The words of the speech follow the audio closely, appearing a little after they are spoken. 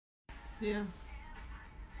Yeah.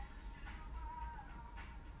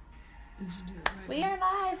 We are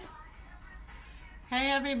live.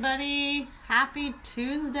 Hey everybody, happy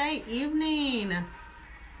Tuesday evening.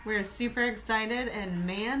 We're super excited, and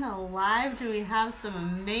man alive, do we have some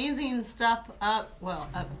amazing stuff up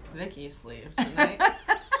Vicky's sleeve tonight.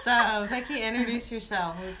 So Vicky, introduce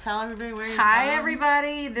yourself. Tell everybody where you're from. Hi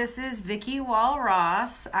everybody, this is Vicky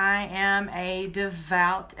Wall-Ross. I am a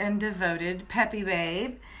devout and devoted Peppi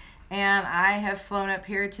babe. And I have flown up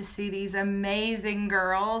here to see these amazing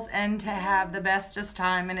girls and to have the bestest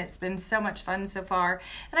time. And it's been so much fun so far.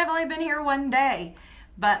 And I've only been here one day.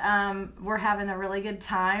 But we're having a really good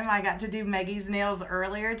time. I got to do Maggie's nails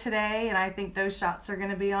earlier today. And I think those shots are going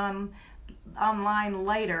to be online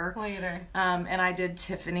later. And I did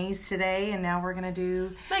Tiffany's today. And now we're going to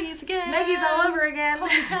do Maggie's again. Maggie's all over again.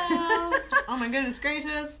 Oh my goodness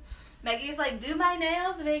gracious. Maggie's like, do my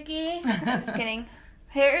nails, Vicky. Just kidding.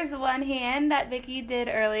 Here's one hand that Vicky did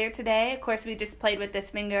earlier today. Of course, we just played with this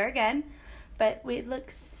finger again. But we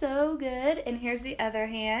look so good. And here's the other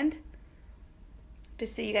hand.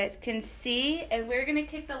 Just so you guys can see. And we're going to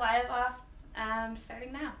kick the live off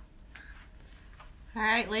starting now. All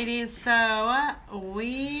right, ladies. So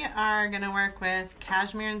we are going to work with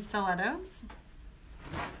cashmere and stilettos,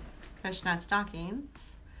 fishnet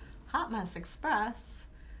stockings, Hot Mess Express.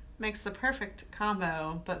 Makes the perfect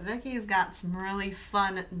combo, but Vicky's got some really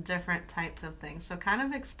fun, different types of things. So kind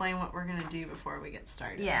of explain what we're going to do before we get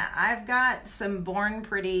started. Yeah, I've got some Born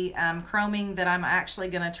Pretty chroming that I'm actually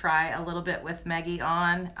going to try a little bit with Maggie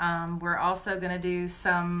on. We're also going to do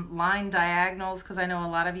some line diagonals because I know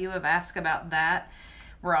a lot of you have asked about that.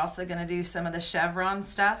 We're also going to do some of the chevron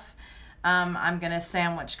stuff. I'm going to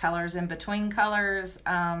sandwich colors in between colors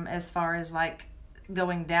as far as like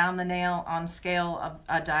going down the nail on scale of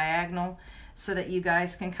a diagonal so that you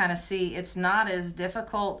guys can kind of see it's not as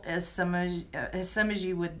difficult as some of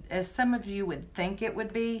you would think it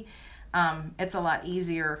would be. It's a lot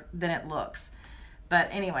easier than it looks. But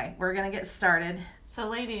anyway, we're going to get started. So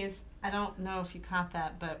ladies, I don't know if you caught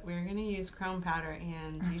that, but we're going to use chrome powder,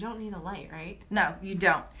 and you don't need a light, right? No, you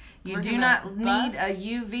don't. You do not need a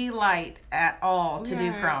UV light at all to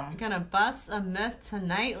do chrome. We're going to bust a myth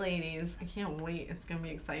tonight, ladies. I can't wait. It's going to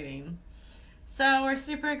be exciting. So we're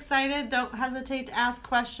super excited. Don't hesitate to ask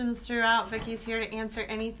questions throughout. Vicky's here to answer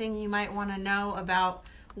anything you might want to know about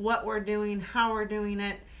what we're doing, how we're doing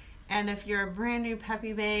it. And if you're a brand new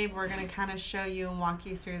Peppi babe, we're going to kind of show you and walk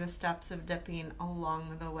you through the steps of dipping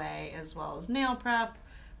along the way, as well as nail prep,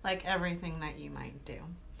 like everything that you might do.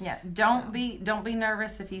 Yeah, don't be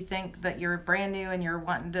nervous if you think that you're brand new and you're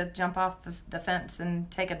wanting to jump off the fence and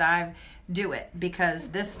take a dive. Do it, because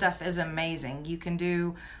this stuff is amazing. You can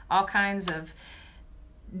do all kinds of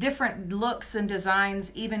different looks and designs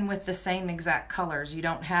even with the same exact colors. You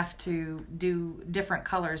don't have to do different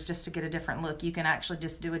colors just to get a different look. You can actually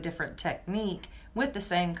just do a different technique with the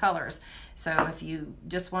same colors. So if you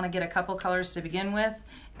just want to get a couple colors to begin with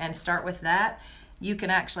and start with that, you can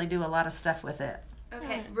actually do a lot of stuff with it.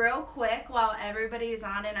 Okay, real quick, while everybody's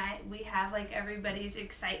on and we have like everybody's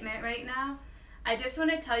excitement right now, I just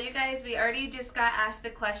want to tell you guys, we already just got asked the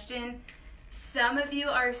question. Some of you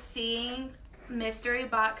are seeing mystery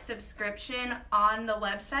box subscription on the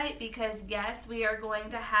website because yes, we are going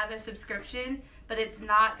to have a subscription, but it's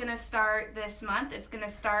not going to start this month. It's going to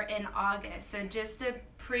start in August. So just to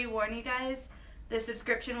pre-warn you guys, the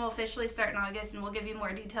subscription will officially start in August, and we'll give you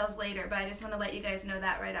more details later, but I just want to let you guys know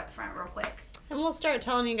that right up front real quick. And we'll start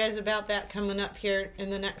telling you guys about that coming up here in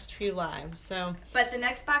the next few lives. So, but the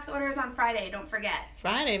next box order is on Friday, don't forget.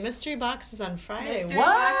 Friday, mystery box is on Friday. Mystery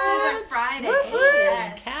boxes are Friday. Woo-hoo.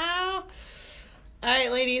 Yes. Cow. All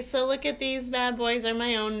right, ladies, so look at these bad boys are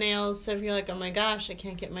my own nails. So if you're like, oh my gosh, I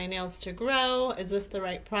can't get my nails to grow, is this the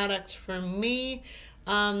right product for me?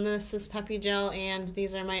 This is Peppi Gel, and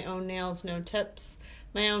these are my own nails, no tips.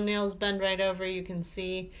 My own nails bend right over, you can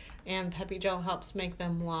see, and Peppi Gel helps make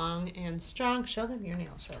them long and strong. Show them your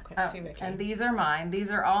nails real quick, too, Vicky. And these are mine.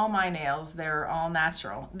 These are all my nails. They're all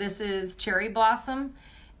natural. This is Cherry Blossom.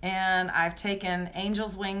 And I've taken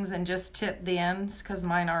angel's wings and just tipped the ends because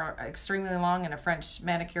mine are extremely long and a French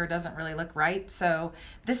manicure doesn't really look right. So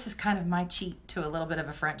this is kind of my cheat to a little bit of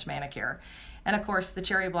a French manicure. And of course, the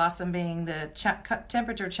cherry blossom being the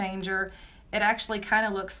temperature changer, it actually kind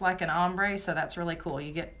of looks like an ombre, so that's really cool.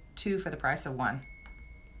 You get 2 for the price of 1.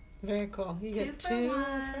 Very cool. You get 2 for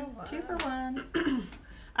 1. 2 for 1.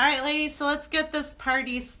 All right, ladies, so let's get this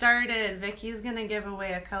party started. Vicky's going to give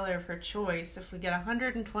away a color for choice. If we get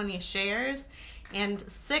 120 shares, And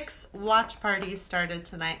 6 watch parties started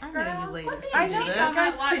tonight. I know you ladies I can know do you this.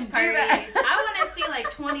 guys watch can do parties. that. I want to see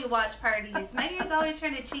like 20 watch parties. Maggie's always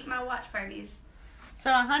trying to cheat my watch parties. So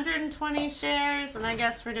 120 shares, and I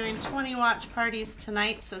guess we're doing 20 watch parties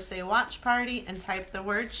tonight. So say watch party and type the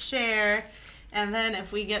word share. And then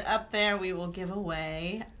if we get up there, we will give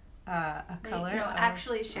away a color. No,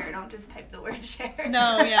 actually share. Don't just type the word share.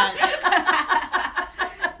 No, yeah.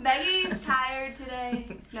 Maggie's tired today.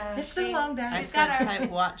 No, It's been a long day. I she's said got her. type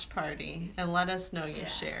watch party and let us know you Yeah.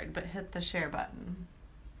 shared, but hit the share button.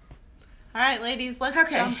 All right, ladies, let's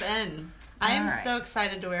Okay. jump in. I am All right. so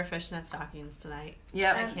excited to wear fishnet stockings tonight.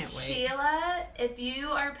 Yep. I can't wait. Sheila, if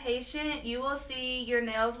you are patient, you will see your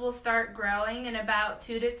nails will start growing in about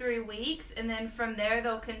 2 to 3 weeks, and then from there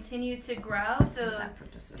they'll continue to grow. So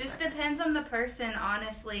just depends on the person,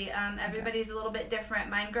 honestly. Everybody's a little bit different.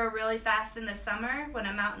 Mine grow really fast in the summer when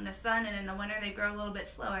I'm out in the sun, and in the winter they grow a little bit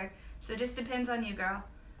slower. So it just depends on you, girl.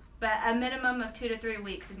 But a minimum of 2 to 3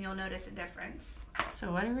 weeks, and you'll notice a difference.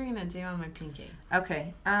 So what are we gonna do on my pinky?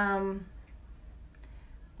 Okay. Why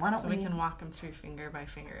don't So we can walk them through finger by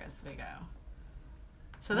finger as we go.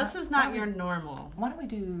 So this is not your normal. Why don't we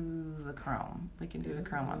do the chrome? We can do the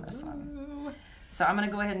chrome on this one. So I'm going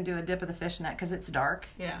to go ahead and do a dip of the fishnet because it's dark.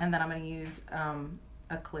 Yeah. And then I'm going to use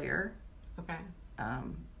a clear Okay.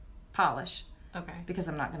 polish Okay. because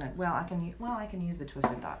I'm not going to. I can use the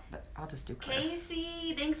Twisted Thoughts, but I'll just do clear.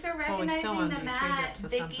 Casey, thanks for Well, we still recognizing wanna the do 3 mat. dips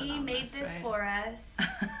of something Vicky on made this, this right? for us.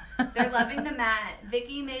 They're loving the mat.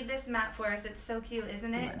 Vicky made this mat for us. It's so cute,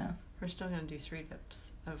 isn't Do it? it now. We're still gonna do 3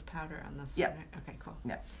 dips of powder on this Yep. one. Right? Okay, cool.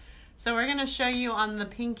 Yep. So we're gonna show you on the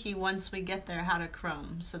pinky once we get there how to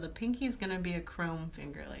chrome. So the pinky's gonna be a chrome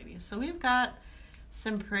finger, ladies. So we've got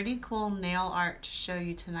some pretty cool nail art to show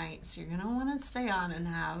you tonight. So you're gonna wanna stay on and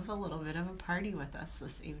have a little bit of a party with us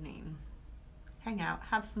this evening. Hang out,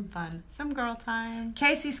 have some fun, some girl time.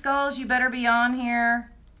 Casey Skulls, you better be on here.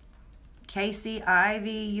 Casey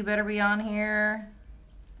Ivy, you better be on here.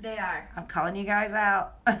 They are. I'm calling you guys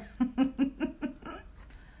out.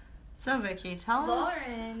 So Vicky, tell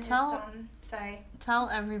Lauren. us, Sorry. tell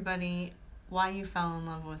everybody why you fell in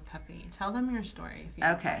love with Peppi. Tell them your story. If you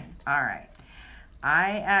don't Okay, mind. all right.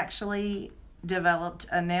 I actually developed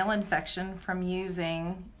a nail infection from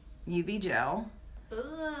using UV gel.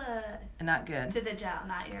 Ugh. Not good. To the gel,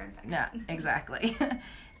 not your infection. No, exactly.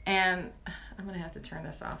 And I'm gonna have to turn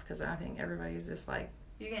this off because I think everybody's just like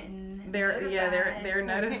You're getting they're notified.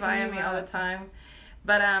 notifying me all the time.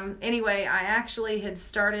 But anyway, I actually had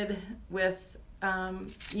started with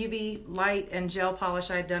UV light and gel polish.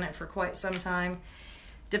 I'd done it for quite some time.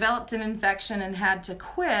 Developed an infection and had to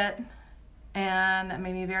quit, and that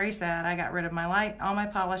made me very sad. I got rid of my light, all my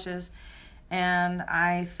polishes, and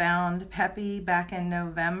I found Peppi back in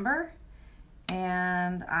November,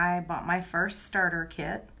 and I bought my first starter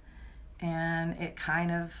kit, and it kind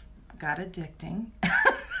of got addicting.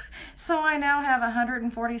 So I now have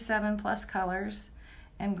 147 plus colors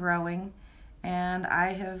and growing, and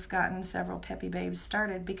I have gotten several Peppi Babes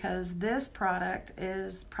started because this product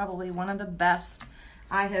is probably one of the best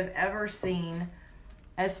I have ever seen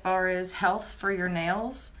as far as health for your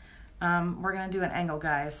nails. We're gonna do an angle,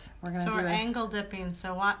 guys. We're gonna So do we're it. angle dipping.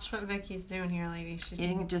 So watch what Vicky's doing here, ladies. She's You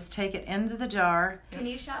can just take it into the jar. Can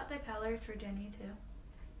you shop the colors for Jenny too?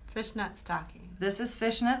 fishnet stocking. This is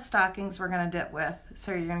fishnet stockings we're gonna dip with.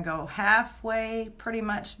 So you're gonna go halfway pretty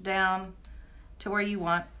much down to where you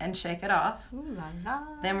want and shake it off. Ooh la la.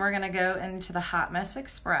 Then we're gonna go into the Hot Mess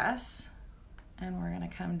Express, and we're gonna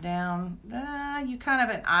come down. You kind of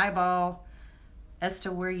an eyeball as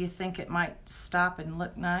to where you think it might stop and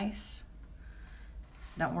look nice.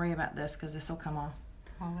 Don't worry about this because this will come off.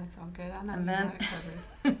 Oh, it's all good. I'm not And even then,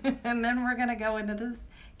 that covered. and then we're gonna go into this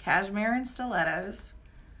cashmere and stilettos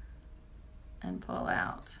and pull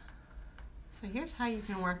out. So here's how you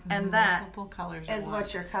can work with And that multiple colors at Is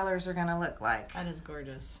what your once. colors are gonna look like. That is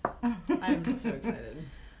gorgeous. I'm so excited.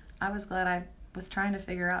 I was glad I was trying to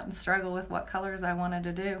figure out and struggle with what colors I wanted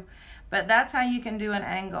to do. But that's how you can do an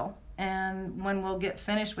angle. And when we'll get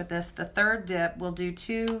finished with this, the third dip, we'll do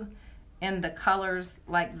 2 in the colors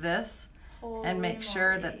like this and make Holy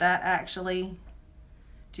sure moly. that actually,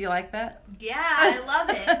 do you like that? Yeah, I love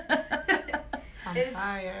it. On It's-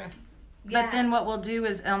 fire. Yeah. But then what we'll do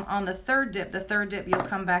is on the third dip you'll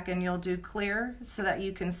come back and you'll do clear so that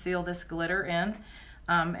you can seal this glitter in,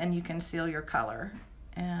 and you can seal your color.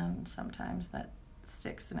 And sometimes that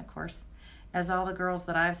sticks. And of course, as all the girls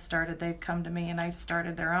that I've started, they've come to me and I've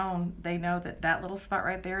started their own. They know that that little spot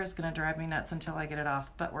right there is going to drive me nuts until I get it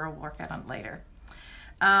off, but we'll work on it later.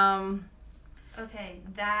 Okay,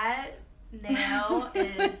 that nail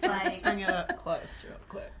is Let's like bring it up close real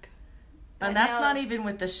quick. And that's not even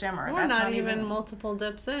with the shimmer. We're That's not even multiple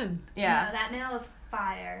dips in. Yeah. No, that nail is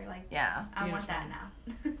fire. Like, yeah. I Beautiful. want that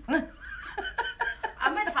now.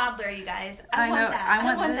 I'm a toddler, you guys. I know. That.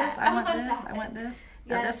 I want this. That. I want this. that. I want this. Yes.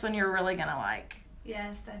 Now, this one you're really going to like.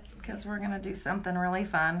 Yes, that's Because we're going to do something really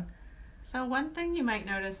fun. So one thing you might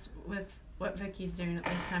notice with what Vicky's doing, at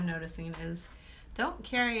least I'm noticing, is don't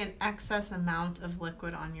carry an excess amount of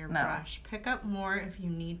liquid on your brush. Pick up more if you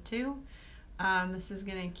need to. This is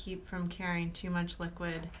going to keep from carrying too much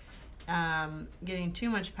liquid, getting too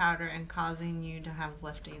much powder, and causing you to have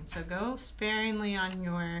lifting. So go sparingly on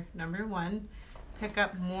your number one. Pick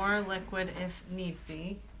up more liquid if need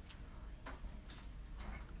be.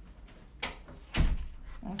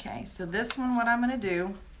 Okay, so this one, what I'm going to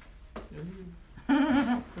do.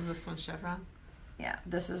 Is this one chevron? Yeah,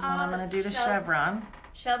 this is when I'm going to do the chevron.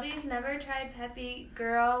 Shelby's never tried Peppi.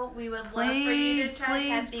 Girl, we would love for you to try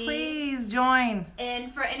Peppi. Please join.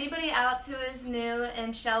 And for anybody else who is new,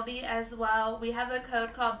 and Shelby as well, we have a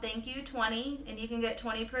code called ThankYou20, and you can get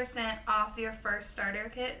 20% off your first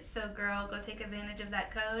starter kit. So, girl, go take advantage of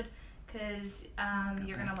that code, because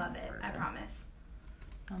you're going to love it. I promise.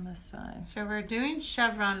 On this side. So we're doing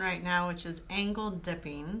chevron right now, which is angle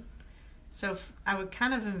dipping. So I would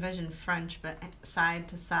kind of envision French, but side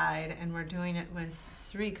to side, and we're doing it with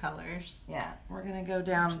 3 colors. Yeah, we're going to go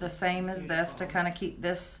down the same as this to kind of keep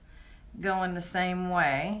this going the same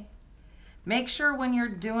way. Make sure when you're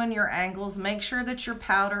doing your angles, make sure that your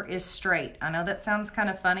powder is straight. I know that sounds kind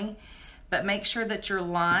of funny, but make sure that your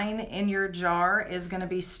line in your jar is going to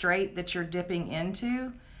be straight that you're dipping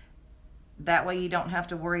into. That way you don't have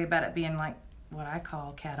to worry about it being like what I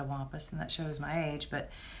call catawampus, and that shows my age, but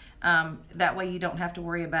that way you don't have to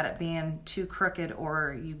worry about it being too crooked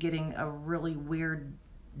or you getting a really weird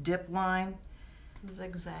dip line.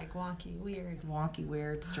 Zigzag, wonky,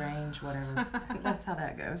 weird, strange, whatever. That's how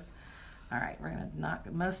that goes. All right, we're going to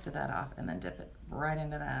knock most of that off and then dip it right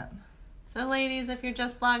into that. So ladies, if you're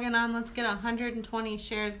just logging on, let's get 120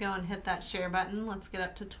 shares going. Hit that share button. Let's get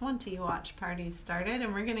up to 20 watch parties started,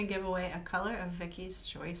 and we're going to give away a color of Vicky's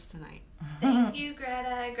choice tonight. Thank you,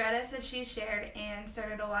 Greta. Greta said she shared and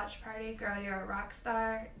started a watch party. Girl, you're a rock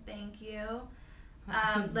star. Thank you.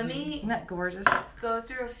 Let me Isn't that gorgeous? go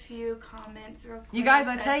through a few comments real quick. You guys,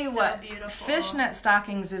 I That's tell you so what, beautiful. fishnet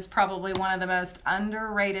stockings is probably one of the most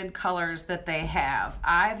underrated colors that they have.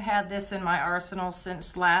 I've had this in my arsenal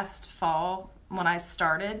since last fall when I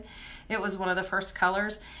started. It was one of the first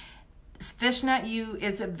colors. Fishnet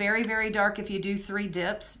is very, very dark if you do 3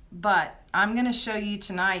 dips, but I'm going to show you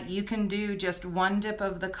tonight you can do just 1 dip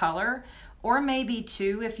of the color, or maybe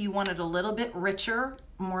 2 if you want it a little bit richer,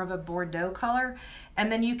 more of a Bordeaux color,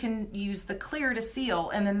 and then you can use the clear to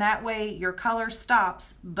seal, and then that way your color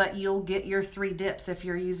stops, but you'll get your 3 dips if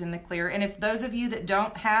you're using the clear. And if those of you that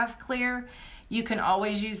don't have clear, you can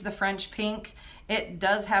always use the French pink. It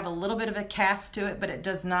does have a little bit of a cast to it, but it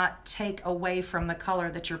does not take away from the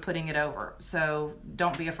color that you're putting it over. So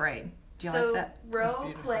don't be afraid. Do you like that?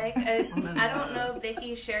 Real quick, I don't know if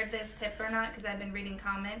Vicky shared this tip or not because I've been reading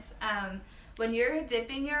comments. When you're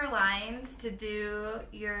dipping your lines to do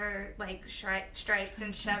your like stripes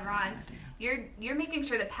and chevrons, you're making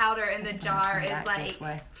sure the powder in the jar is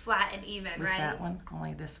like flat and even, With right? that one,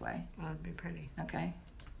 only this way. That'd be pretty. Okay.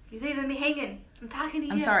 You're leaving me hanging. I'm talking to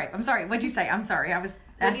you. I'm sorry. What'd you say? I'm sorry. I was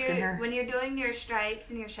asking her. When you're doing your stripes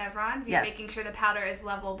and your chevrons, you're Yes. making sure the powder is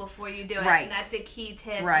level before you do it. Right. And that's a key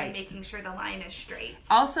tip Right. in making sure the line is straight.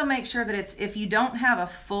 Also make sure that it's, if you don't have a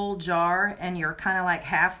full jar and you're kind of like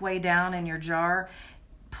halfway down in your jar,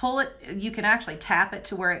 pull it, you can actually tap it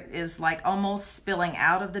to where it is like almost spilling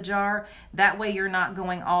out of the jar. That way you're not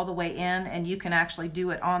going all the way in, and you can actually do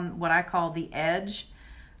it on what I call the edge.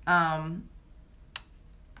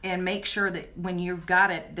 And make sure that when you've got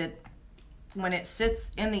it, that when it sits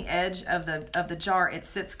in the edge of the jar, it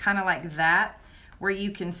sits kind of like that, where you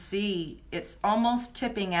can see it's almost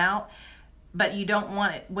tipping out, but you don't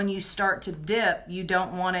want it, when you start to dip, you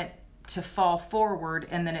don't want it to fall forward,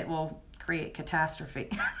 and then it will create catastrophe.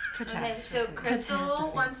 Okay, so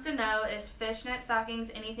Crystal wants to know, is fishnet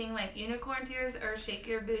stockings anything like unicorn tears or shake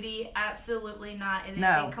your booty? Absolutely not. It is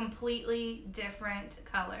No. a completely different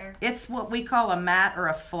color. It's what we call a matte or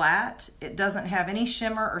a flat. It doesn't have any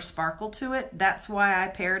shimmer or sparkle to it. That's why I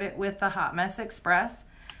paired it with the Hot Mess Express.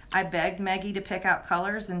 I begged Maggie to pick out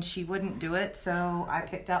colors, and she wouldn't do it, so I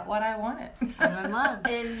picked out what I wanted. I'm in love.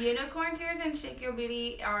 And unicorn tears and shake your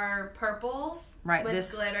booty are purples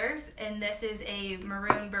with glitters, and this is a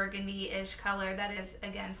maroon burgundy-ish color that is,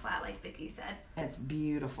 again, flat like Vicky said. It's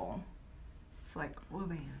beautiful. It's like, whoa,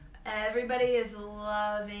 man. Everybody is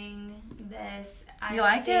loving this. I'm You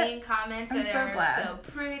like it? seeing comments I'm that so are glad. so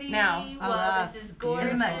pretty. Now, Whoa, this is gorgeous.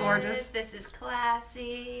 Isn't that gorgeous? This is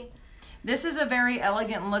classy. This is a very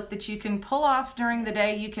elegant look that you can pull off during the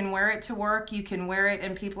day. You can wear it to work. You can wear it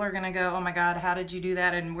and people are going to go, oh my God, how did you do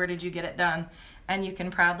that? And where did you get it done? And you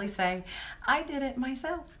can proudly say, I did it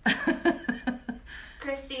myself.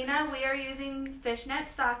 Christina, we are using fishnet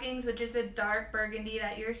stockings, which is the dark burgundy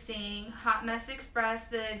that you're seeing. Hot Mess Express,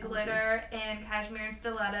 the glitter, and cashmere and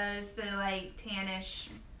stilettos, the like tannish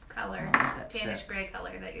color, tannish gray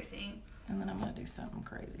color that you're seeing. And then I'm going to do something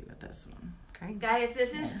crazy with this one. Okay. Guys,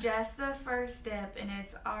 this is just the first dip, and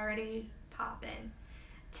it's already popping.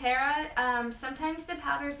 Tara, sometimes the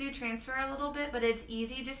powders do transfer a little bit, but it's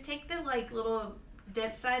easy. Just take the like little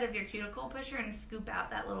dip side of your cuticle pusher and scoop out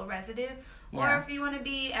that little residue. Or Yeah. if you want to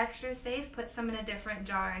be extra safe, put some in a different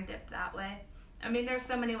jar and dip that way. I mean, there's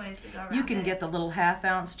so many ways to go around You can it. get the little 1/2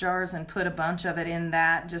 ounce jars and put a bunch of it in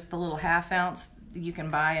that, just the little 1/2 ounce you can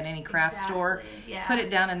buy at any craft store. Exactly, yeah. Put it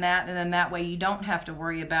down in that, and then that way you don't have to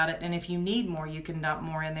worry about it. And if you need more, you can dump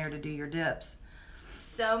more in there to do your dips.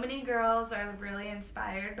 So many girls are really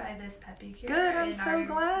inspired by this Peppi cure. Good, I'm and so are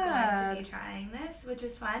glad. going to be trying this, which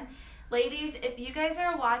is fun. Ladies, if you guys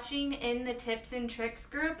are watching in the Tips and Tricks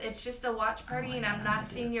group, it's just a watch party, and I'm not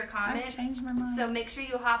seeing your comments. I've changed my mind. So make sure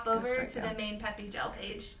you hop over straight to the down. main Peppi Gel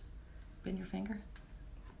page. Bend your finger.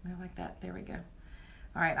 I like that. There we go.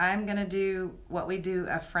 All right, I'm gonna do what we do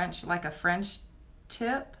like a French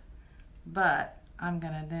tip, but I'm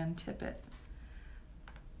gonna then tip it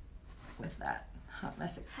with that Hot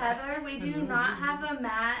Mess Express. Heather, we do not have a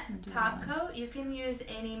matte do top one. coat. You can use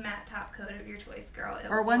any matte top coat of your choice, girl. It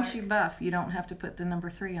Or will once work. you buff, you don't have to put the number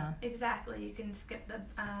 3 on. Exactly. You can skip the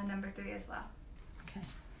number 3 as well. Okay.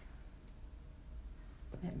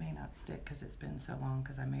 It may not stick because it's been so long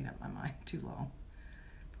because I made up my mind too long.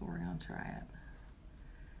 But we're gonna try it.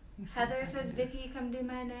 Let me see Heather if I says, can do it. Vicky, come do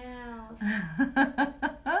my nails.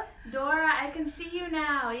 Dora, I can see you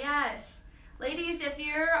now. Yes. Ladies, if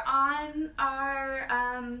you're on our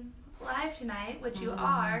live tonight, which you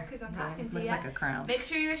are because I'm talking to Looks you, like a crown. make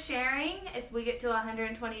sure you're sharing. If we get to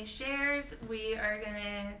 120 shares, we are going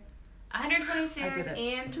to 120 shares it.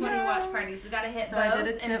 and 20 No. watch parties. We got to hit So I both, did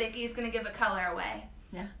a and tip. Vicky's going to give a color away.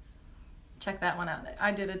 Yeah. Check that one out.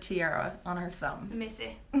 I did a tiara on her thumb. Let me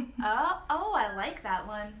see. oh, I like that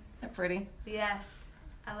one. They're pretty. Yes,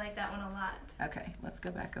 I like that one a lot. Okay, let's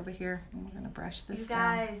go back over here. And we're gonna brush this You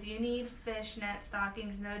down. guys, you need fishnet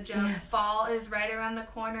stockings, no joke. Yes. Fall is right around the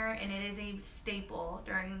corner, and it is a staple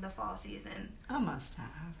during the fall season. A must have.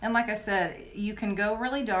 And like I said, you can go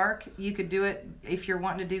really dark. You could do it if you're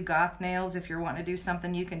wanting to do goth nails. If you're wanting to do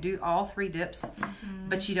something, you can do all 3 dips,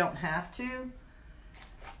 but you don't have to.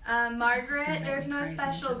 Margaret, make there's me no crazy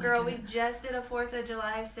special, until I girl. do We it. just did a 4th of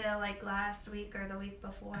July sale like last week or the week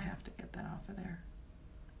before. I have to get that off of there.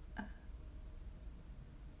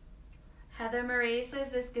 Heather Marie says,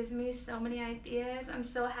 this gives me so many ideas. I'm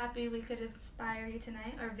so happy we could inspire you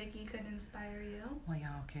tonight, or Vicky could inspire you. Well,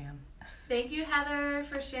 y'all can. Thank you, Heather,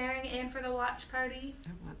 for sharing and for the watch party.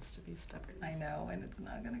 It wants to be stubborn. I know, and it's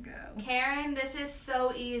not gonna go. Karen, this is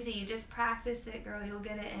so easy. Just practice it, girl. You'll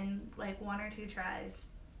get it in like 1 or 2 tries.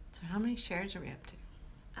 So how many shares are we up to?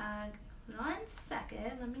 1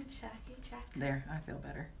 second. Let me check. You check. There, I feel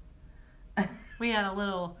better. We had a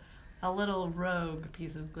little rogue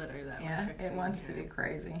piece of glitter that Yeah, we're fixing it wants to here. be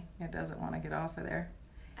crazy. It doesn't want to get off of there.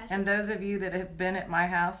 And those of you that have been at my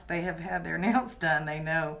house, they have had their nails done. They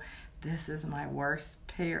know this is my worst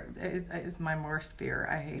fear. It's my worst fear.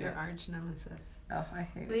 I hate Your it. arch nemesis. Oh, I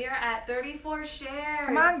hate it. We are at 34 shares.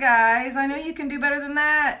 Come on, guys. I know you can do better than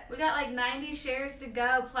that. We got like 90 shares to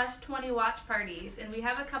go, plus 20 watch parties. And we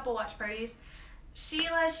have a couple watch parties.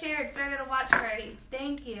 Sheila shared, started a watch party.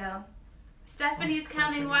 Thank you. Stephanie's so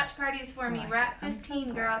counting pretty. watch parties for me. I like We're at it. I'm so 15,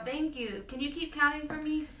 glad. girl. Thank you. Can you keep counting for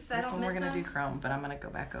me? So I This don't one we're miss going to do them? chrome, but I'm going to go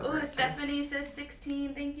back over Ooh, it. too. Stephanie says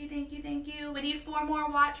 16. Thank you, thank you, thank you. We need 4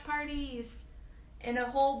 more watch parties and a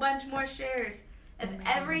whole bunch more shares. If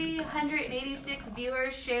every 186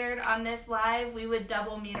 viewers shared on this live, we would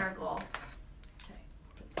double meet our goal.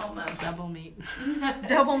 Almost. Double meat.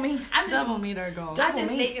 Double meat. I'm just, Double meet our goal. I'm Double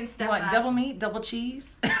just meat. making stuff You want up. double meat, double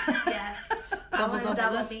cheese? Yes. I Double want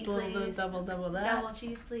double this, meat, double, please. double that. Double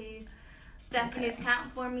cheese, please. Stephanie's Okay.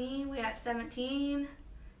 counting for me. We got 17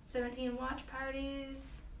 watch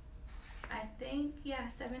parties. I think, yeah,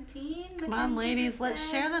 17. Come on, Mackenzie ladies, just let's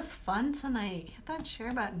said. share this fun tonight. Hit that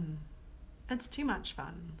share button. It's too much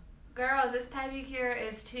fun. Girls, this pedicure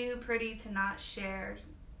is too pretty to not share.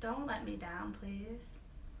 Don't let me down, please.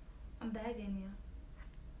 I'm begging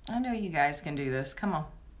you. I know you guys can do this. Come on.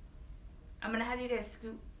 I'm going to have you guys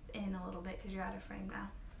scoop in a little bit because you're out of frame now.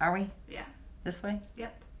 Are we? Yeah. This way?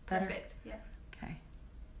 Yep. Better? Perfect. Yep. Okay.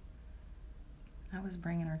 I was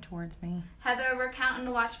bringing her towards me. Heather, we're counting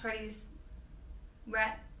the watch parties. We're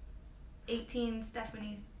at 18,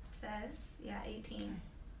 Stephanie says. Yeah, 18.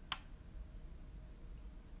 Okay.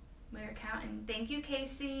 We're counting. Thank you,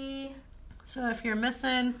 Casey. So if you're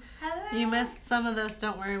missing, Heather. you missed some of this,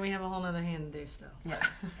 don't worry, we have a whole nother hand to do still. Yeah.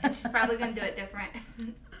 And she's probably going to do it different.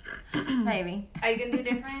 Maybe. Are you going to do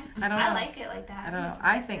different? I don't know. I like it like that. I don't know. It's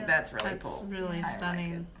I really think cool. that's really That's cool. really I like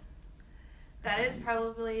stunning. it. That is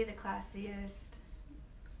probably the classiest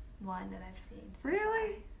one that I've seen. So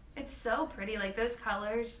Really? it's so pretty. Like, those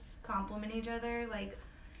colors complement each other. Like,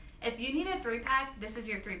 if you need a 3-pack, this is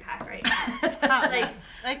your 3-pack right now.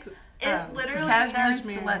 Like, it literally...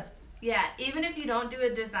 Cashmere stiletto. Yeah, even if you don't do a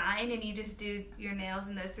design and you just do your nails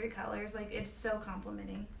in those 3 colors, like, it's so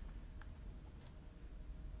complimenting.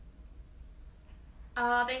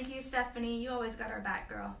 Oh, thank you, Stephanie. You always got our back,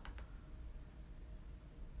 girl.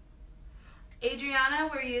 Adriana,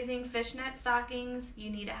 we're using fishnet stockings. You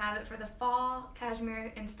need to have it for the fall,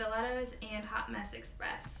 cashmere and stilettos, and Hot Mess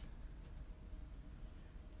Express.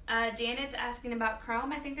 Janet's asking about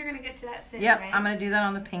chrome. I think they're going to get to that soon, Yep, right? I'm going to do that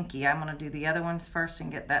on the pinky. I'm going to do the other ones first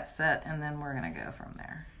and get that set, and then we're going to go from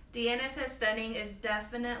there. Deanna says stunning is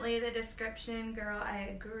definitely the description. Girl, I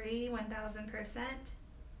agree 1,000%.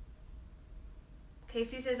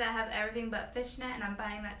 Casey says I have everything but fishnet and I'm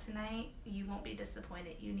buying that tonight. You won't be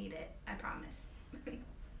disappointed. You need it. I promise.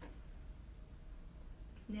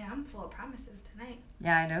 Yeah, I'm full of promises tonight.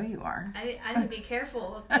 Yeah, I know you are. I need to be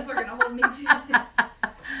careful. People are going to hold me to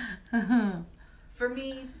this. For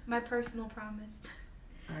me, my personal promise.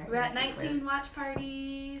 Right, We're at where's the 19 watch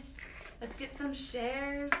parties. Let's get some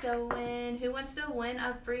shares going. Who wants to win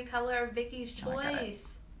a free color of Vicky's Oh, I got it. choice?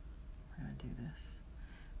 We're going to do this.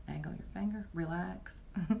 Angle your finger. Relax.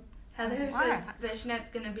 Heather says Relax. fishnet's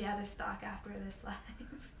going to be out of stock after this live.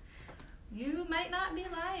 You might not be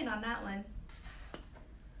lying on that one.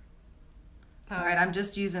 All right, I'm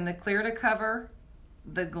just using the clear to cover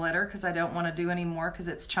the glitter because I don't want to do any more because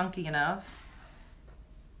it's chunky enough.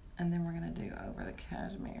 And then we're going to do over the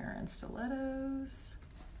cashmere and stilettos.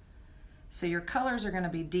 So your colors are going to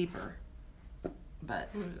be deeper. But,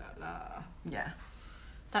 Ooh la la. yeah.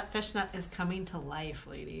 That fishnet is coming to life,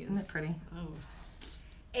 ladies. Isn't it pretty? Oh.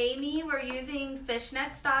 Amy, we're using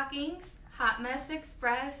fishnet stockings, Hot Mess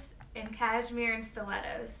Express, and cashmere and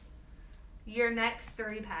stilettos. Your next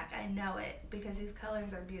 3-pack, I know it, because these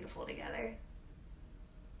colors are beautiful together.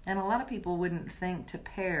 And a lot of people wouldn't think to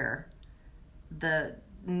pair the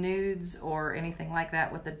nudes or anything like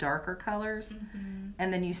that with the darker colors. Mm-hmm.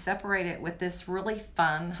 And then you separate it with this really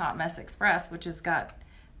fun Hot Mess Express, which has got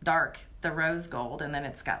dark, the rose gold, and then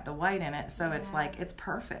it's got the white in it. So it's like, it's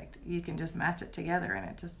perfect. You can just match it together and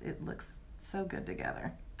it looks so good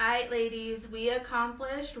together. All right, ladies, we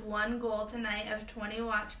accomplished one goal tonight of 20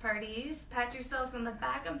 watch parties. Pat yourselves on the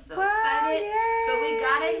back. I'm so excited. Yay! But we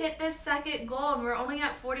got to hit this second goal, and we're only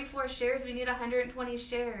at 44 shares. We need 120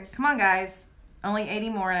 shares. Come on, guys. Only 80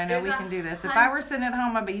 more, and I know There's we a can do this. If hun- I were sitting at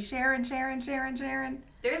home, I'd be sharing.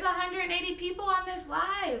 There's 180 people on this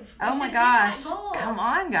live. We Oh should my hit that gosh. goal. Come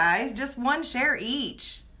on, guys. Just one share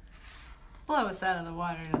each. Blow us out of the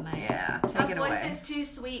water tonight. Yeah, take My it voice away. is too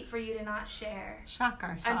sweet for you to not share. Shock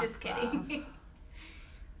ourselves. I'm just kidding.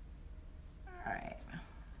 All right.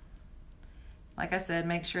 Like I said,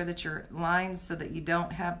 make sure that your lines so that you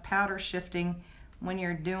don't have powder shifting when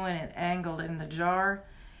you're doing it angled in the jar.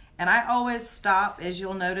 And I always stop, as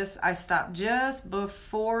you'll notice, I stop just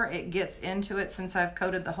before it gets into it since I've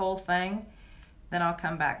coated the whole thing. Then I'll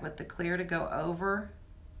come back with the clear to go over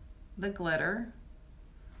the glitter.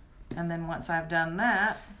 And then once I've done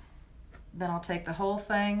that, then I'll take the whole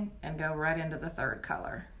thing and go right into the third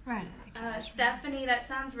color. Right. Stephanie, that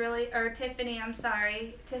sounds really, or Tiffany, I'm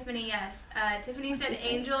sorry. Tiffany, yes. Tiffany said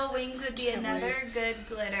Angel Wings would be another good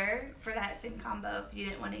glitter for that same combo if you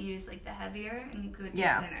didn't want to use like the heavier and good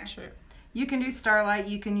thinner. Sure. You can do Starlight,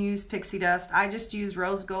 you can use Pixie Dust. I just use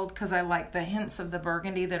Rose Gold because I like the hints of the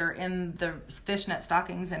burgundy that are in the fishnet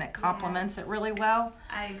stockings and it complements it really well.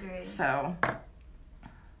 I agree. So,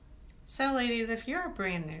 ladies, if you're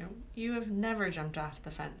brand new, you have never jumped off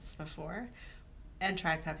the fence before and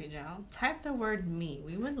tried Peppi Gel, type the word me.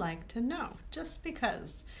 We would like to know, just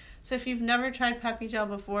because. So if you've never tried Peppi Gel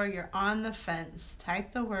before, you're on the fence,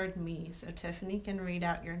 type the word me so Tiffany can read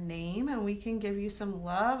out your name and we can give you some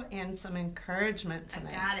love and some encouragement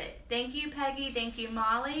tonight. I got it. Thank you, Peggy. Thank you,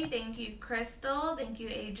 Molly. Thank you, Crystal. Thank you,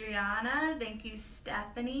 Adriana. Thank you,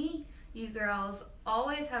 Stephanie. You girls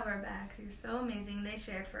always have our backs. You're so amazing. They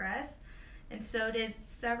shared for us. And so did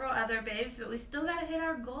several other babes, but we still got to hit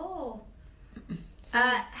our goal.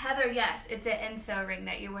 Heather, yes, it's an Enso ring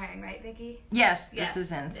that you're wearing, right, Vicki? Yes, Yes, this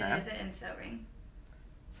is Enso. It is an Enso ring.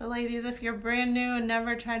 So ladies, if you're brand new and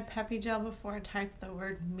never tried Peppi Gel before, type the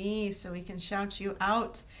word me so we can shout you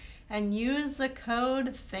out. And use the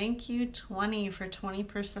code THANKYOU20 for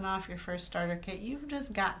 20% off your first starter kit. You've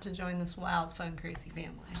just got to join this wild, fun, crazy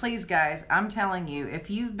family. Please, guys, I'm telling you, if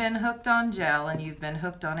you've been hooked on gel and you've been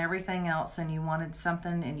hooked on everything else and you wanted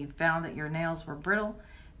something and you found that your nails were brittle,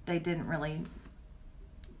 they didn't really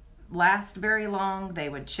last very long. They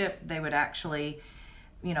would chip, they would actually,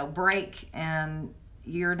 break, and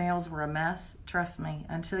your nails were a mess. Trust me,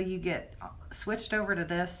 until you get switched over to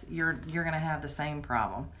this, you're going to have the same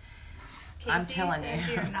problem. Casey I'm telling says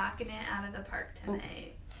you. You're knocking it out of the park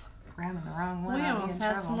tonight. Grabbing the wrong one. We I'll be almost in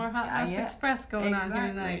had trouble. some more Hot Mess Express going on here Exactly.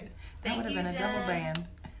 tonight. That Thank would have you, been a double Jen.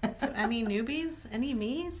 band. So any newbies? Any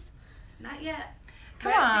me's? Not yet.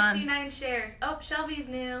 Come We're at on. 69 shares. Oh, Shelby's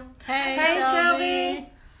new. Hey, Shelby.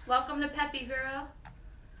 Welcome to Peppi, girl.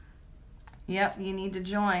 Yep, you need to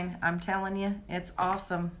join. I'm telling you, it's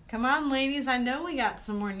awesome. Come on, ladies. I know we got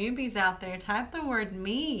some more newbies out there. Type the word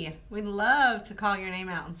me. We'd love to call your name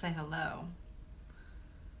out and say hello.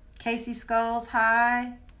 Casey Skulls,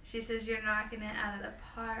 hi. She says you're knocking it out of the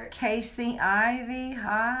park. Casey Ivy,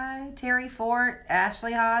 hi. Terry Fort,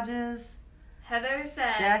 Ashley Hodges, Heather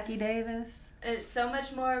says Jackie Davis. it's so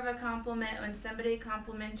much more of a compliment when somebody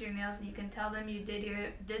compliments your nails and you can tell them you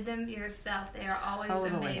did them yourself. They are always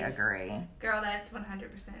Totally amazing. agree. Girl, that's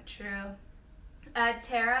 100% true.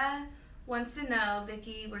 Tara wants to know,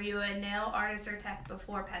 Vicki, were you a nail artist or tech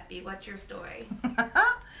before Peppi? What's your story?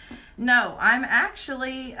 No, I'm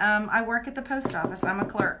actually, I work at the post office. I'm a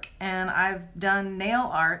clerk, and I've done nail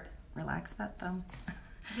art. Relax that thumb.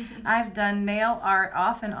 I've done nail art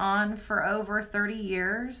off and on for over 30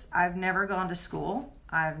 years. I've never gone to school.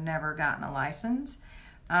 I've never gotten a license.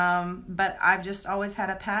 But I've just always had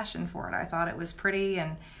a passion for it. I thought it was pretty,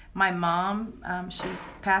 and my mom, she's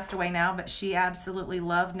passed away now, but she absolutely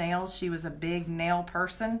loved nails. She was a big nail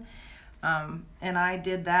person, and I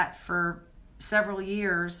did that for several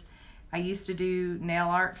years. I used to do nail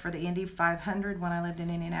art for the Indy 500 when I lived in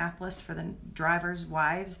Indianapolis for the drivers'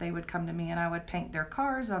 wives. They would come to me and I would paint their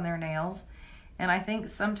cars on their nails. And I think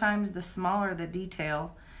sometimes the smaller the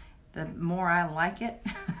detail, the more I like it.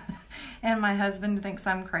 And my husband thinks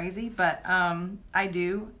I'm crazy, but I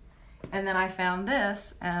do. And then I found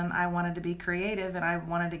this, and I wanted to be creative, and I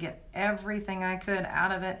wanted to get everything I could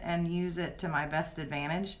out of it and use it to my best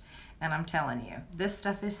advantage. And I'm telling you, this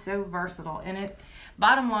stuff is so versatile. And it,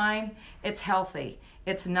 bottom line, it's healthy.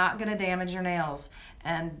 It's not going to damage your nails.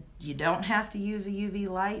 And you don't have to use a UV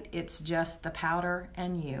light. It's just the powder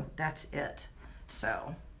and you. That's it.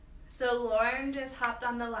 So Lauren just hopped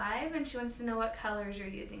on the live, and she wants to know what colors you're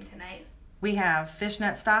using tonight. we have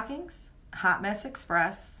fishnet stockings, Hot Mess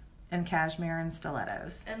Express, and cashmere and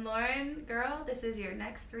stilettos. And Lauren, girl, this is your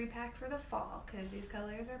next 3-pack for the fall because these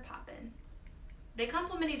colors are popping. They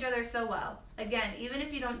complement each other so well. Again, even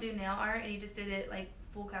if you don't do nail art and you just did it like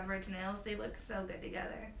full coverage nails, they look so good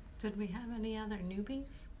together. Did we have any other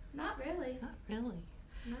newbies? Not really. Not really.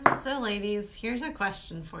 No. So ladies, here's a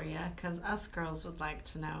question for you, because us girls would like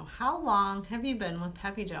to know. How long have you been with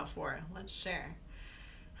Peppi Gel for? Let's share.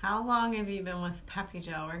 How long have you been with Peppi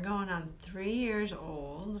Gel? We're going on 3 years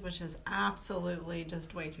old, which is absolutely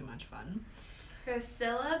just way too much fun.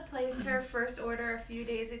 Priscilla placed her first order a few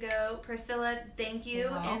days ago. Priscilla, thank you,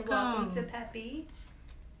 and welcome Welcome. to Peppi.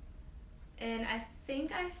 And I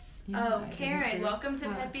think I didn't Karen, do- welcome to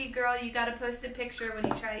Peppi. Girl, you got to post a picture when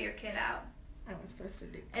you try your kit out. I was supposed to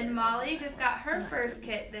do And Molly just got her first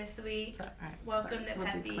kit this week. So, all right. Welcome to We'll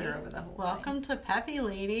do Peppi. clear over the whole Welcome to Peppi,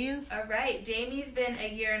 ladies. All right, Jamie's been a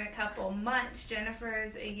year and a couple months.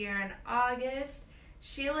 Jennifer's a year in August.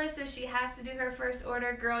 Sheila says she has to do her first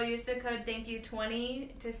order. Girl, use the code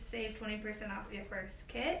THANKYOU20 to save 20% off your first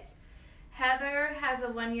kit. Heather has a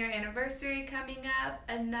 1-year anniversary coming up.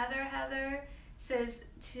 Another Heather says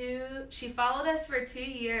she followed us for 2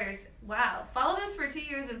 years. Wow, followed us for 2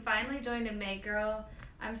 years and finally joined in May. Girl,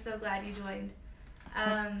 I'm so glad you joined.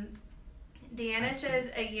 Deanna says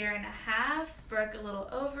a year and a half. Brooke a little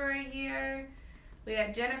over a year. We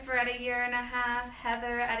got Jennifer at a year and a half.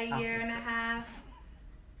 Heather at a year and a half.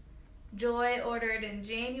 Joy ordered in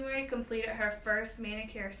January, completed her first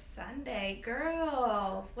manicure Sunday.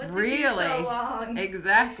 Girl, what took you so long?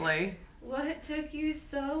 Exactly. What took you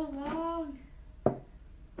so long?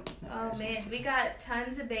 Oh man, we got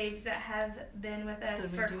tons of babes that have been with us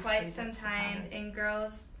Did we for do quite three some books time. about it? And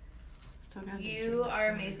girls, Still gotta do you 3 books are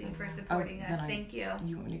on amazing everything for now. supporting then us. I- Thank you.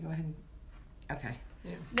 You want me to go ahead and... Okay.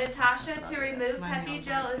 Natasha, That's to what I remove My Peppi nails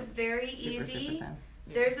Gel are is very Super easy. thin.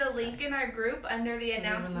 There's a link in our group under the 'Cause even though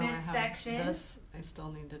I announcement have section. This, I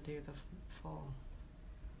still need to do the full.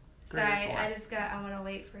 Sorry, I want to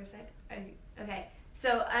wait for a sec. Okay.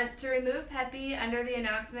 So to remove Peppi under the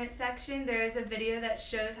announcement section, there is a video that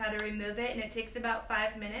shows how to remove it, and it takes about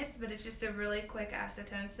 5 minutes, but it's just a really quick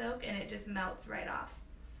acetone soak, and it just melts right off.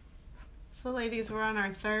 So ladies, we're on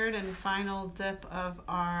our third and final dip of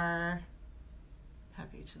our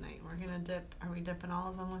Peppi tonight. We're gonna dip. Are we dipping all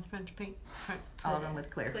of them with French paint? All of them with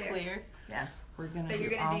clear. Clear. Yeah, we're gonna. But do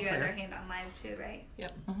you're all gonna do your clear. other hand on live too, right?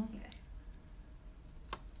 Yep. Mhm. Okay.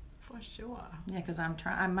 For sure. Yeah, because I'm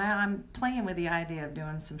trying. I'm playing with the idea of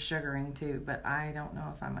doing some sugaring too, but I don't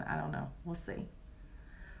know if I don't know. We'll see.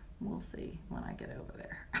 We'll see when I get over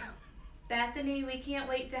there. Bethany, we can't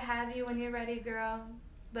wait to have you when you're ready, girl.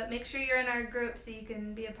 But make sure you're in our group so you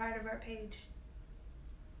can be a part of our page.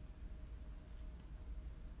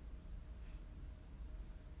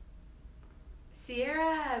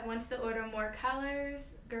 Sierra wants to order more colors.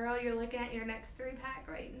 Girl, you're looking at your next 3-pack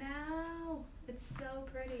right now. It's so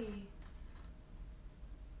pretty.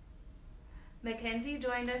 Mackenzie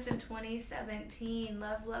joined us in 2017.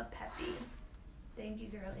 Love, Peppi. Thank you,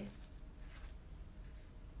 girlie.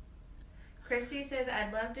 Christy says,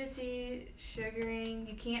 I'd love to see sugaring.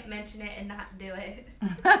 You can't mention it and not do it.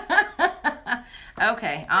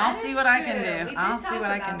 Okay, I'll That see is what I can true. do. We did I'll see talk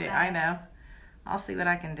what I can about do. that. I know. I'll see what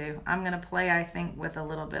I can do. I'm gonna play, I think, with a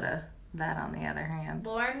little bit of that on the other hand.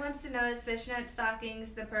 Lauren wants to know, is fishnet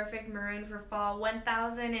stockings the perfect maroon for fall?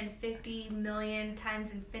 1,050 million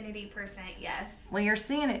times infinity %, yes. Well, you're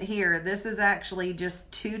seeing it here. This is actually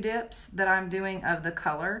just 2 dips that I'm doing of the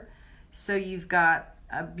color. So you've got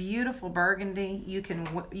a beautiful burgundy. You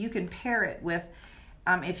can pair it with,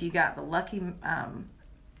 if you got the Lucky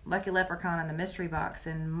Leprechaun in the mystery box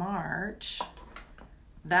in March.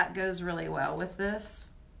 That goes really well with this.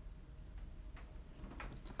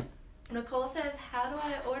 Nicole says, how do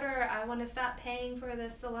I order? I want to stop paying for the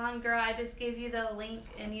salon. Girl, I just gave you the link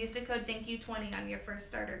and use the code THANKYOU20 on your first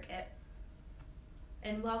starter kit.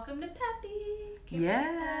 And welcome to Peppi. Can't forget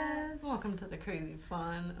that. Yes. Welcome to the crazy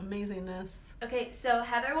fun, amazingness. Okay, so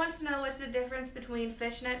Heather wants to know what's the difference between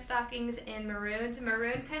fishnet stockings and maroons.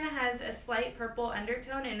 Maroon kind of has a slight purple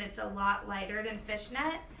undertone, and it's a lot lighter than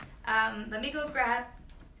fishnet. Let me go grab,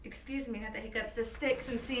 excuse me, not the hiccups, the sticks,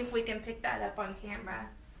 and see if we can pick that up on camera.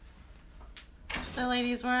 So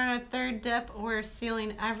ladies, we're on our third dip. We're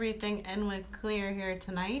sealing everything in with clear here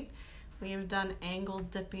tonight. We have done angled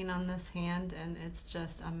dipping on this hand, and it's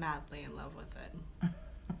just, I'm madly in love with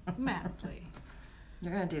it. Madly.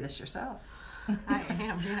 You're gonna do this yourself. I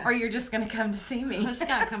am, yeah. Or you're just gonna come to see me. I just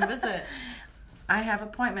gotta come visit. I have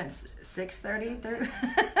appointments 6:30 through.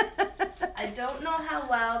 I don't know how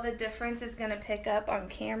well the difference is going to pick up on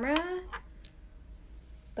camera,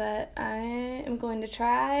 but I am going to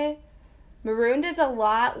try. Marooned is a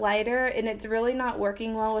lot lighter, and it's really not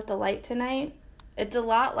working well with the light tonight. It's a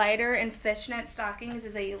lot lighter, and fishnet stockings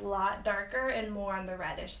is a lot darker and more on the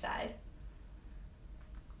reddish side.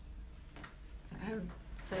 I would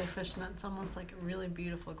say fishnet's almost like a really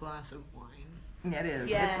beautiful glass of wine. It is.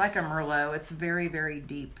 Yes. It's like a Merlot. It's very, very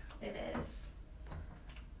deep. It is.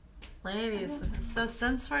 Ladies, so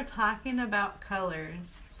since we're talking about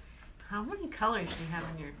colors, how many colors do you have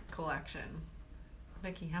in your collection?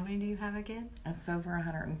 Vicki, how many do you have again? It's over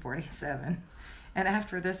 147. And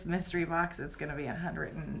after this mystery box, it's going to be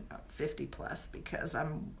 150 plus because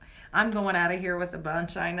I'm going out of here with a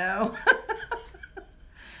bunch, I know.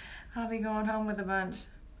 I'll be going home with a bunch.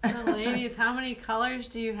 So ladies, how many colors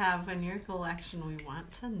do you have in your collection? We want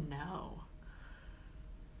to know.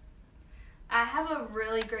 I have a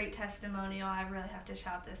really great testimonial. I really have to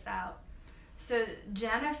shout this out. So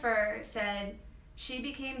Jennifer said she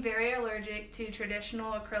became very allergic to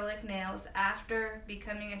traditional acrylic nails after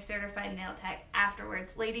becoming a certified nail tech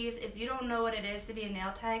afterwards. Ladies, if you don't know what it is to be a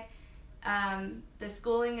nail tech, the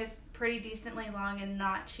schooling is pretty decently long and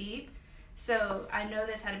not cheap. So I know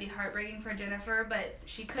this had to be heartbreaking for Jennifer, but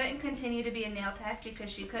she couldn't continue to be a nail tech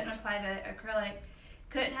because she couldn't apply the acrylic.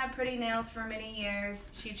 Couldn't have pretty nails for many years.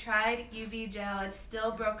 She tried UV gel. It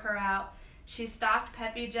still broke her out. She stocked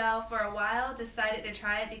Peppi gel for a while, decided to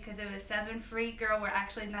try it because it was 7 free. Girl, we're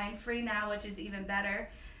actually 9 free now, which is even better.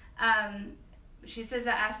 She says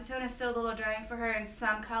that acetone is still a little drying for her, and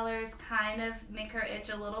some colors kind of make her itch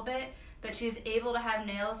a little bit, but she's able to have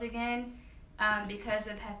nails again because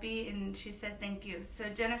of Peppi, and she said thank you. So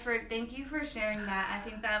Jennifer, thank you for sharing that. I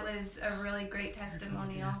think that was a really great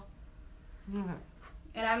testimonial.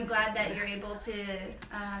 And I'm glad that you're able to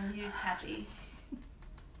use Peppi.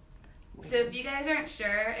 So if you guys aren't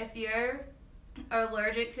sure, if you're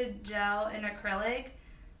allergic to gel and acrylic,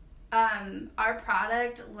 our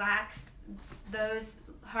product lacks those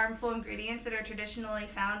harmful ingredients that are traditionally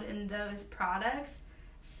found in those products,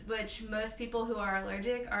 which most people who are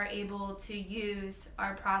allergic are able to use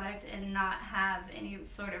our product and not have any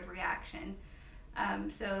sort of reaction.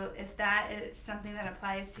 So if that is something that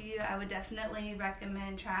applies to you, I would definitely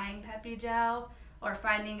recommend trying Peppi Gel or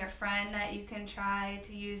finding a friend that you can try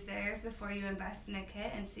to use theirs before you invest in a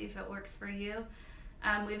kit and see if it works for you.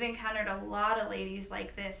 We've encountered a lot of ladies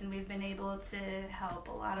like this, and we've been able to help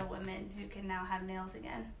a lot of women who can now have nails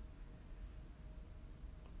again.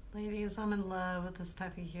 Ladies, I'm in love with this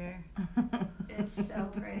Peppi here. It's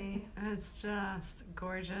so pretty. It's just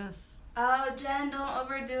gorgeous. Oh, Jen, don't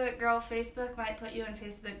overdo it, girl. Facebook might put you in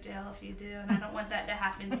Facebook jail if you do, and I don't want that to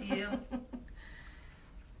happen to you.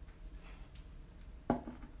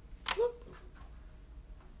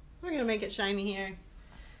 We're going to make it shiny here.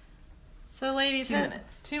 So, ladies,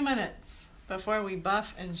 2 minutes before we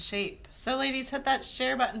buff and shape. So, ladies, hit that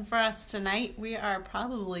share button for us tonight. We are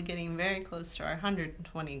probably getting very close to our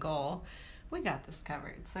 120 goal. We got this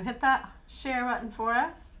covered. So, hit that share button for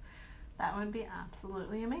us. That would be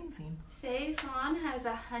absolutely amazing. SALON has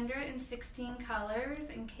 116 colors,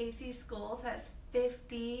 and Casey Schools has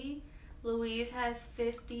 50. Louise has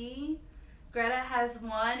 50. Greta has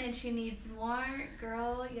 1, and she needs more.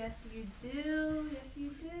 Girl, yes you do. Yes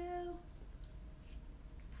you do.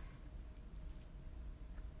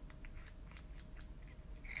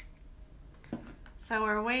 So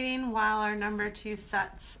we're waiting while our number 2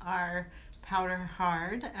 sets are powder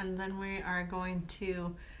hard, and then we are going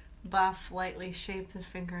to buff, lightly shape the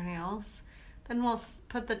fingernails. Then we'll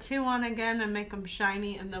put the 2 on again and make them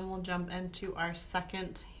shiny, and then we'll jump into our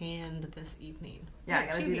second hand this evening. Yeah, I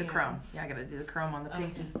gotta do the chrome. Yeah, I gotta do the chrome on the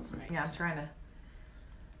pinky. That's right. Yeah, I'm trying to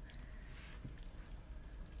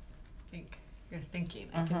think. You're thinking.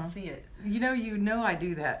 I can see it. You know I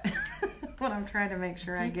do that when I'm trying to make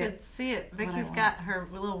sure I You get. can see it. Vicky's got her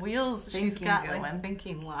little wheels. She's got going.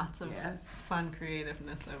 thinking lots of fun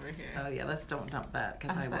creativeness over here. Oh yeah, let's don't dump that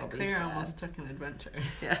because I will be clear sad. almost took an adventure.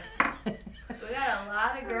 Yeah. We got a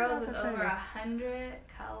lot of girls with over 100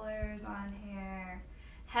 colors on here.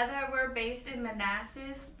 Heather, we're based in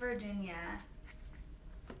Manassas, Virginia.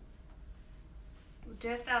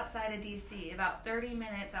 Just outside of DC, about 30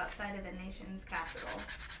 minutes outside of the nation's capital.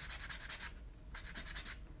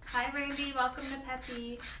 Hi, Randy. Welcome to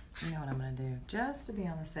Peppi. You know what I'm going to do? Just to be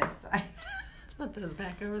on the safe side. Let's put those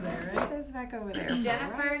back over there, Let's right? put those back over there.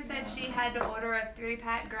 Jennifer said she had to order a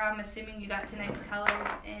 3-pack. Girl, I'm assuming you got tonight's colors,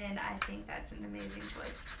 and I think that's an amazing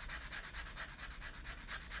choice.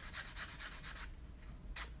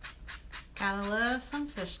 Gotta love some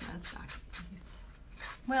fishnet stockings.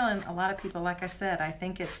 Well, and a lot of people, like I said, I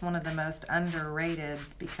think it's one of the most underrated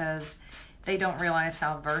because they don't realize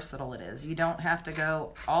how versatile it is. You don't have to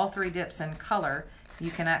go all 3 dips in color. You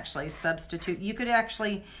can actually substitute. You could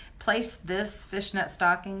actually place this fishnet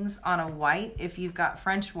stockings on a white. If you've got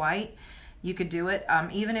French white, you could do it.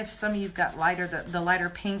 Even if some of you've got the lighter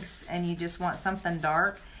pinks and you just want something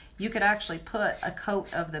dark, you could actually put a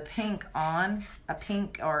coat of the pink on, a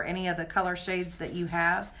pink or any of the color shades that you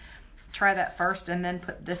have. Try that first and then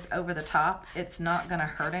put this over the top. It's not going to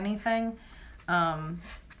hurt anything.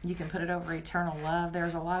 You can put it over Eternal Love.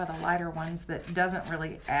 There's a lot of the lighter ones that doesn't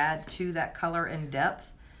really add to that color in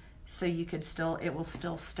depth. So you could still, it will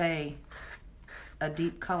still stay a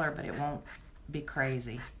deep color, but it won't be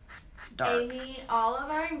crazy dark. Amy, all of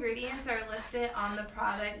our ingredients are listed on the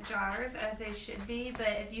product jars as they should be, but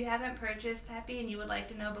if you haven't purchased Peppi and you would like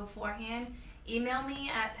to know beforehand, email me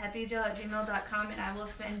at peppigel@gmail.com and I will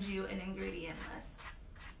send you an ingredient list.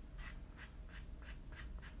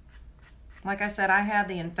 Like I said, I had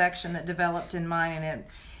the infection that developed in mine, and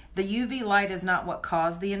the UV light is not what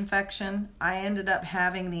caused the infection. I ended up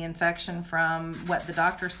having the infection from what the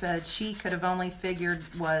doctor said she could have only figured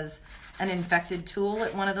was an infected tool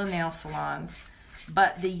at one of the nail salons.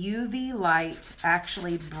 But the UV light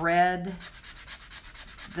actually bred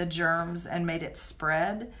the germs and made it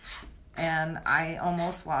spread. And I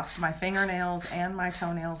almost lost my fingernails and my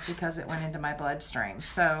toenails because it went into my bloodstream.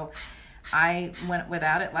 So I went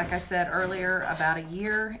without it, like I said earlier, about a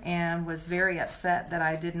year, and was very upset that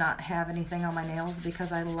I did not have anything on my nails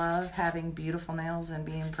because I love having beautiful nails and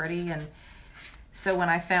being pretty. And so when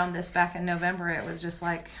I found this back in November, it was just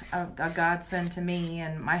like a godsend to me.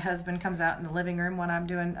 And my husband comes out in the living room when I'm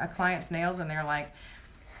doing a client's nails, and they're like,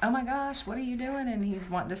 "Oh my gosh, what are you doing?" And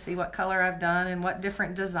he's wanting to see what color I've done and what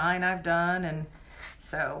different design I've done. And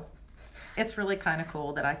so it's really kind of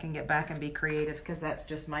cool that I can get back and be creative because that's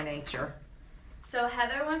just my nature. So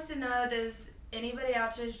Heather wants to know, does anybody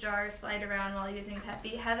else's jars slide around while using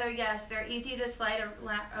Peppi? Heather, yes, they're easy to slide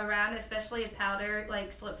around, especially if powder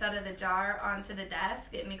like slips out of the jar onto the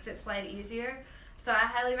desk. It makes it slide easier. So I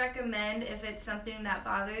highly recommend, if it's something that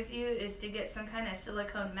bothers you, is to get some kind of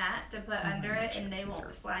silicone mat to put under it, and they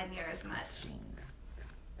won't slide near as much.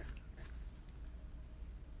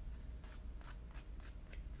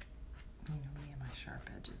 You know me and my sharp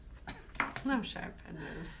edges. No sharp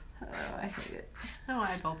edges. Oh, I hate it. No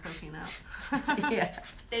eyeball poking out. Yeah.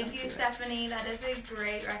 Thank you, Stephanie. That is a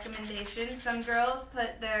great recommendation. Some girls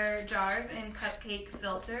put their jars in cupcake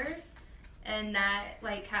filters, and that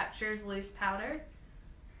like captures loose powder,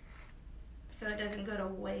 so it doesn't go to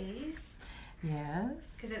waste.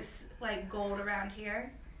 Yes. Because it's like gold around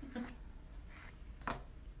here. That one's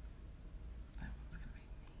gonna be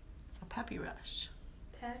It's a Peppi rush.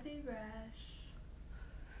 Peppi Rush.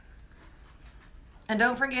 And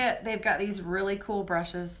don't forget, they've got these really cool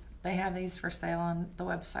brushes. They have these for sale on the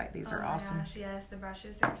website. These are awesome. Oh my gosh, yes, the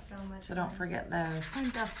brushes are so much So don't fun. forget those. Our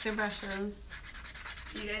duster brushes.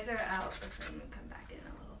 You guys are out. Let's let me come back in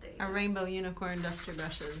a little bit. Our rainbow unicorn duster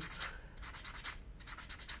brushes.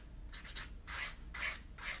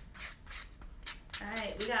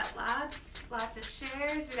 Alright, we got lots of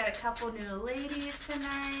shares. We got a couple new ladies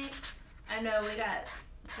tonight. I know we got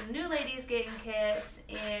some new ladies getting kits,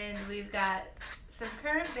 and we've got some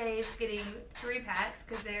current babes getting 3-packs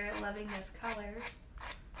because they're loving this colors.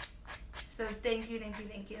 So thank you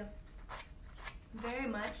very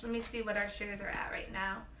much. Let me see what our shares are at right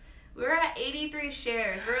now. We're at 83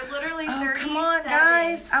 shares. We're literally 37. Come on,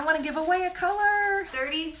 guys. I want to give away a color.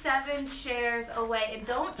 37 shares away. And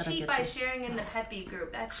don't Did I cheat get by you? sharing in the Peppi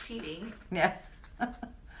group. That's cheating. Yeah. There's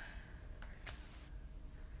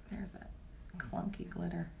that clunky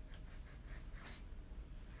glitter.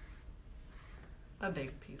 A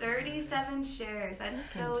big piece. 37 shares.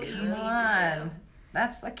 That's so do easy it. to Come on.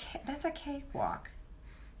 That's a cakewalk.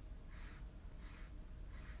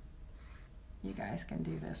 You guys can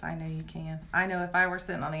do this. I know you can. I know if I were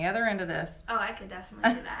sitting on the other end of this. Oh, I could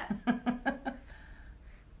definitely do that.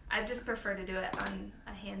 I just prefer to do it on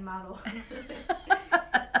a hand model.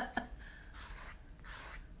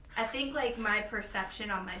 I think like my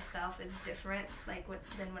perception on myself is different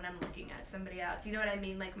than when I'm looking at somebody else. You know what I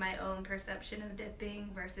mean? Like my own perception of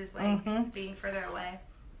dipping versus like being further away.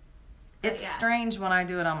 It's Yeah. strange when I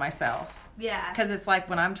do it on myself. Yeah. Because it's like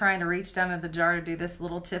when I'm trying to reach down in the jar to do this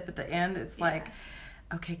little tip at the end, it's Yeah. like,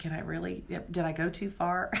 okay, can I really, did I go too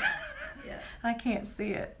far? Yeah. I can't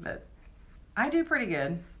see it, but I do pretty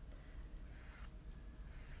good.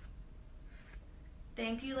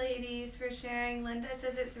 Thank you, ladies, for sharing. Linda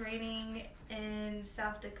says it's raining in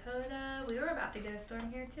South Dakota. We were about to get a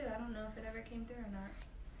storm here, too. I don't know if it ever came through or not.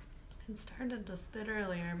 It started to spit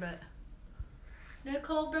earlier, but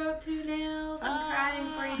Nicole broke 2 nails. I'm crying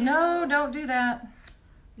for you. No, don't do that.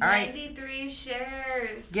 All right. 93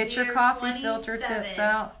 shares. Get your We are coffee filter 27. tips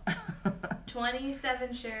out.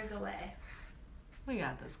 27 shares away. we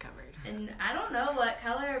got this covered. And I don't know what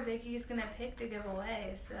color Vicky's going to pick to give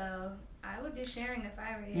away, so I would be sharing if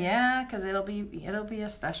I were you. Yeah, because it'll be a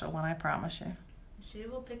special one, I promise you. She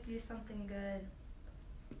will pick you something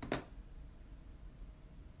good.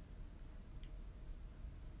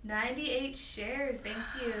 98 shares, thank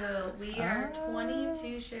you. We are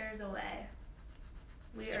 22 shares away.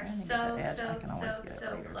 We are Trying to get so, that edge. I can always so, get it so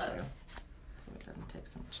later, close. too. So it doesn't take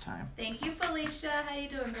so much time. Thank you, Felicia. How you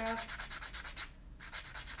doing, girl?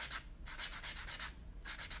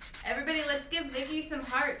 Everybody, let's give Vicky some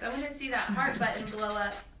hearts. I want to see that heart button blow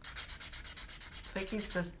up.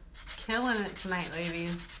 Vicky's just killing it tonight,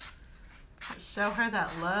 ladies. Show her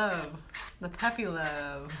that love. The Peppi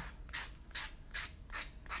love.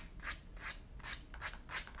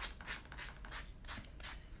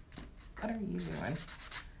 What are you doing?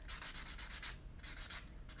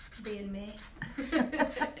 Being me.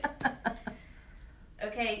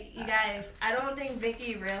 Okay, you guys, I don't think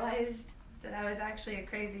Vicky realized that I was actually a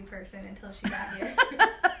crazy person until she got here.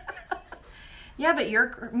 Yeah, but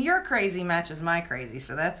your crazy matches my crazy,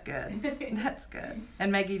 so that's good. That's good.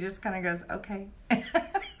 And Maggie just kind of goes, okay.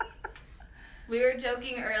 We were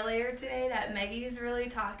joking earlier today that Maggie's really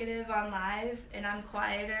talkative on live, and I'm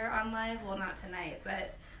quieter on live. Well, not tonight,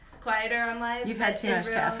 but quieter on live. You've had But too in much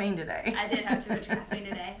caffeine today. I did have too much caffeine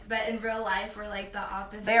today. But in real life, we're like the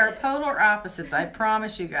opposite. They are polar opposites, I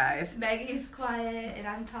promise you guys. Maggie's quiet, and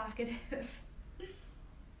I'm talkative.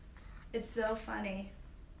 It's so funny.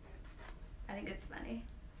 I think it's funny.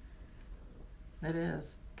 It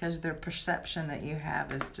is. Because their perception that you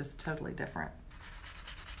have is just totally different.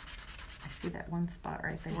 I see that one spot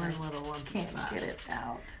right there. One little one Can't spot. get it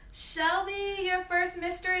out. Shelby, your first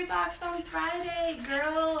mystery box on Friday,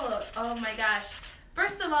 girl. Oh my gosh.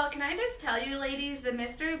 First of all, can I just tell you, ladies, the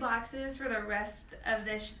mystery boxes for the rest of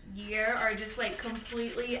this year are just like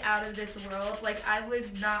completely out of this world. Like, I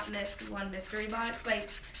would not miss one mystery box. Like,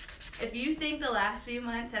 if you think the last few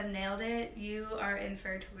months have nailed it, you are in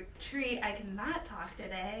for a treat. I cannot talk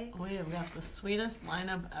today. We have got the sweetest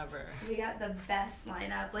lineup ever. We got the best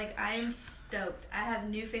lineup. Like, I am stoked. I have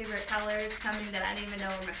new favorite colors coming that I didn't even know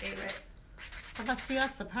were my favorite. But see,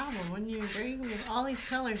 that's the problem. Wouldn't you agree? We have all these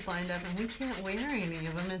colors lined up, and we can't wear any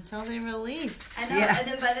of them until they release. I know, Yeah. and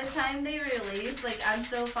then by the time they release, like, I'm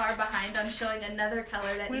so far behind on showing another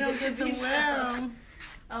color that We needed don't get to to be wear shown. them.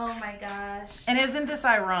 Oh my gosh. And isn't this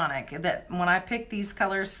ironic that when I picked these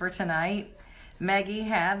colors for tonight, Maggie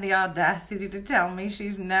had the audacity to tell me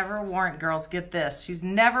she's never worn, girls get this, she's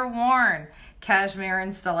never worn cashmere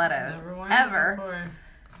and stilettos. Never worn ever. it before.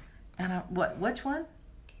 And which one?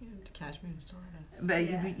 Cashmere and stilettos. But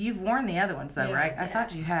Yeah. you've worn the other ones though, Yeah. right? I Yeah.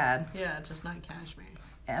 thought you had. Yeah, just not cashmere.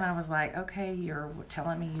 And I was like, okay, you're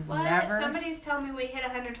telling me you've What? never. Somebody's telling me we hit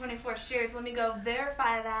 124 shares. Let me go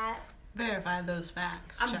verify that. Verify those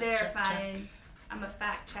facts. I'm Check, verifying. check, check. I'm a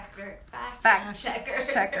fact checker. Fact checker.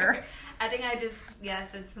 checker. I think I just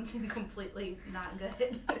said something completely not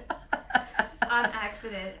good on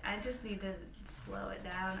accident. I just need to slow it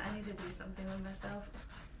down. I need to do something with myself.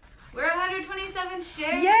 We're 127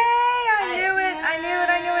 shares. Yay! I knew it.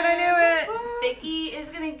 Vicky is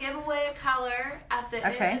gonna give away a color at the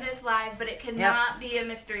Okay. end of this live, but it cannot be a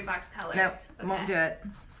mystery box color. Nope, Okay. won't do it.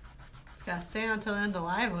 It's got to stay on till the end of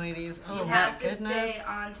live, ladies. Oh, You my have to goodness. stay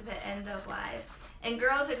on to the end of live. And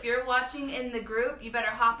girls, if you're watching in the group, you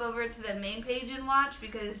better hop over to the main page and watch,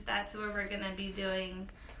 because that's where we're gonna be doing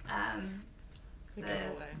The the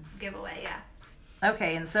giveaway. giveaway. Yeah.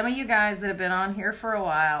 Okay, and some of you guys that have been on here for a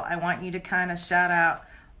while, I want you to kind of shout out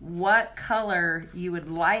what color you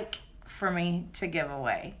would like for me to give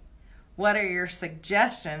away. What are your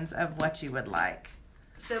suggestions of what you would like?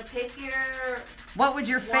 So pick your What would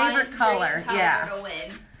your one favorite dream color? color Yeah, to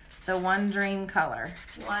win. the one dream color.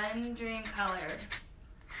 One dream color.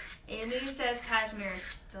 Andy says cashmere.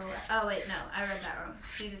 Oh wait, no, I read that wrong.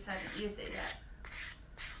 She just hasn't used it yet.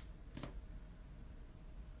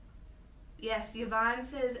 Yes, Yvonne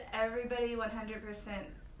says everybody 100%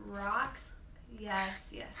 rocks. Yes.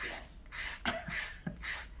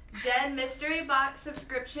 Jen, mystery box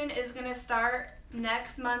subscription is going to start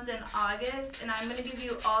next month in August, and I'm going to give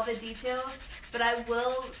you all the details, but I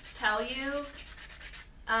will tell you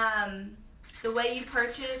the way you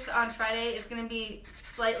purchase on Friday is going to be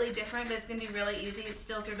slightly different, but it's going to be really easy. It's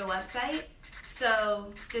still through the website.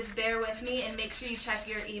 So just bear with me and make sure you check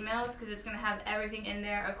your emails, because it's going to have everything in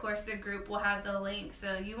there. Of course, the group will have the link,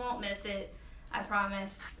 so you won't miss it. I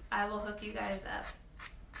promise. I will hook you guys up.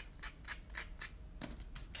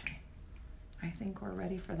 Okay, I think we're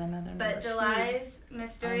ready for another number But July's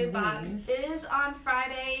mystery on box these. is on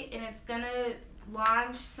Friday, and it's going to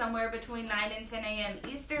launch somewhere between 9 and 10 a.m.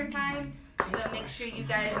 Eastern time. So make sure you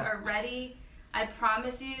guys are ready. I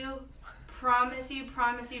promise you,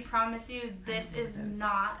 this is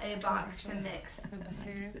not a box to mix.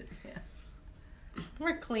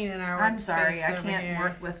 We're cleaning our I'm sorry, workspace I over can't here.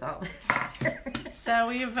 work with all this. So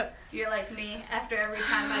we've You're like me. After every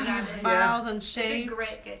time I got it, filed and the shaped.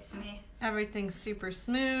 grit gets me. Everything's super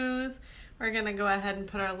smooth. We're going to go ahead and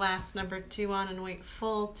put our last number 2 on and wait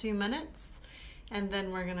full 2 minutes. And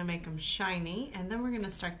then we're going to make them shiny. And then we're going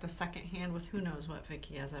to start the second hand with who knows what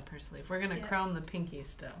Vicky has up her sleeve. We're going to chrome the pinky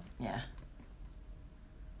still. Yeah.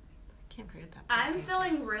 Can't forget that. I'm pinky.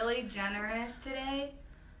 feeling really generous today.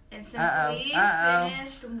 And since we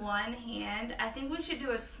finished one hand, I think we should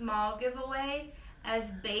do a small giveaway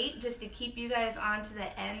as bait, just to keep you guys on to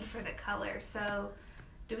the end for the color. So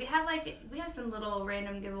do we have we have some little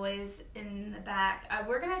random giveaways in the back.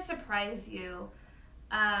 We're going to surprise you.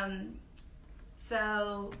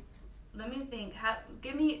 So let me think.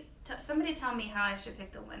 Somebody tell me how I should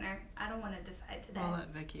pick the winner. I don't want to decide today. I'll let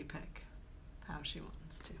Vicky pick how she wants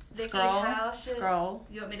to. Vicky, Scroll, how should, scroll.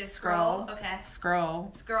 You want me to Scroll. scroll? Okay.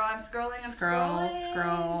 Scroll. Scroll. I'm scrolling. Scroll. Tell me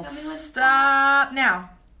when to Stop now.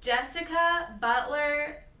 Jessica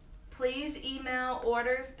Butler, please email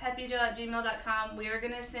orders peppyjoe@gmail.com. We are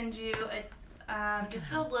going to send you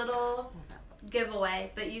just a little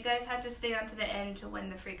giveaway, but you guys have to stay on to the end to win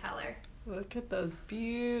the free color. Look at those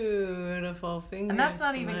beautiful fingers. And that's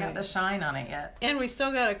not even tonight. got the shine on it yet. And we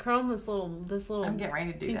still got to chrome this little. I'm getting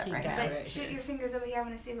ready to do that pinky right guy. now. But right shoot here. your fingers over here. I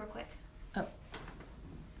want to see real quick. Oh.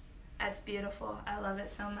 That's beautiful. I love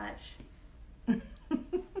it so much.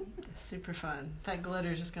 Super fun. That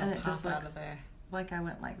glitter's just And gonna it pop just out looks- of there. Like I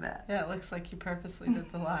went like that. Yeah, it looks like you purposely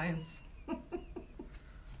did the lines.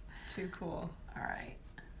 Too cool. All right.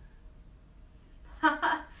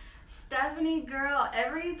 Stephanie, girl,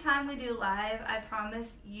 every time we do live, I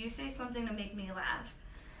promise you say something to make me laugh.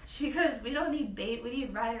 She goes, we don't need bait, we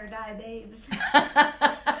need ride or die babes.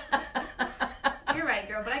 You're right,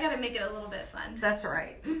 girl, but I gotta make it a little bit fun. That's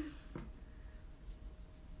right. I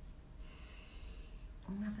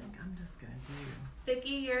think I'm just gonna do. Vicky,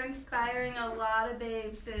 you're inspiring a lot of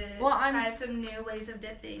babes to Well, try some new ways of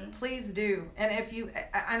dipping. Please do. And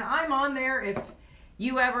and I'm on there if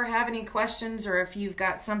you ever have any questions or if you've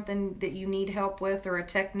got something that you need help with or a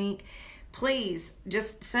technique, please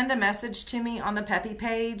just send a message to me on the Peppi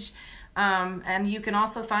page. And you can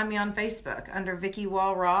also find me on Facebook under Vicky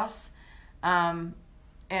Wall Ross. And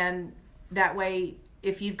that way,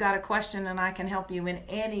 if you've got a question and I can help you in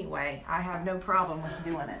any way, I have no problem with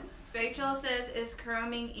doing it. Rachel says, is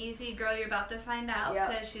curling easy? Girl, you're about to find out Yep.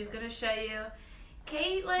 because she's going to show you.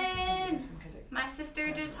 Caitlin, my sister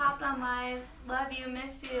just hopped on live. Love you,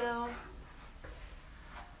 miss you.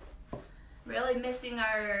 Really missing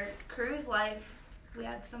our cruise life. We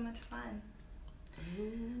had so much fun.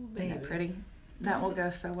 Ooh, Isn't that pretty? That will go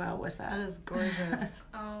so well with that. That is gorgeous.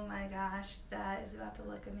 Oh my gosh, that is about to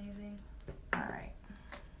look amazing. All right.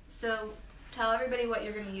 So tell everybody what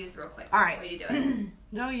you're going to use real quick All before right. you do it.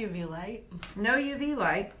 No UV light. No UV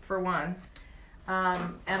light, for one.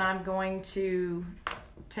 And I'm going to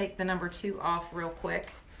take the number 2 off real quick.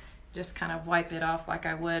 Just kind of wipe it off like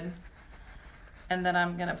I would. And then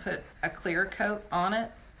I'm going to put a clear coat on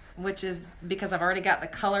it, which is because I've already got the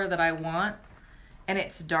color that I want. And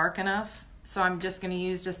it's dark enough. So I'm just going to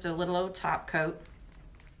use just a little old top coat.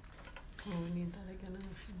 Oh, we need that again.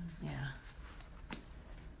 Yeah.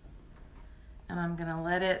 And I'm going to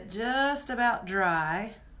let it just about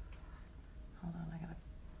dry. Hold on, I got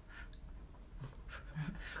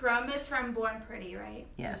to... Chrome is from Born Pretty, right?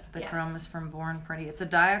 Yes, the Yes. chrome is from Born Pretty. It's a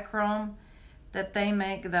diachrome that they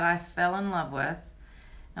make that I fell in love with.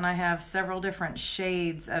 And I have several different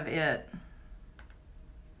shades of it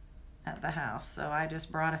at the house. So I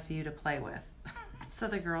just brought a few to play with so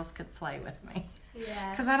the girls could play with me.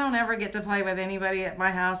 Yeah. Because I don't ever get to play with anybody at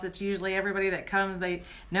my house. It's usually everybody that comes, they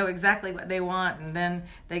know exactly what they want. And then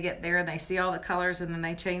they get there and they see all the colors and then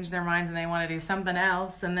they change their minds and they want to do something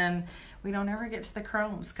else. And then we don't ever get to the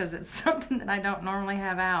chromes because it's something that I don't normally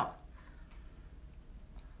have out.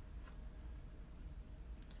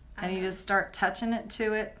 And you just start touching it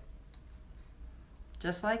to it.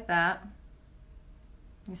 Just like that.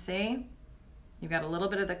 You see? You've got a little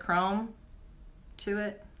bit of the chrome to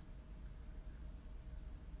it.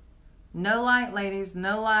 No light, ladies.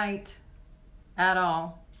 No light at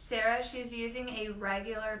all. Sarah, she's using a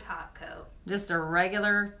regular top coat. Just a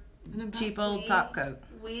regular, cheap old top coat.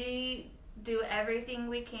 We do everything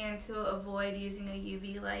we can to avoid using a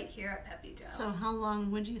UV light here at Peppi Gel. So how long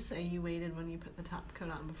would you say you waited when you put the top coat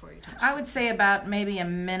on before you touched I it? would say about maybe a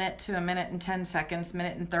minute to a minute and 10 seconds,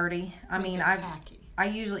 minute and 30. I Make mean, it I tacky. I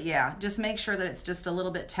usually, yeah, just make sure that it's just a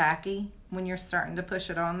little bit tacky when you're starting to push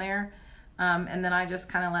it on there. And then I just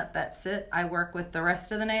kind of let that sit. I work with the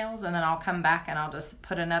rest of the nails and then I'll come back and I'll just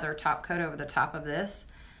put another top coat over the top of this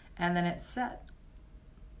and then it's set.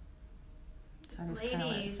 So I just kinda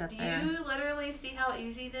let it Ladies, sit do there. you literally see how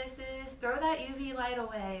easy this is? Throw that UV light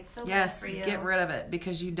away. It's so Yes, bad for you. get rid of it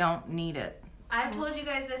because you don't need it. I've told you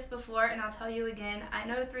guys this before, and I'll tell you again. I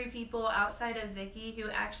know 3 people outside of Vicky who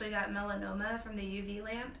actually got melanoma from the UV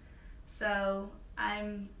lamp, so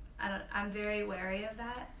I'm very wary of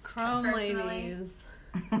that. Chrome personally. ladies.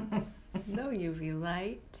 No UV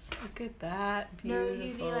light. Look at that. No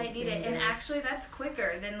Beautiful. UV light needed, and fingers. actually that's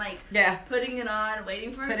quicker than like Yeah. putting it on,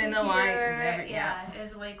 waiting for it Put to in the light and cure. every- Yeah,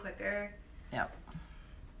 it's way quicker. Yep.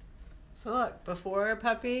 So look, before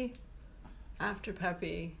Peppi, after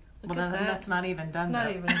Peppi. Look Well, at then that. that's not even done It's not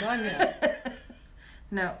though. even done yet.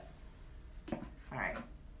 No. All right.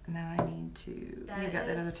 Now I need to. That You got that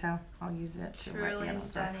is other towel? I'll use it to wipe the Truly other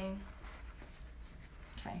one. stunning.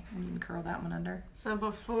 Okay, and you can curl that one under. So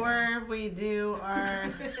before we do our...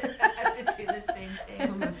 I have to do the same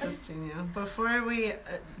I'm thing. assisting you. Before we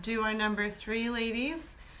do our number 3,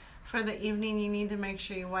 ladies, for the evening, you need to make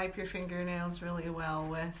sure you wipe your fingernails really well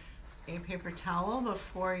with a paper towel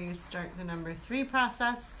before you start the number 3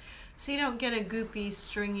 process, so you don't get a goopy,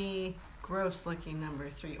 stringy, gross-looking number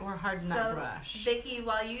 3 or hard nut So, brush. Vicky,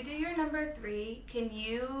 while you do your number 3, can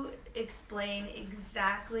you explain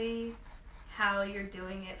exactly how you're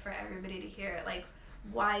doing it for everybody to hear? Like,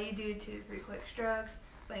 why you do 2 to 3 quick strokes,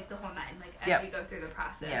 like the whole 9, like as Yep. you go through the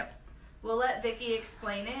process. Yep. We'll let Vicky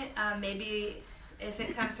explain it. Maybe if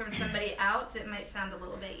it comes from somebody else, it might sound a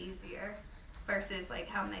little bit easier versus like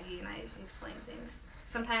how Maggie and I explain things.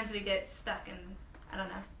 Sometimes we get stuck in, I don't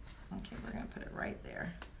know. Okay, we're going to put it right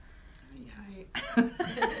there.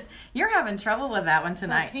 Yeah. You're having trouble with that one My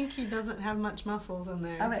tonight. pinky doesn't have much muscles in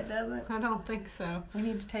there. Oh, it doesn't? I don't think so. We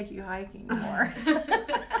need to take you hiking more. I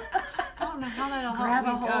don't know how that'll Grab a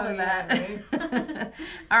help me hold go. of that.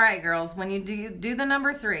 All right, girls, when you do the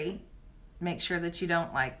number 3, make sure that you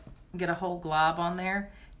don't like get a whole glob on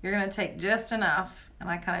there. You're going to take just enough, and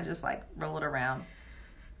I kind of just like roll it around.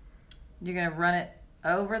 You're going to run it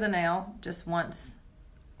over the nail just once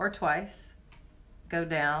or twice. Go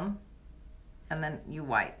down, and then you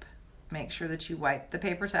wipe. Make sure that you wipe the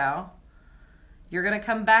paper towel. You're going to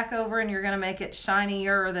come back over and you're going to make it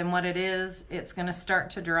shinier than what it is. It's going to start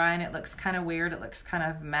to dry and it looks kind of weird. It looks kind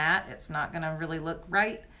of matte. It's not going to really look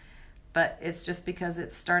right, but it's just because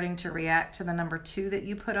it's starting to react to the number 2 that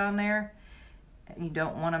you put on there. And you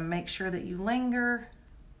don't want to make sure that you linger.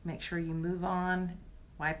 Make sure you move on,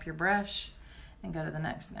 wipe your brush, and go to the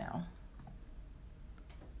next nail.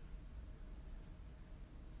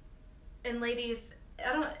 And ladies,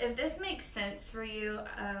 I don't, if this makes sense for you,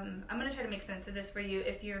 I'm going to try to make sense of this for you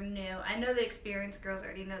if you're new. I know the experienced girls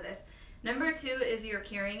already know this. Number 2 is your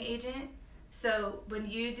curing agent. So when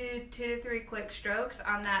you do 2 to 3 quick strokes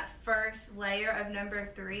on that first layer of number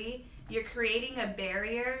 3, you're creating a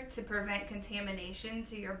barrier to prevent contamination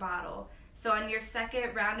to your bottle. So on your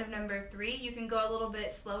second round of number 3, you can go a little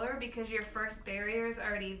bit slower because your first barrier is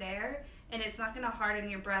already there. And it's not going to harden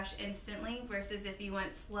your brush instantly versus if you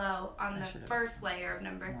went slow on the first layer of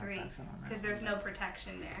number 3 because there's no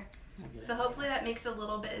protection there. So hopefully that makes a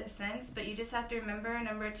little bit of sense, but you just have to remember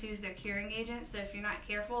number 2 is their curing agent, so if you're not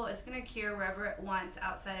careful, it's going to cure wherever it wants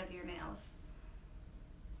outside of your nails.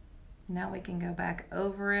 Now we can go back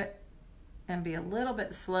over it and be a little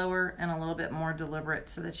bit slower and a little bit more deliberate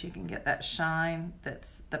so that you can get that shine.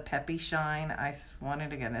 That's the Peppi shine. I swear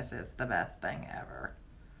to goodness, it's the best thing ever.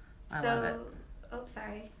 I love it. Oh,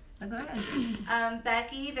 sorry. Oh, go ahead.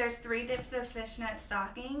 Becky, there's 3 dips of fishnet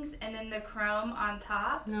stockings and then the chrome on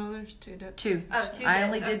top. No, there's 2 dips. 2. Oh, 2 dips. I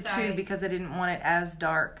only did 2 because I didn't want it as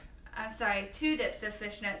dark. I'm sorry, 2 dips of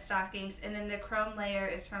fishnet stockings and then the chrome layer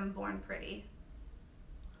is from Born Pretty.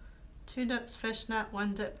 2 dips fishnet,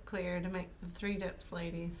 1 dip clear to make the 3 dips,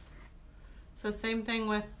 ladies. So same thing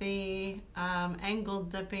with the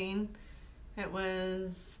angled dipping. It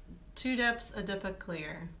was 2 dips, a dip of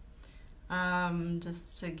clear.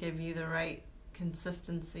 Just to give you the right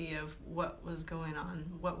consistency of what was going on,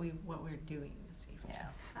 what we're doing this evening.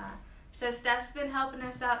 Yeah. So Steph's been helping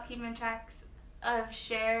us out, keeping tracks of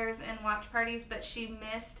shares and watch parties, but she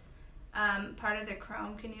missed part of the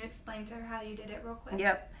chrome. Can you explain to her how you did it real quick?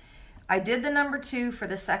 Yep. I did the number 2 for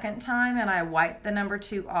the second time and I wiped the number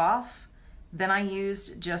 2 off. Then I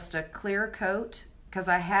used just a clear coat because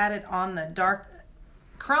I had it on the dark.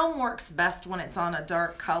 Chrome works best when it's on a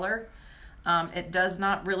dark color. It does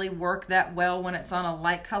not really work that well when it's on a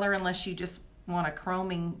light color unless you just want a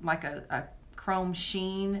chroming, like a chrome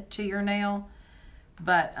sheen to your nail.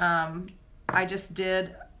 But I just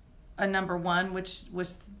did a number 1, which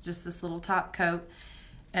was just this little top coat.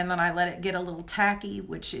 And then I let it get a little tacky,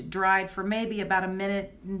 which it dried for maybe about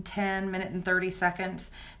 1:10, 1:30 seconds.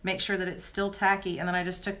 Make sure that it's still tacky. And then I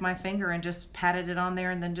just took my finger and just patted it on there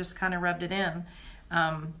and then just kind of rubbed it in.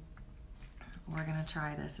 We're going to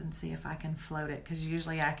try this and see if I can float it, because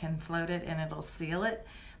usually I can float it and it'll seal it,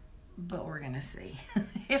 but we're going to see.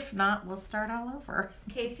 If not, we'll start all over.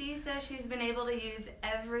 Casey says she's been able to use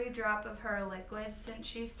every drop of her liquid since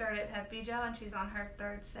she started Peppi Gel, and she's on her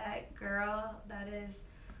 3rd set. Girl, that is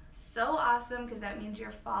so awesome, because that means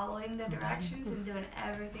you're following the directions and doing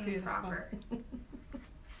everything Beautiful. proper.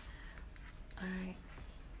 All right.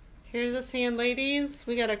 Here's this hand, ladies.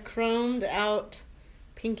 We got a chromed out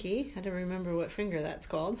pinky. Had to remember what finger that's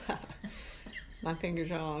called. My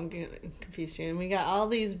fingers are all confused here. And we got all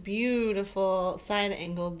these beautiful side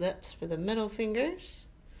angle dips for the middle fingers.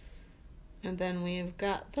 And then we've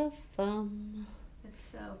got the thumb.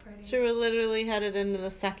 It's so pretty. So we're literally headed into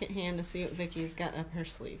the second hand to see what Vicky's got up her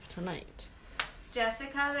sleeve tonight.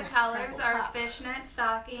 Jessica, the Snap, colors crackle, are pop. fishnet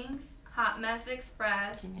stockings, Hot Mess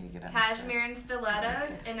Express, You need to get on the cashmere and steps.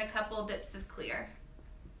 stilettos, and a couple dips of clear.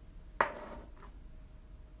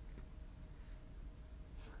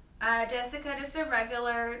 Jessica, just a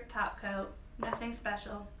regular top coat. Nothing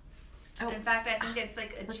special. Oh. In fact, I think it's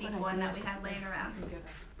like a Look cheap what I one did. that we had laying around.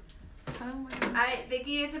 Oh my God. Alright,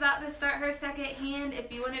 Vicky is about to start her second hand.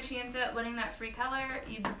 If you want a chance at winning that free color,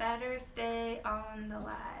 you better stay on the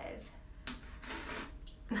live.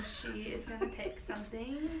 She is going to pick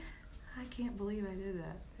something. I can't believe I did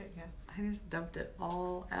that. There you go. I just dumped it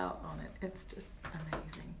all out on it. It's just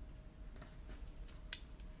amazing.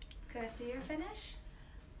 Can I see your finish?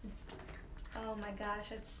 Oh my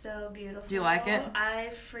gosh, it's so beautiful. Do you like it? I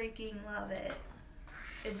freaking love it.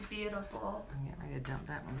 It's beautiful. I'm getting ready to dump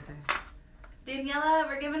that one too. Daniela,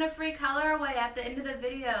 we're giving a free color away at the end of the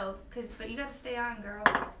video. But you gotta stay on, girl.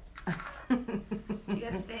 You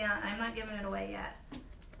gotta stay on. I'm not giving it away yet.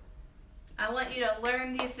 I want you to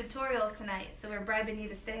learn these tutorials tonight, so we're bribing you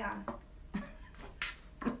to stay on.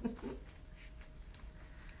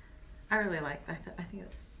 I really like that. I think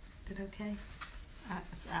it did okay.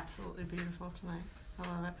 It's absolutely beautiful tonight. I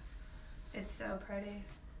love it. It's so pretty.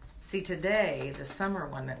 See, today, the summer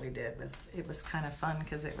one that we did, was kind of fun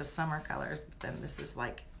because it was summer colors, but then this is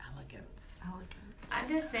like elegance. I'm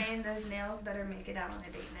just saying those nails better make it out on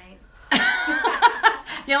a date night.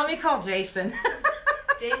 Yeah, let me call Jason.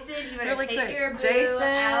 Jason, you better Really take quick. your boo Jason,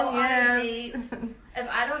 out on a yes. date. If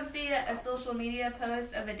I don't see a social media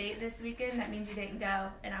post of a date this weekend, that means you didn't go,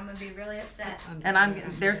 and I'm gonna be really upset. And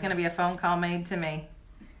there's going to be a phone call made to me.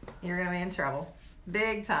 You're going to be in trouble.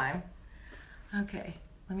 Big time. Okay,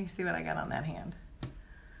 let me see what I got on that hand.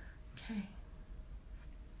 Okay.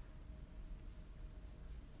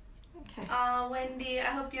 Okay. Oh, Wendy, I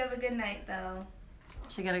hope you have a good night, though.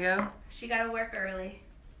 She got to go? She gotta work early.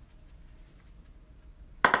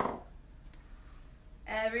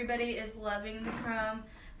 Everybody is loving the chrome.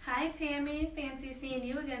 Hi, Tammy. Fancy seeing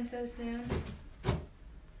you again so soon.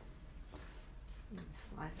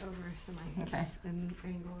 Slide over so my hands Okay. and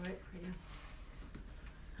angle right for you.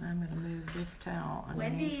 I'm going to move this towel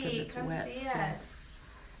underneath because Wendy, it's come wet see still. us.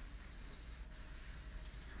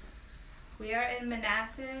 We are in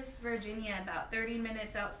Manassas, Virginia, about 30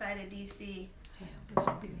 minutes outside of D.C. So I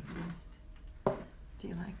hope it's used. Do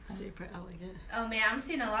you like that? Super elegant. Oh man, I'm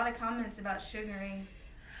seeing a lot of comments about sugaring.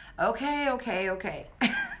 Okay.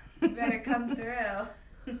 You better come through.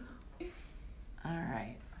 All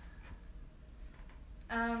right.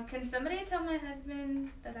 Can somebody tell my husband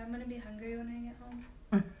that I'm gonna be hungry when I get home?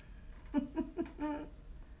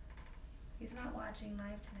 He's not watching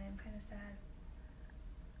live tonight. I'm kind of sad.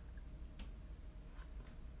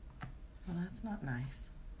 Well, that's not nice.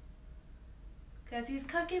 Cause he's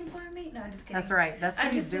cooking for me. No, I'm just kidding. That's right. That's what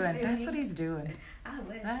I'm he's just doing. assuming. That's what he's doing. I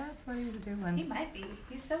wish. That's what he's He doing. might be.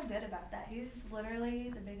 He's so good about that. He's literally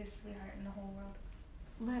the biggest sweetheart in the whole world.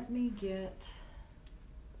 Let me get...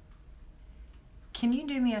 Can you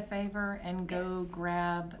do me a favor and go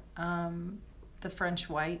grab the French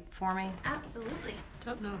white for me? Absolutely.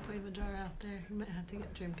 Don't know if we have a jar out there. You might have to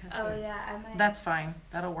get Dreamcatcher. Oh yeah, I might. That's fine.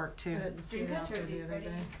 That'll work too. I didn't see it out Dreamcatcher there would be the other pretty.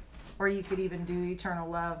 day. Or you could even do Eternal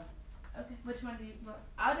Love. Okay, which one do you want?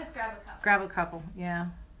 I'll just grab a cup. Grab a couple, yeah.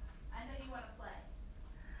 I know you want to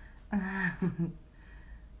play.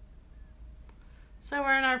 So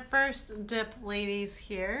we're in our first dip, ladies,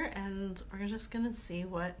 here, and we're just gonna see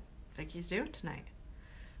what Vicky's doing tonight.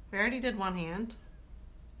 We already did one hand,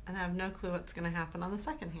 and I have no clue what's gonna happen on the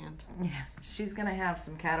second hand. Yeah, she's gonna have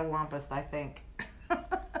some catawampus, I think.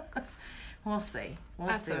 We'll see. We'll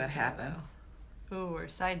That's see what okay, happens. though. Ooh, we're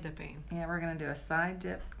side dipping. Yeah, we're gonna do a side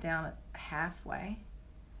dip down at halfway,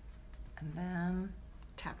 and then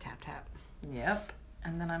Tap, tap, tap. yep,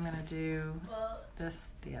 and then I'm gonna do Well, this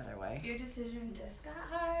the other way. your decision just got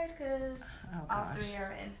hard because Oh all gosh. three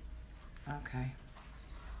are in. Okay.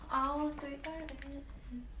 All three are in.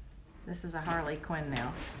 This is a Harley Quinn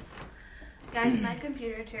now. Guys, my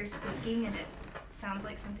computer chair's squeaking and it sounds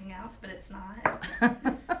like something else, but it's not.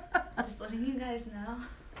 Just letting you guys know.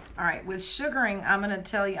 All right, with sugaring, I'm gonna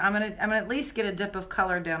tell you, I'm gonna at least get a dip of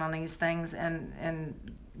color down on these things and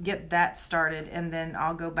get that started, and then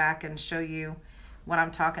I'll go back and show you what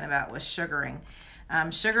I'm talking about with sugaring.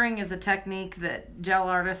 Sugaring is a technique that gel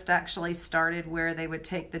artists actually started, where they would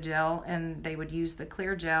take the gel and they would use the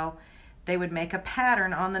clear gel. They would make a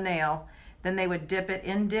pattern on the nail, then they would dip it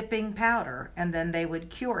in dipping powder, and then they would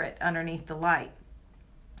cure it underneath the light.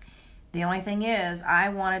 The only thing is, I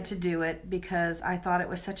wanted to do it because I thought it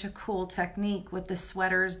was such a cool technique with the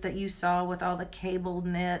sweaters that you saw with all the cable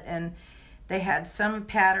knit, and they had some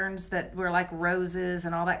patterns that were like roses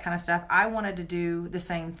and all that kind of stuff. I wanted to do the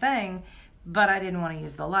same thing, but I didn't want to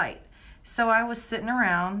use the light. So I was sitting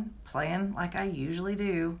around playing like I usually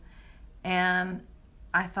do, and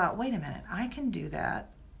I thought, wait a minute, I can do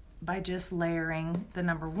that by just layering the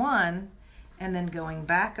number one and then going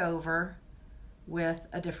back over with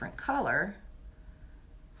a different color.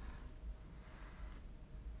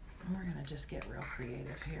 And we're gonna just get real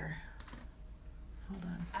creative here. Hold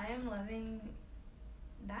on. I am loving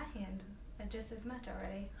that hand just as much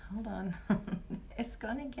already. Hold on. It's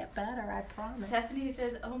gonna get better, I promise. Stephanie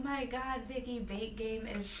says, oh my God, Vicky, bake game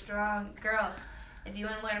is strong. Girls, if you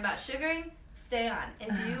want to learn about sugaring, stay on.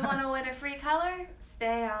 If you want to win a free color,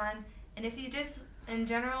 stay on. And if you just, in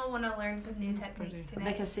general, want to learn some new techniques today,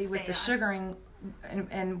 Because see, with the stay on. sugaring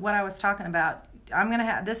and what I was talking about, I'm gonna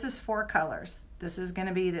have, this is 4 colors. This is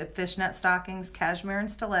gonna be the fishnet stockings, cashmere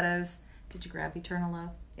and stilettos. Did you grab Eternal Love?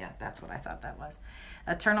 Yeah, that's what I thought that was.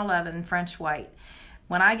 Eternal Love and French White.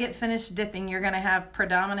 When I get finished dipping, you're gonna have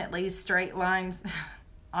predominantly straight lines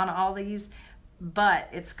on all these, but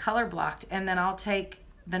it's color blocked. And then I'll take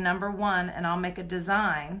the number 1 and I'll make a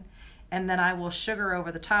design, and then I will sugar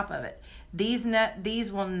over the top of it.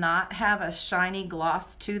 These will not have a shiny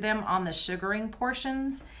gloss to them on the sugaring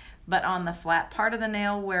portions, but on the flat part of the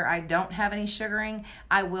nail where I don't have any sugaring,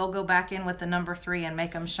 I will go back in with the number 3 and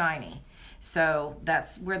make them shiny. So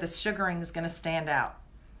that's where the sugaring is going to stand out.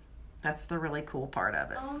 That's the really cool part of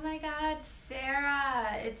it. Oh my God,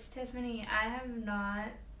 Sarah, it's Tiffany. I have not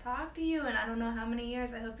talked to you in I don't know how many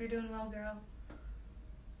years. I hope you're doing well, girl.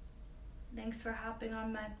 Thanks for hopping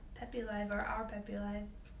on my Peppi Live, or our Peppi Live.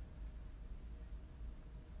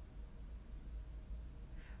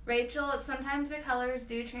 Rachel, sometimes the colors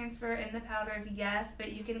do transfer in the powders, yes,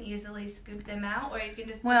 but you can easily scoop them out, or you can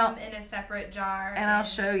just put them in a separate jar. And I'll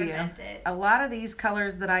show you. It. A lot of these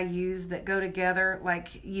colors that I use that go together,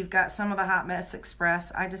 like you've got some of the Hot Mess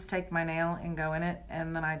Express, I just take my nail and go in it,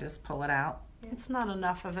 and then I just pull it out. It's not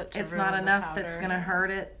enough of it to It's ruin not the enough powder. that's going to hurt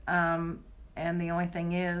it. And the only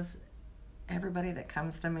thing is, everybody that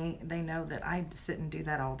comes to me, they know that I sit and do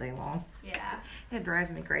that all day long. Yeah. It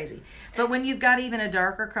drives me crazy. But when you've got even a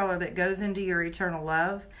darker color that goes into your Eternal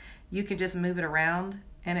Love, you can just move it around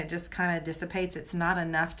and it just kind of dissipates. It's not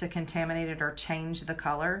enough to contaminate it or change the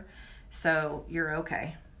color. So you're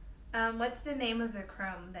okay. What's the name of the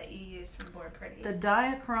chrome that you use from Born Pretty? The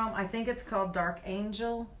diachrome, I think it's called Dark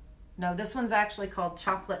Angel. No, this one's actually called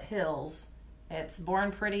Chocolate Hills. It's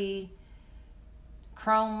Born Pretty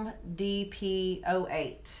Chrome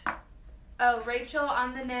DP08. Oh, Rachel,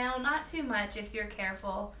 on the nail, not too much if you're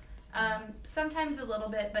careful. Sometimes a little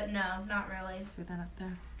bit, but no, not really. See that up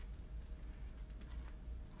there?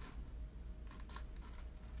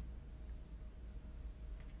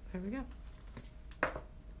 There we go.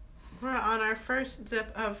 We're on our first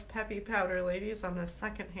dip of Peppi powder, ladies, on the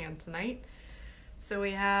second hand tonight. So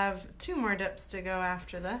we have 2 more dips to go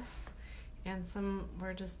after this, and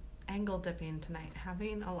we're just angle dipping tonight,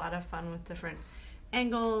 having a lot of fun with different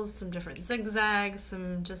angles, some different zigzags,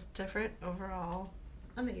 some just different overall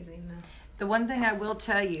amazingness. The one thing I will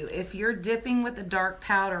tell you, if you're dipping with the dark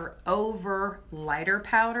powder over lighter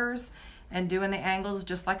powders and doing the angles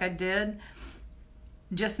just like I did,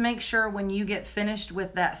 just make sure when you get finished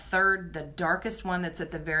with that third, the darkest one that's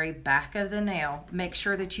at the very back of the nail, make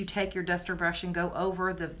sure that you take your duster brush and go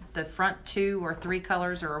over the front 2 or 3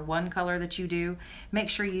 colors or 1 color that you do. Make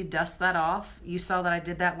sure you dust that off. You saw that I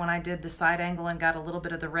did that when I did the side angle and got a little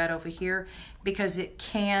bit of the red over here, because it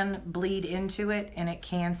can bleed into it and it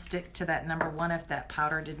can stick to that number 1 if that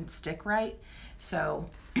powder didn't stick right. So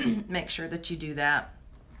make sure that you do that.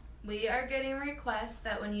 We are getting requests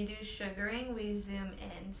that when you do sugaring, we zoom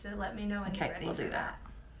in. So let me know when you're ready we'll for do that.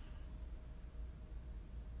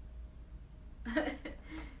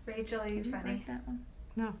 Rachel, are you Did you funny? break that one?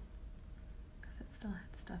 No. Because it still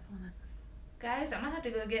had stuff on it. Guys, I'm going to have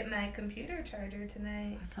to go get my computer charger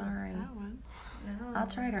tonight. Sorry. That one. No. I'll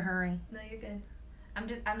try to hurry. No, you're good. I'm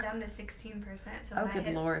down to 16%. So Oh, when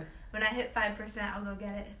good Lord. When I hit 5%, I'll go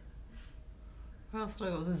get it. Or else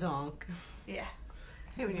it'll go zonk. Yeah.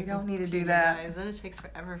 Hey, when You your don't need to do computer that. dies, then it takes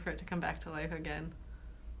forever for it to come back to life again.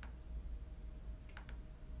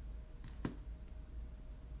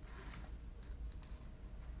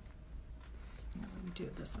 Yeah, let me do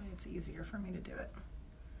it this way. It's easier for me to do it.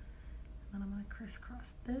 Then I'm going to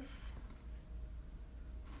crisscross this.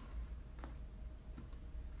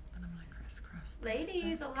 Then I'm going to crisscross this.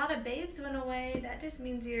 Ladies, a lot of babes went away. That just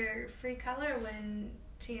means your free color win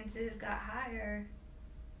chances got higher.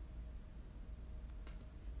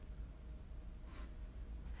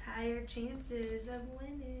 Higher chances of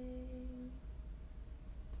winning.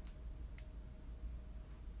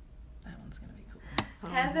 That one's going to be cool. Oh,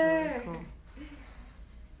 Heather. really cool.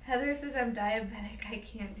 Heather says I'm diabetic. I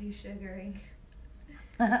can't do sugaring.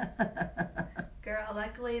 Girl,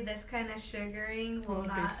 luckily this kind of sugaring will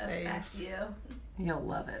Won't be not safe. affect you. You'll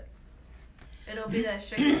love it. It'll be the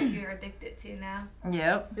sugar you're addicted to now.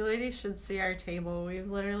 Yep. You ladies should see our table.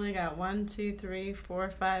 We've literally got 1, 2, 3, 4,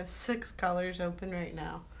 5, 6 colors open right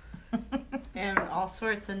now. And all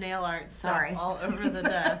sorts of nail art stuff Sorry. all over the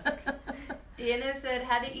desk. Deanna said,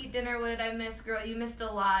 had to eat dinner. What did I miss? Girl, you missed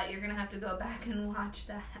a lot. You're going to have to go back and watch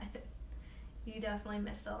that. You definitely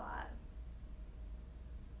missed a lot.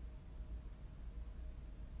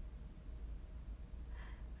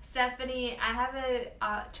 Stephanie, I have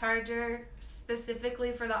a charger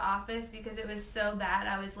specifically for the office because it was so bad.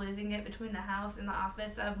 I was losing it between the house and the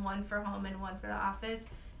office. I have one for home and one for the office.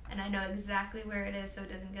 And I know exactly where it is so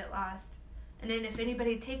it doesn't get lost. And then if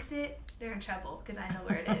anybody takes it, they're in trouble because I know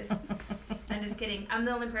where it is. I'm just kidding. I'm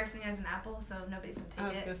the only person who has an Apple, so nobody's going to take it. I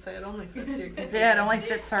was going to say, it only fits your computer. Yeah, it only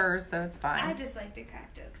fits hers, so it's fine. I just like to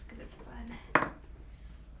crack jokes because it's fun.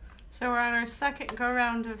 So we're on our second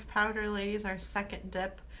go-round of powder, ladies, our second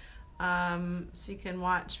dip. So you can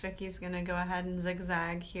watch, Vicky's going to go ahead and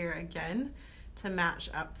zigzag here again to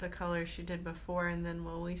match up the color she did before, and then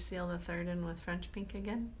will we seal the third in with French pink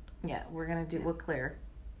again? Yeah, we're going to do, we'll clear,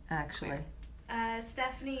 actually.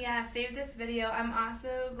 Stephanie, yeah, save this video. I'm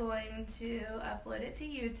also going to upload it to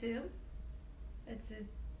YouTube. It's a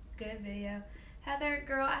good video. Heather,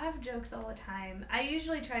 girl, I have jokes all the time. I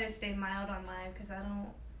usually try to stay mild on live because I don't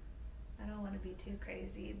want to be too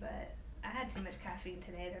crazy, but I had too much caffeine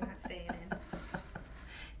today. They're not staying in.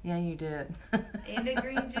 Yeah, you did. And a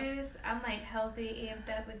green juice. I'm like healthy, amped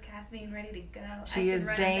up with caffeine, ready to go. She is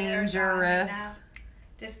dangerous. Right.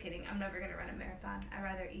 Just kidding. I'm never going to run a marathon. I'd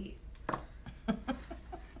rather eat.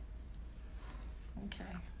 Okay.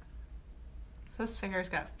 So this finger's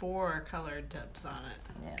got 4 colored dips on it.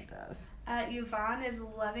 Yeah, it does. Yvonne is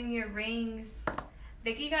loving your rings.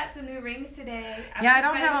 Vicky got some new rings today. Yeah, I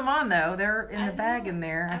don't have them on though. They're in the bag in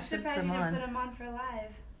there. I'm surprised you didn't put them on for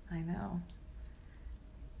live. I know.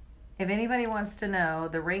 If anybody wants to know,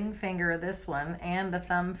 the ring finger, this one, and the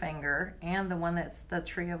thumb finger, and the one that's the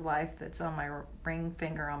tree of life that's on my ring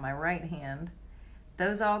finger on my right hand,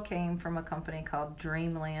 those all came from a company called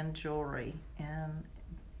Dreamland Jewelry, and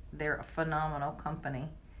they're a phenomenal company.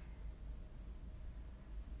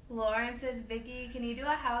 Lauren says, Vicky, can you do a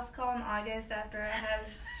house call in August after I have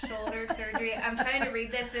shoulder surgery? I'm trying to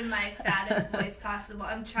read this in my saddest voice possible.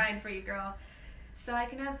 I'm trying for you, girl. So I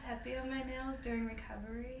can have Peppi on my nails during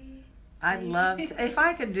recovery. I'd love to. If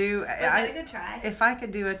I could do, Was that a good try? If I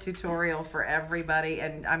could do a tutorial for everybody,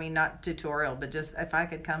 and I mean not tutorial, but just if I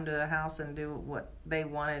could come to the house and do what they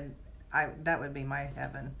wanted, that would be my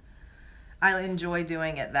heaven. I enjoy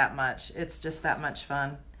doing it that much. It's just that much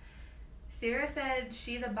fun. Sarah said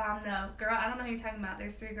she the bomb. No, girl, I don't know who you're talking about.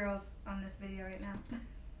 There's 3 girls on this video right now.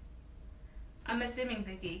 I'm assuming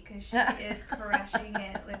Vicky because she is crushing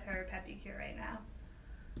it with her Peppi cure right now.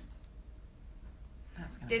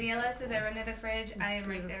 Daniela says, I run to the fridge. I am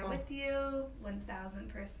right there with you, 1000%.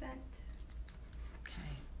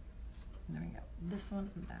 Okay. There we go. This one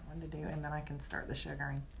and that one to do, and then I can start the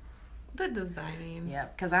sugaring. The designing. Yeah,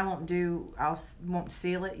 because I won't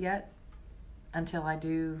seal it yet until I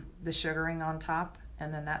do the sugaring on top,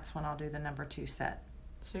 and then that's when I'll do the number 2 set.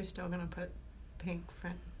 So you're still going to put pink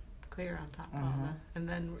front clear on top of all that, and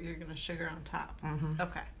then you're going to sugar on top.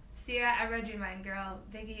 Okay. Sierra, I read your mind, girl.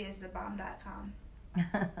 Vicky is the bomb.com.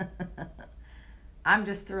 I'm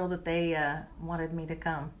just thrilled that they wanted me to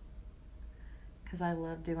come because I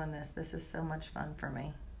love doing this. This is so much fun for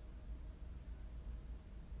me.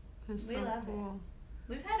 It's We so love cool.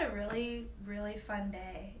 it. We've had a really, really fun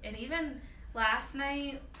day. And even last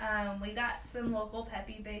night, we got some local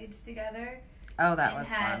Peppi babes together. Oh, that was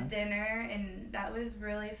and had fun. dinner, and that was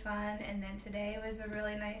really fun. And then today was a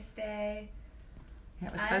really nice day.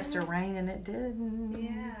 It was supposed to rain, and it didn't.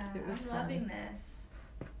 Yeah, It was I'm loving fun. this.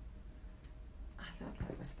 I thought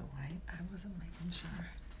that was the white. I wasn't making sure.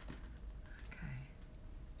 Okay.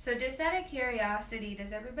 So just out of curiosity,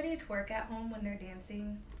 does everybody twerk at home when they're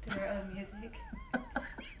dancing to their own music?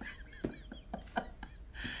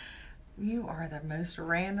 You are the most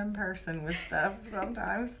random person with stuff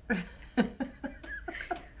sometimes. I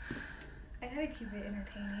gotta keep it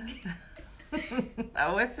entertaining.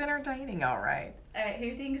 Oh, it's entertaining, all right. Alright,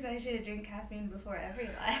 who thinks I should drink caffeine before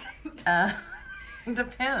every live?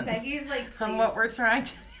 Depends. Becky's like, please, on what we're trying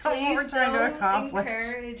to, don't accomplish.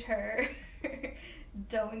 encourage her.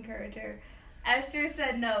 Don't encourage her. Esther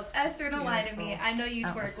said no. Esther, don't lie to me. I know you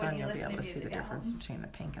twerk when you listen to music. You'll be able to see the difference between the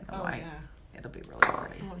pink and the Oh, white. yeah. It'll be really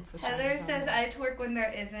pretty. Heather says I twerk when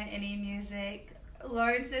there isn't any music.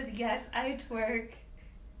 Lauren says yes, I twerk.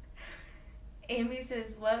 Amy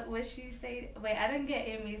says, what would she say? Wait, I didn't get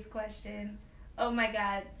Amy's question. Oh my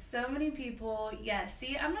god, so many people. Yes,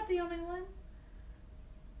 see, I'm not the only one.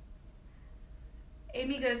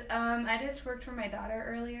 Amy goes, I just worked for my daughter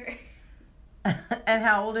earlier. And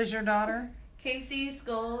how old is your daughter? Casey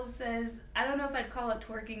Scholes says, I don't know if I'd call it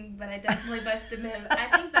twerking, but I definitely bust a move. I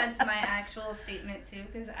think that's my actual statement too,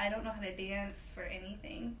 because I don't know how to dance for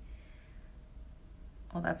anything.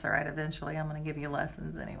 Well, that's all right. Eventually, I'm going to give you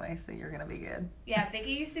lessons anyway, so you're going to be good. Yeah,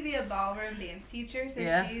 Vicky used to be a ballroom dance teacher, so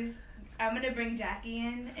Yeah. I'm going to bring Jackie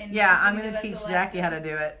in. And Yeah, she's I'm gonna going to give us teach a Jackie how lesson. to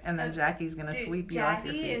do it, and then Jackie's going to Dude, sweep you off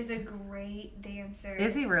your Jackie feet. is a great dancer.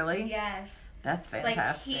 Is he really? Yes. That's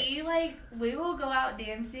fantastic. We will go out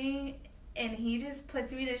dancing, and he just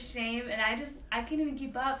puts me to shame, and I can't even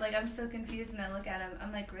keep up. Like, I'm so confused, and I look at him.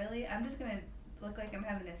 I'm like, really? I'm just going to look like I'm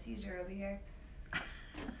having a seizure over here.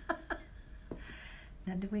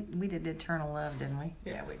 Now, we did Eternal Love, didn't we?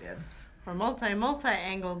 Yeah, we did. Or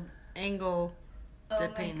multi-angle Oh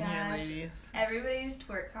dipping my here, gosh. ladies. Everybody's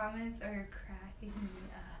twerk comments are cracking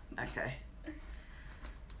me up. Okay.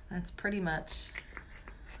 That's pretty much.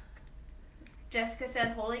 Jessica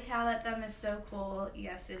said, holy cow, that thumb is so cool.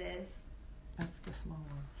 Yes, it is. That's the small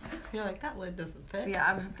one. You're like, that lid doesn't fit.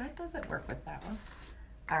 Yeah, that doesn't work with that one.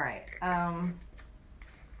 All right.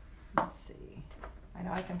 Let's see. I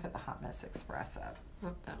know I can put the Hot Mess Express up. Oh,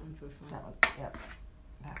 that one's this one. That one. Yep.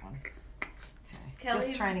 That one. Okay. Kelly-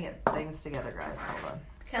 Just trying to get things together, guys. Hold on.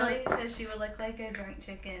 Kelly says she would look like a drunk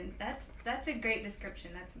chicken. That's a great description.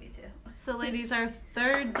 That's me too. So, ladies, our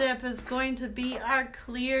third dip is going to be our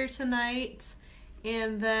clear tonight.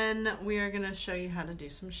 And then we are going to show you how to do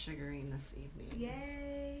some sugaring this evening.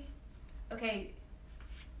 Yay. Okay.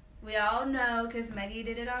 We all know, because Maggie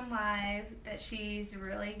did it on live, that she's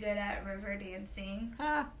really good at river dancing.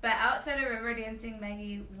 Ah, But outside of river dancing,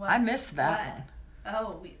 Maggie, what? I missed that what?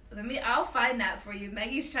 Oh, I'll find that for you.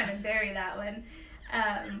 Maggie's trying to bury that one.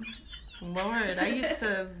 Lord, I used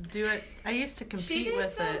to do it. I used to compete did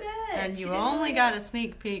with so it. good. And She you did only really got good. a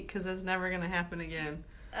sneak peek because it's never going to happen again.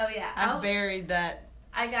 Oh yeah, I've buried that.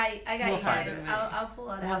 I got We'll you find guys. it. I'll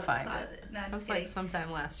pull it We'll out of the find it. closet. No, I'm That was just like kidding.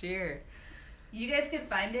 sometime last year. You guys could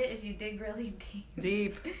find it if you dig really deep.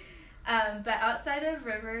 Deep. But outside of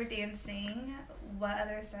river dancing, what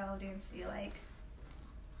other style of dance do you like?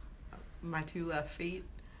 My two left feet.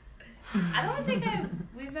 I don't think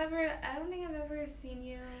I've ever seen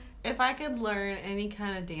you. If I could learn any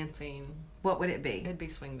kind of dancing, What would it be? it'd be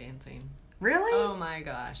swing dancing. Really? Oh my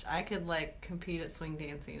gosh, I could like compete at swing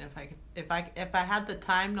dancing if I had the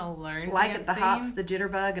time to learn Like dancing, at the hops, the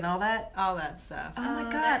jitterbug, and all that? all that stuff. Oh my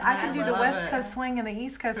Oh, God. I I can do the love West it. Coast swing and the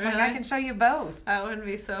East Coast swing. Really? I can show you both. That would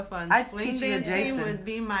be so fun. I'd Swing teach you to dancing Jason. would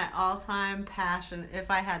be my all-time passion. If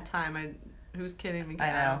I had time, who's kidding me? I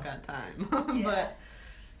I know. don't got time. But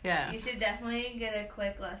yeah, You should definitely get a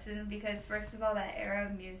quick lesson because first of all, that era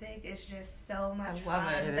of music is just so much I love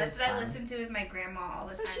fun. it. It That's is what fun. I listen to with my grandma all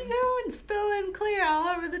the time. what you doing? Spilling clear all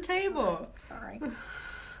over the table. Sorry. I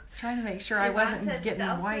was trying to make sure I wasn't Yvonne says getting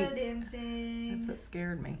salsa white. dancing. That's what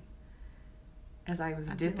scared me. As I was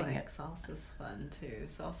I do dipping like it. salsa's fun too.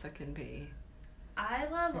 Salsa can be. I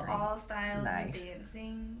love Very all styles nice. of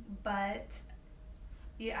dancing, but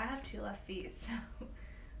yeah, I have two left feet, so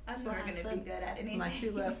I'm That's never what I gonna said. be good at anything. My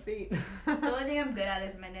two left feet. The only thing I'm good at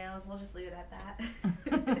is my nails. We'll just leave it at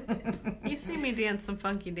that. You see me dance some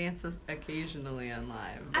funky dances occasionally on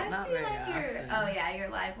live, but I not see very like often. your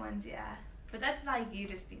live ones, yeah. But that's like you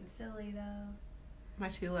just being silly though. My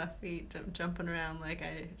two left feet jumping around like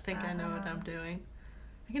I think I know what I'm Uh-huh. doing.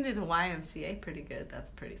 I can do the YMCA pretty good. That's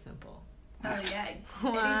pretty simple. Oh yeah,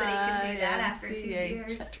 anybody can do that after 2 YMCA.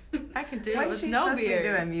 years. I can do it Wasn't with she no supposed to be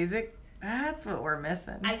beers. doing music? That's what we're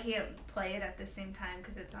missing. I can't play it at the same time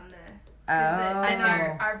because it's on the. Oh. And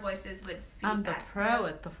our voices would feed I'm the back. pro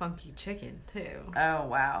at the funky chicken too. Oh,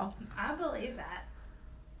 wow. I believe that.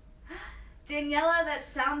 Daniela, that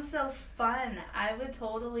sounds so fun. I would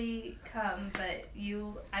totally come, but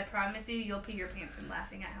I promise you'll pee your pants in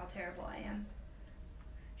laughing at how terrible I am.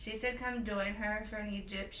 She said come join her for an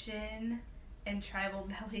Egyptian and tribal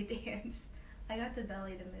belly dance. I got the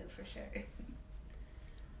belly to move for sure.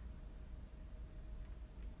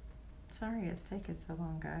 Sorry it's taking so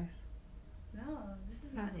long, guys. No, this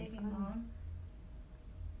is not Having taking fun. long.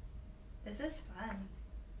 This is fun.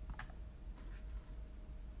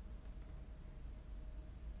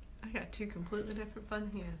 I got two completely different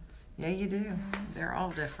fun hands. Yeah, you do. They're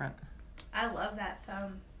all different. I love that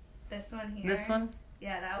thumb. This one here. This one?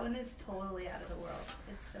 Yeah, that one is totally out of the world.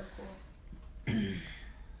 It's so cool.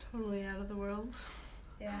 Totally out of the world.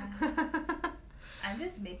 Yeah. I'm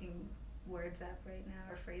just making words up right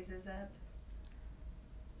now or phrases up.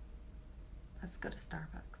 Let's go to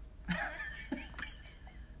Starbucks.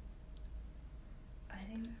 I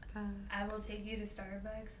think I will take you to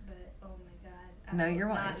Starbucks, but oh my god. I No, will you're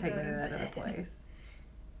wanting not to take me go to that other bed. place.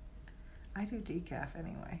 I do decaf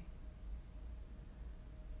anyway.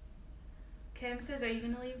 Kim says, are you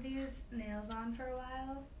going to leave these nails on for a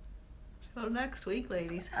while? Oh, next week,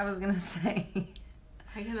 ladies. I was going to say.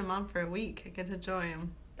 I get them on for a week. I get to enjoy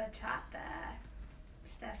them. Bachata.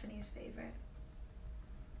 Stephanie's favorite.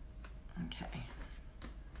 Okay.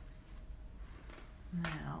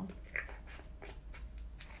 Now,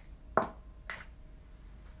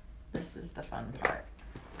 this is the fun part.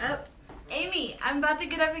 Oh, Amy, I'm about to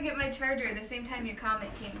get up and get my charger at the same time your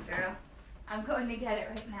comment came through. I'm going to get it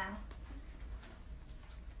right now.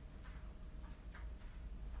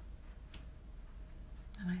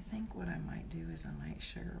 And I think what I might do is I might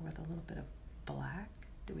sugar with a little bit of black.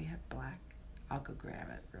 Do we have black? I'll go grab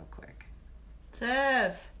it real quick.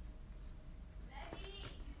 Tiff.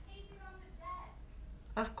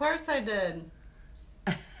 Of course I did.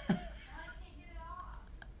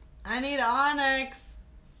 I need onyx.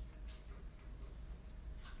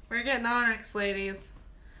 We're getting onyx, ladies.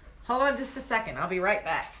 Hold on just a second. I'll be right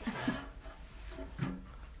back.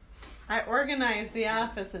 I organized the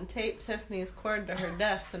office and taped Tiffany's cord to her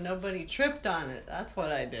desk so nobody tripped on it. That's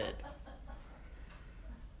what I did.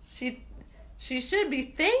 She should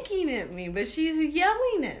be thanking at me, but she's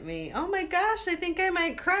yelling at me. Oh my gosh, I think I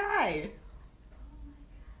might cry.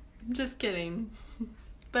 I'm just kidding.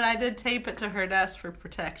 But I did tape it to her desk for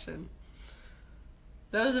protection.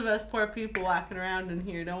 Those of us poor people walking around in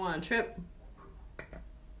here don't want to trip.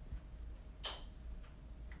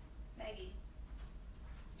 Maggie,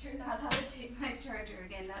 you're not how to take my charger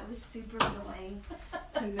again. That was super annoying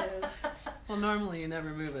to move. Well, normally you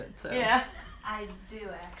never move it, so. Yeah. I do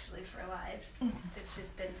actually for lives. It's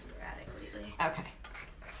just been sporadic lately. Okay.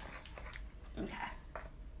 Okay.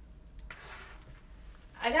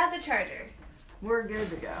 I got the charger. We're good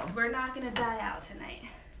to go. We're not gonna die out tonight.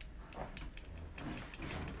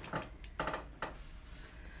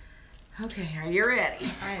 Okay, are you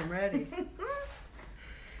ready? I am ready.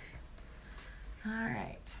 All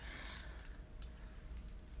right.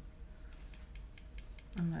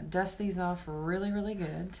 I'm going to dust these off really, really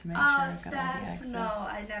good to make sure I've got all the Steph, excess. no,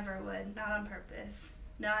 I never would. Not on purpose.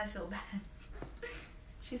 Now I feel bad.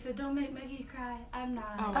 She said, don't make Maggie cry. I'm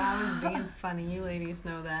not. Oh, I was being funny. You ladies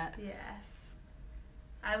know that. Yes.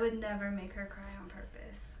 I would never make her cry on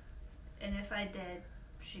purpose. And if I did,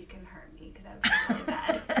 she can hurt me because I would feel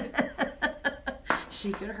really bad.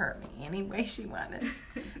 She could hurt me any way she wanted.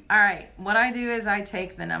 All right. What I do is I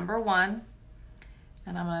take the number 1,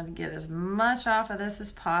 and I'm going to get as much off of this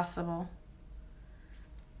as possible.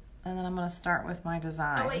 And then I'm going to start with my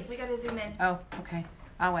designs. Oh, wait. We got to zoom in. Oh, okay.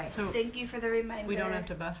 I'll wait. So Thank you for the reminder. we don't have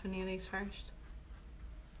to buff any of these first?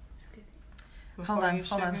 Excuse me. Before Hold on, you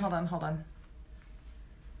hold on, sugar? hold on.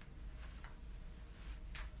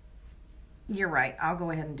 You're right. I'll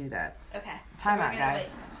go ahead and do that. Okay. Time we're out, gonna guys.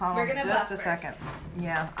 wait. Hold We're on gonna just buff a first. second.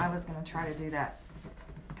 Yeah, I was going to try to do that.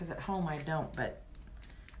 Because at home I don't, but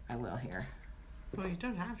I will here. Well, you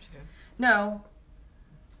don't have to. No.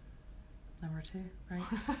 Number 2, right?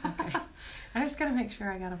 Okay. I just got to make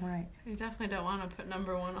sure I got them right. You definitely don't want to put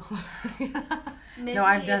number 1 all over. Maybe No,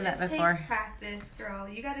 I've done it that just before. Takes practice, girl.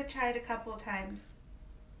 You got to try it a couple times.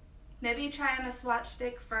 Maybe try on a swatch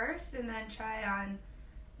stick first, and then try on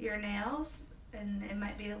your nails, and it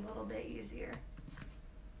might be a little bit easier.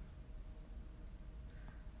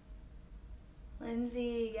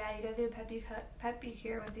 Lindsay, yeah, you gotta do a Peppi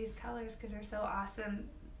cure with these colors because they're so awesome.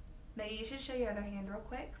 Maggie, you should show your other hand real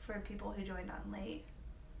quick for people who joined on late.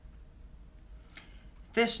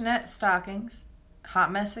 Fishnet stockings,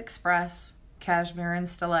 Hot Mess Express, cashmere and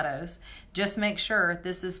stilettos. Just make sure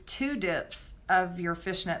this is 2 dips of your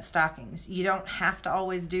fishnet stockings. You don't have to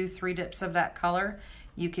always do 3 dips of that color.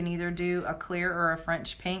 You can either do a clear or a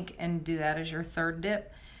French pink and do that as your 3rd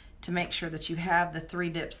dip to make sure that you have the 3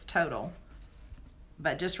 dips total.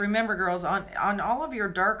 But just remember, girls, on all of your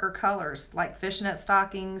darker colors, like fishnet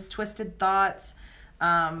stockings, twisted thoughts,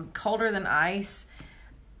 colder than ice,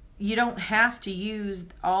 you don't have to use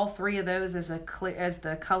all 3 of those as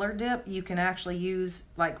the color dip. You can actually use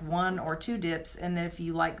like 1 or 2 dips, and then if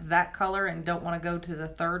you like that color and don't want to go to the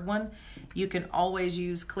 3rd one, you can always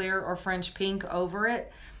use clear or French pink over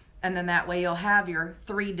it, and then that way you'll have your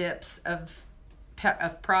 3 dips of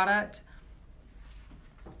product.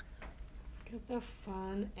 Look at the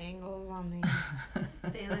fun angles on these.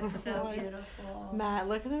 They look so beautiful. Matt,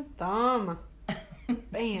 look at the thumb.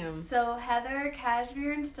 Bam. So Heather,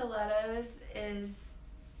 cashmere and stilettos is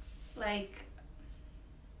like,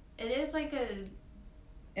 it is like a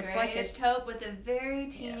It's like grayish taupe with a very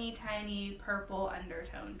teeny tiny purple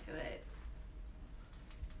undertone to it.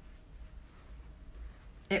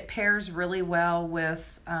 It pairs really well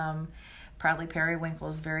with Proudly Periwinkle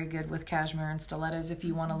is very good with cashmere and stilettos if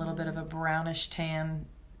you want a little bit of a brownish tan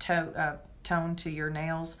tone to your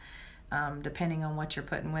nails, depending on what you're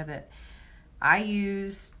putting with it. I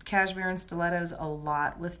use cashmere and stilettos a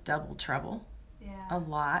lot with double treble. Yeah. A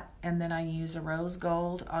lot. And then I use a rose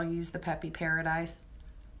gold. I'll use the Peppi Paradise.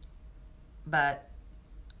 But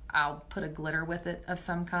I'll put a glitter with it of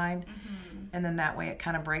some kind. And then that way it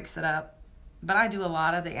kind of breaks it up. But I do a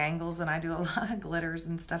lot of the angles and I do a lot of glitters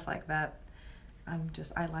and stuff like that.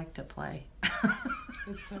 I like to play.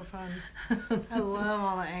 It's so fun. I love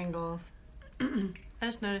all the angles. I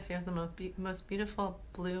just noticed you have the most beautiful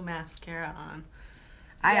blue mascara on.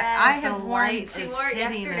 I have worn. She wore it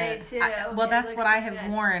yesterday too. That's what I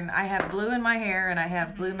have worn. I have blue in my hair and I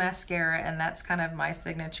have blue mascara, and that's kind of my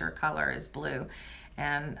signature color is blue.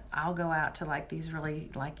 And I'll go out to like these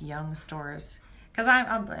really like young stores because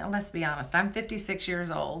I'm let's be honest, I'm 56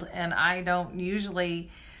 years old and I don't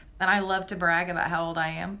usually, and I love to brag about how old I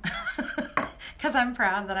am because I'm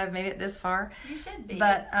proud that I've made it this far. You should be.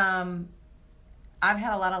 But I've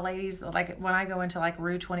had a lot of ladies that, like, when I go into like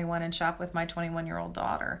Rue 21 and shop with my 21-year-old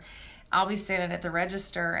daughter, I'll be standing at the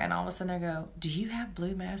register and all of a sudden they go, "Do you have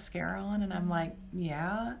blue mascara on?" And I'm like,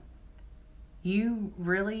 "Yeah." "You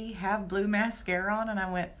really have blue mascara on?" And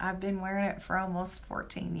I went, "I've been wearing it for almost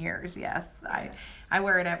 14 years. Yes, I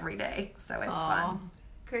wear it every day, so it's fun."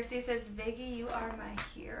 Kirsty says, "Vicky, you are my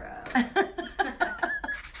hero."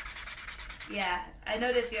 Yeah, I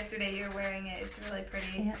noticed yesterday you were wearing it. It's really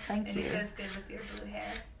pretty. Yeah, thank you. And it goes good with your blue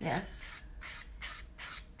hair. Yes.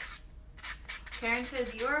 Karen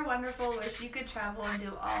says, "You are wonderful. Wish you could travel and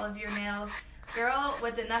do all of your nails." Girl,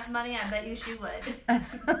 with enough money, I bet you she would.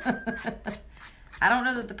 I don't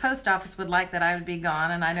know that the post office would like that I would be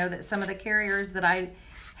gone, and I know that some of the carriers that I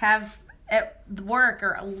have at work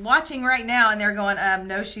are watching right now, and they're going,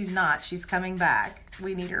 "No, she's not. She's coming back.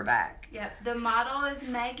 We need her back." Yep, the model is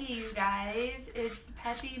Maggie, you guys. It's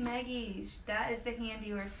Peppi Maggie. That is the hand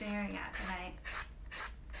you were staring at tonight.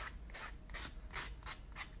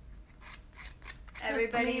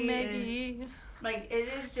 Everybody is, like, it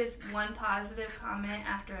is just one positive comment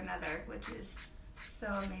after another, which is so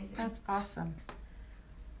amazing. That's awesome.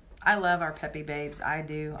 I love our Peppi babes. I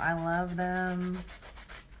do. I love them.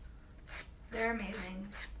 They're amazing.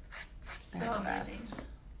 They're So the amazing. best.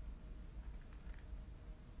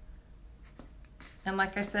 And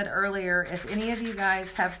like I said earlier, if any of you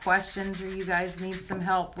guys have questions or you guys need some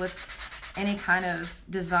help with any kind of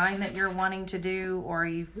design that you're wanting to do, or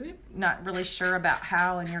you're not really sure about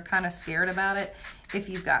how and you're kind of scared about it, if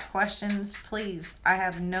you've got questions, please, I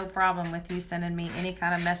have no problem with you sending me any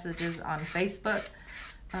kind of messages on Facebook.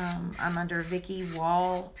 I'm under Vicky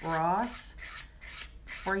Wall Ross,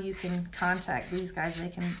 or you can contact these guys. They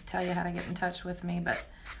can tell you how to get in touch with me. But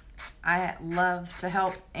I love to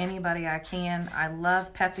help anybody I can. I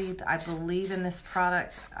love Peppi. I believe in this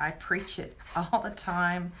product. I preach it all the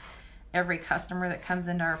time. Every customer that comes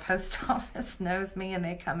into our post office knows me, and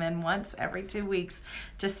they come in once every 2 weeks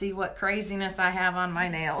to see what craziness I have on my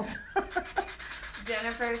nails.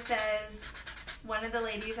 Jennifer says one of the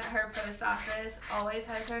ladies at her post office always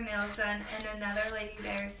has her nails done, and another lady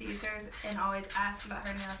there sees hers and always asks about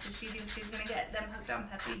her nails, so she thinks she's going to get them hooked on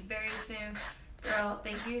Peppi very soon. Girl,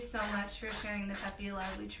 thank you so much for sharing the Peppi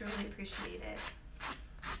love. We truly appreciate it.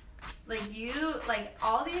 Like,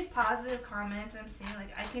 all these positive comments I'm seeing, like,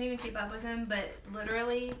 I can't even keep up with them, but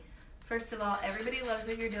literally, first of all, everybody loves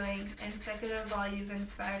what you're doing, and second of all, you've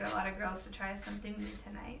inspired a lot of girls to try something new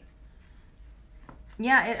tonight.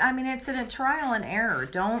 Yeah, it's a trial and error.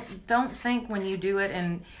 Don't think when you do it,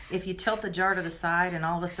 and if you tilt the jar to the side and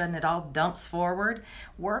all of a sudden it all dumps forward,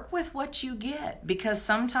 work with what you get, because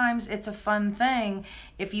sometimes it's a fun thing.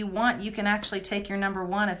 If you want, you can actually take your number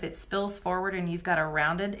one. If it spills forward and you've got a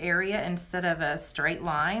rounded area instead of a straight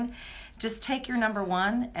line, just take your number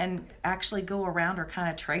one and actually go around or kind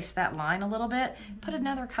of trace that line a little bit, put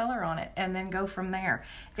another color on it, and then go from there.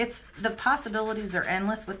 The possibilities are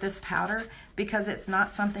endless with this powder, because it's not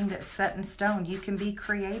something that's set in stone. You can be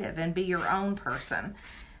creative and be your own person.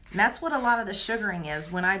 And that's what a lot of the sugaring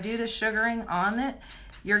is. When I do the sugaring on it,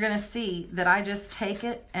 you're going to see that I just take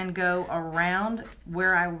it and go around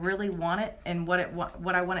where I really want it and what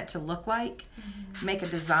I want it to look like, make a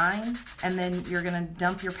design, and then you're going to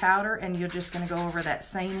dump your powder and you're just going to go over that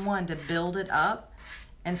same one to build it up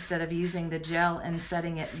instead of using the gel and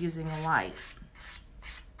setting it using a light.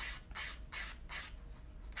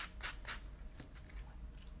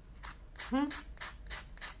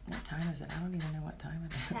 What time is it? I don't even know what time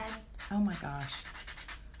it is. 10. Oh my gosh.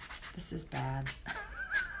 This is bad.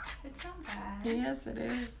 It's not bad. Yes, it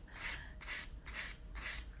is.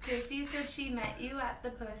 Casey said she met you at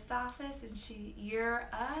the post office, and you're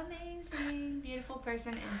amazing. Beautiful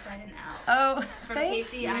person inside and out. Oh, From thank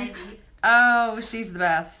Casey you. Ivy. Oh, she's the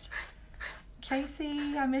best.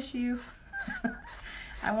 Casey, I miss you.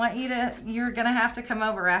 You're going to have to come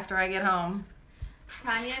over after I get home.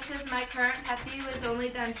 Tanya says my current Peppi was only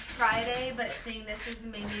done Friday, but seeing this has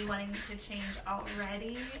made me wanting to change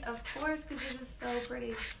already. Of course, because this is so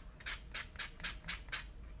pretty.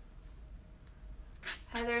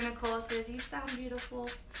 Heather Nicole says, you sound beautiful.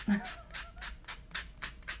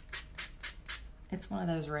 It's one of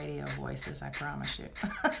those radio voices, I promise you.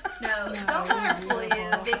 No, don't let her fool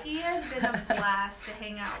you. Vicky has been a blast to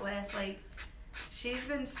hang out with. Like, she's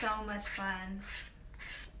been so much fun.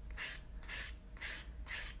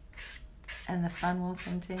 And the fun will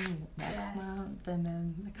continue next month and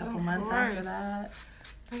then a couple months after that.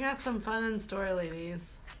 We got some fun in store,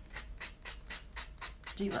 ladies.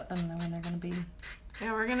 Do you let them know when they're going to be?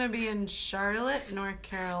 Yeah, we're going to be in Charlotte, North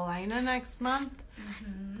Carolina next month.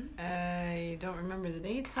 Mm-hmm. I don't remember the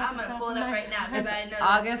dates. I'm going to pull it up right now because I know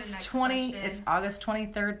August 20. It's August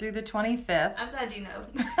 23rd through the 25th. I'm glad you know.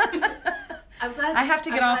 I have to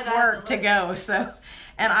get off work to go, so.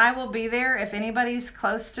 And I will be there. If anybody's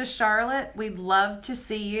close to Charlotte, we'd love to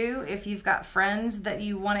see you. If you've got friends that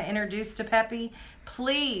you want to introduce to Peppi,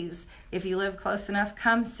 please, if you live close enough,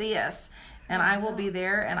 come see us. And I will be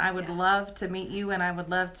there, and I would love to meet you, and I would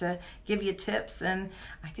love to give you tips, and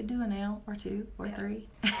I could do a nail or two or three.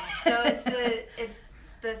 So it's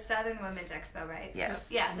the Southern Women's Expo, right? Yes.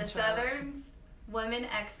 Yeah, the Southern Women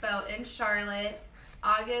Expo in Charlotte,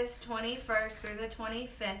 August 21st through the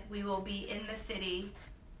 25th. We will be in the city.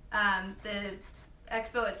 The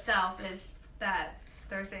expo itself is that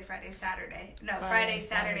Thursday, Friday, Saturday. No, Friday,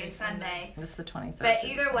 Saturday, Sunday. It's the 23rd. But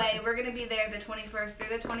either way, we're going to be there the 21st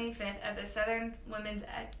through the 25th at the Southern Women's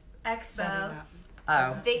Expo.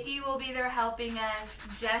 Oh. Vicky will be there helping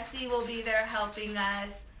us. Jessie will be there helping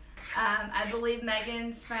us. I believe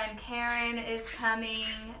Megan's friend Karen is coming,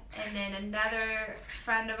 and then another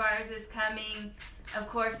friend of ours is coming. Of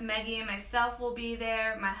course, Maggie and myself will be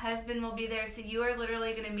there. My husband will be there. So you are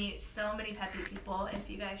literally going to meet so many Peppi people if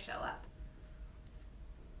you guys show up.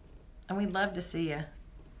 And we'd love to see you.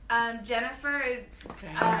 Jennifer,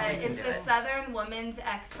 it's the Southern Women's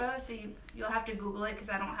Expo, so you'll have to Google it because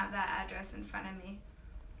I don't have that address in front of me.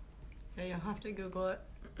 Yeah, you'll have to Google it.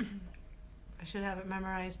 I should have it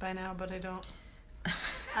memorized by now, but I don't.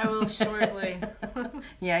 I will shortly.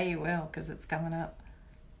 Yeah, you will, because it's coming up.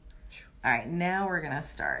 All right, now we're going to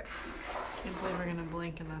start. I can't believe we're going to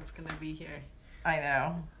blink and that's going to be here. I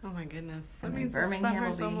know. Oh my goodness. That And means Birmingham the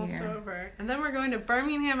summer's will be almost here. over. And then we're going to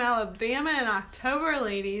Birmingham, Alabama in October,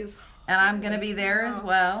 ladies. And I'm going to be there as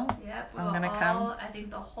well. Yep, I'm going to come. I think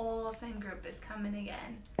the whole same group is coming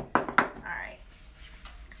again. All right.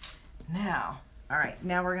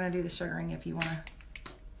 Now we're going to do the sugaring if you want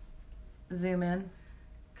to zoom in.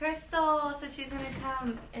 Crystal said she's going to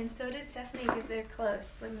come, and so did Stephanie because they're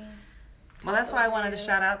close. Well, that's why I wanted to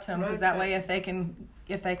shout out to them, because that way if they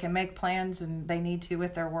can make plans and they need to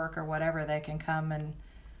with their work or whatever, they can come and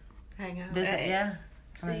hang out. visit. Right. Yeah.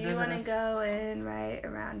 So you want to go in right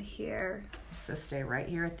around here. So stay right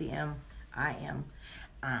here at the M. I'm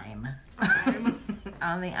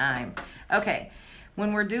on the I'm. Okay.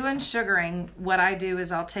 When we're doing sugaring, what I do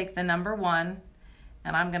is I'll take the number 1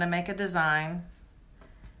 and I'm going to make a design.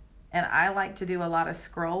 And I like to do a lot of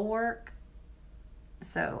scroll work.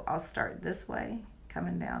 So I'll start this way,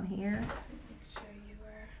 coming down here. Make sure you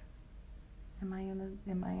were. Am I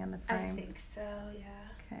in the frame? I think so, yeah.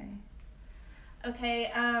 Okay.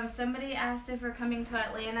 Okay, somebody asked if we're coming to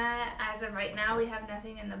Atlanta. As of right now, we have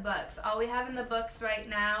nothing in the books. All we have in the books right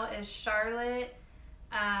now is Charlotte,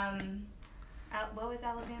 what was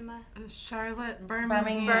Alabama? Charlotte,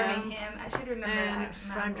 Birmingham. I should remember and that.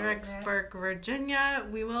 Fredericksburg, Virginia.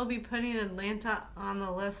 We will be putting Atlanta on the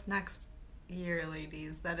list next year,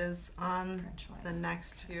 ladies. That is on the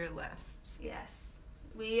next year list. Yes.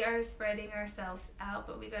 We are spreading ourselves out,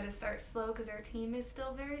 but we got to start slow because our team is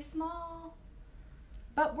still very small.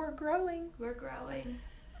 But we're growing. We're growing.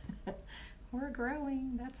 We're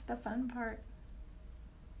growing. That's the fun part.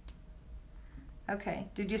 Okay,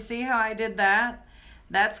 did you see how I did that?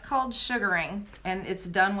 That's called sugaring, and it's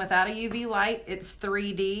done without a UV light. It's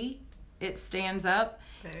 3D. It stands up.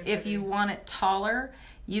 If you want it taller,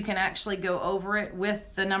 you can actually go over it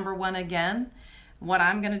with the number 1 again. What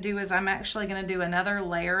I'm going to do is I'm actually going to do another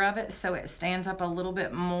layer of it so it stands up a little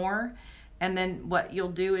bit more. And then what you'll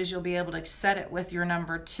do is you'll be able to set it with your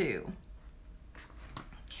number 2.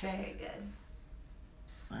 Okay, good.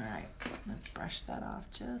 All right, let's brush that off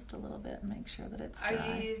just a little bit and make sure that it's dry.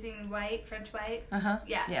 Are you using white, French white? Uh-huh.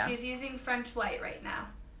 Yeah, she's using French white right now.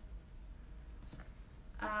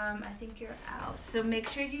 I think you're out. So make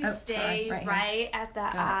sure you stay right at the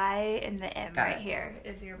I and the M right here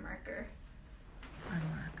is your marker. My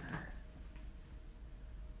marker.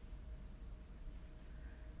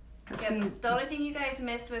 see. The only thing you guys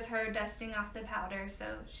missed was her dusting off the powder, so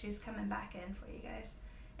she's coming back in for you guys.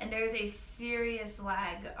 And there's a serious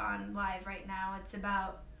lag on live right now. It's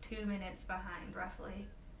about 2 minutes behind, roughly.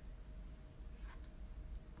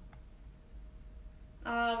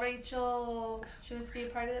 Oh, Rachel. She wants to be a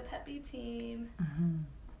part of the Peppi team. Mm-hmm.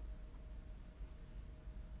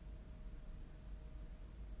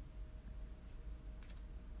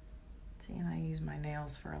 See, and I use my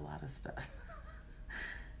nails for a lot of stuff.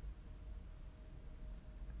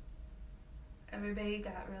 Everybody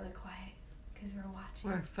got really quiet because we're watching.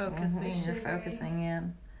 We're focusing. You're focusing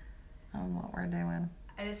in on what we're doing.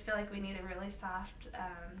 I just feel like we need a really soft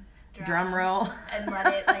Drum roll. And let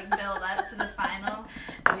it like build up to the final.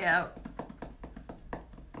 Yep.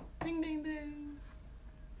 Ding, ding, ding.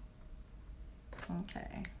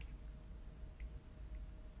 Okay.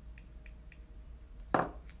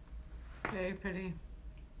 Very pretty.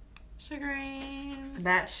 Sugaring.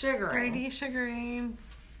 That's sugaring. 3D sugaring.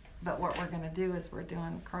 But what we're going to do is we're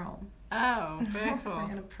doing chrome. Oh, very cool. We're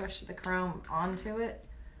going to push the chrome onto it.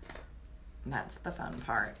 And that's the fun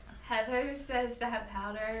part. Heather says that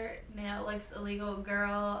powder nail looks illegal.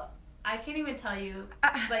 Girl, I can't even tell you.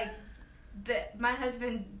 Like, my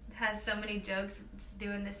husband has so many jokes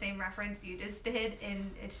doing the same reference you just did,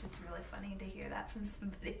 and it's just really funny to hear that from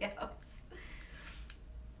somebody else.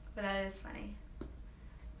 But that is funny.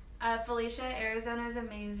 Felicia, Arizona is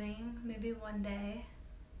amazing. Maybe one day.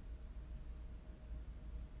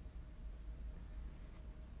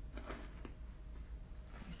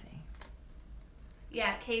 Let me see.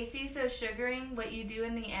 Yeah, Casey, so sugaring, what you do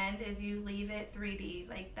in the end is you leave it 3D.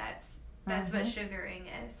 Like, that's what sugaring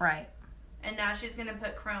is. Right. And now she's going to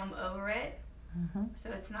put chrome over it. Mm-hmm.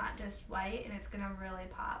 So it's not just white, and it's going to really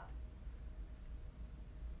pop.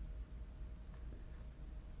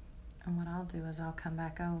 And what I'll do is I'll come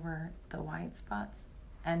back over the white spots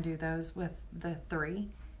and do those with the 3,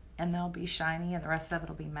 and they'll be shiny, and the rest of it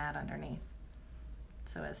will be matte underneath.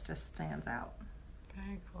 So it just stands out.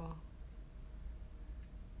 Very cool.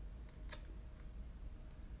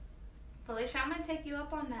 Felicia, I'm going to take you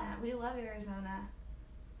up on that. We love Arizona.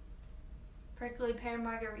 Prickly pear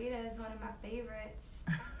margarita is one of my favorites.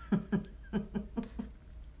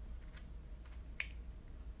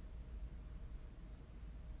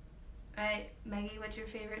 Alright, Maggie, what's your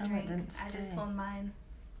favorite drink? I just told mine.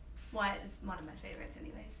 What? It's one of my favorites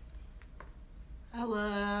anyways. I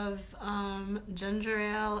love ginger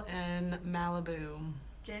ale and Malibu.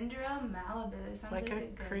 Ginger ale Malibu. It's Sounds like a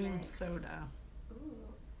good cream mix. soda. Ooh.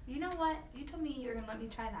 You know what? You told me you were going to let me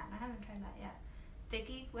try that, and I haven't tried that yet.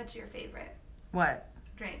 Vicky, what's your favorite What?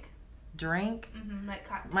 drink? Drink? Mm-hmm, like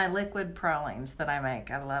cocktail. My liquid pralines that I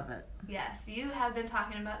make. I love it. Yes, you have been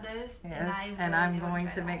talking about this, Yes, and I'm do wanna going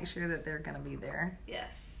try to that. make sure that they're going to be there.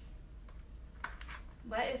 Yes.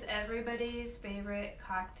 What is everybody's favorite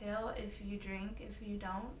cocktail if you drink? If you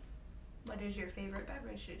don't, what is your favorite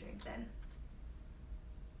beverage to drink then?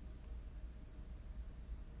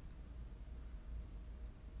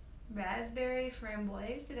 Raspberry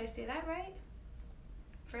framboise. Did I say that right?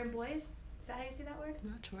 Framboise? Is that how you say that word?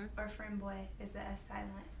 Not sure. Or framboise? Is the S silent?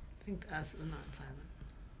 I think the S is not silent.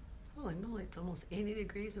 Holy moly, it's almost 80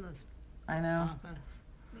 degrees in this I know. office.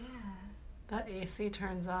 Yeah. That AC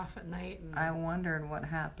turns off at night. And I wondered what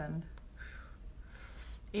happened.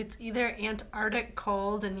 it's either Antarctic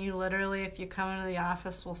cold, and you literally, if you come into the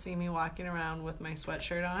office, will see me walking around with my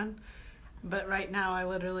sweatshirt on. But right now, I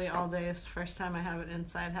literally all day, it's the first time I haven't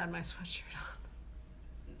inside had my sweatshirt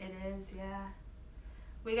on. It is, yeah.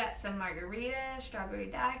 We got some margaritas, strawberry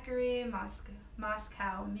daiquiri,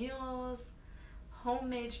 Moscow mules,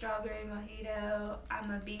 homemade strawberry mojito. I'm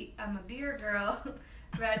a beer girl.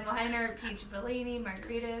 Red winer, peach bellini,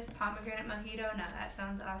 margaritas, pomegranate mojito. Now that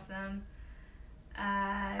sounds awesome.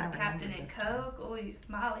 Captain and Coke. Oh,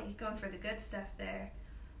 Molly, going for the good stuff there.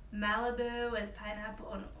 Malibu with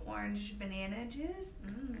pineapple and orange banana juice.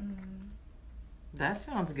 That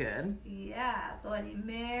sounds good. Yeah, Bloody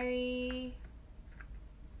Mary,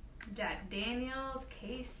 Jack Daniels,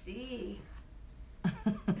 KC.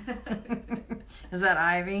 Is that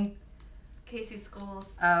Ivy? Casey Schools.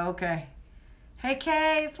 Oh, okay. Hey,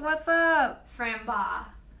 Case, what's up? Framboise.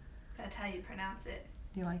 That's how you pronounce it.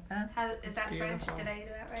 Do you like that? Is that beautiful. French? Did I do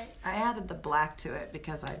that right? I added the black to it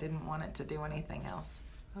because I didn't want it to do anything else.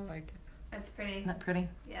 I like it. That's pretty. Isn't that pretty?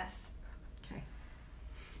 Yes. Okay.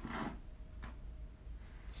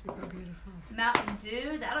 Super beautiful. Mountain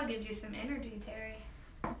Dew. That'll give you some energy, Terry.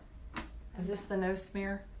 Is this the no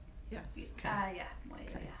smear? Yes. Okay. Yeah. Well, yeah,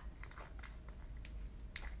 Okay. yeah.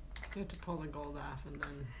 You have to pull the gold off and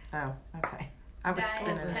then... Oh, okay. I was Diet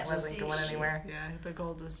spinning. It Pepsi. wasn't going anywhere. Yeah, the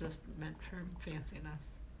gold is just meant for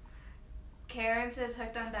fanciness. Karen says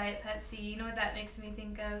hooked on Diet Pepsi. You know what that makes me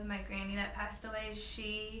think of? My granny that passed away,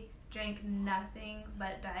 she drank nothing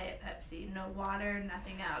but Diet Pepsi. No water,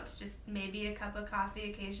 nothing else. Just maybe a cup of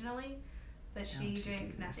coffee occasionally, but she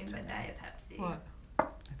drank nothing but Diet Pepsi. What?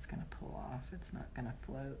 It's going to pull off. It's not going to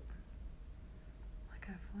float like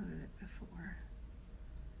I floated it before.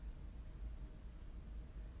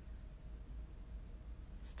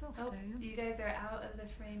 Still Oh, staying. you guys are out of the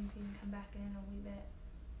frame. You can come back in a wee bit.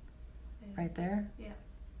 Right there? Yeah.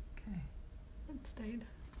 Okay. It stayed.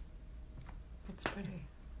 That's pretty.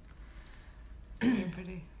 Very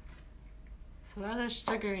pretty. So that is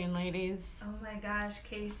sugaring, ladies. Oh my gosh,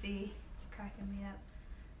 Casey, you're cracking me up.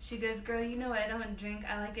 She goes, girl, you know I don't drink.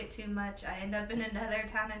 I like it too much. I end up in another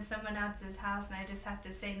town in someone else's house, and I just have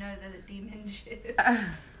to say no to the demon juice.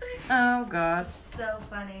 Oh, gosh. So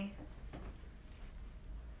funny.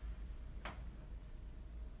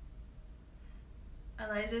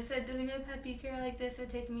 Eliza said doing a Peppi cure like this would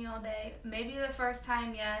take me all day. Maybe the first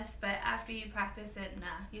time, yes, but after you practice it, nah,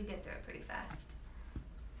 you get through it pretty fast.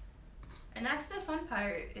 And that's the fun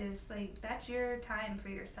part, is like, that's your time for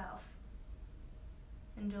yourself.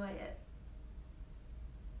 Enjoy it.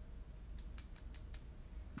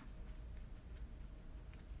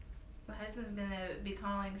 My husband's gonna be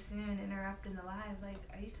calling soon, interrupting the live, like,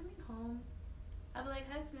 are you coming home? I'll be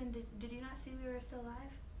like, husband, did you not see we were still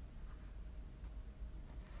live?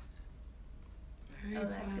 Very Oh,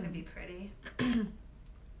 that's fun. gonna be pretty.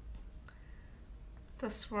 The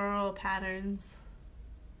swirl patterns.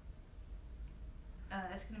 Oh,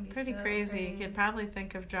 that's gonna be Pretty so crazy. pretty. You could probably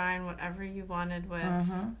think of drawing whatever you wanted with.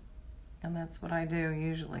 And that's what I do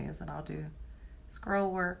usually, is that I'll do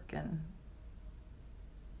scroll work and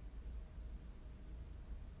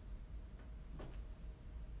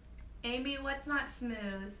Amy, what's not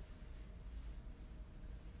smooth?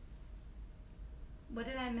 What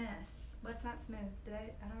did I miss? What's not smooth? I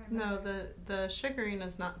don't remember. No, the sugaring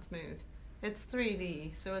is not smooth. It's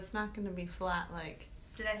 3D, so it's not going to be flat like.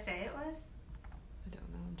 Did I say it was? I don't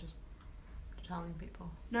know. I'm just telling people.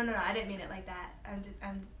 No, I didn't mean it like that.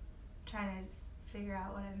 I'm trying to figure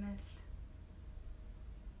out what I missed.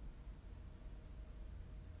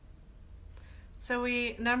 So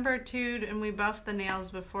we number 2'd and we buffed the nails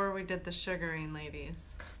before we did the sugaring,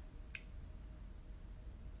 ladies.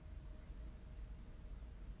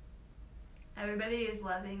 Everybody is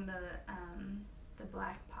loving the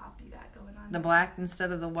black pop you got going on. the black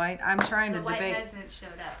instead of the white. I'm trying The to white debate. hasn't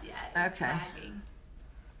showed up yet. It's Okay. lagging.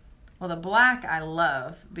 Well, the black I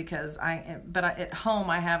love because at home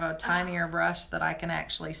I have a tinier brush that I can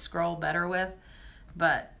actually scroll better with,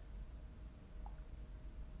 but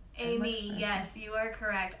Amy, yes, you are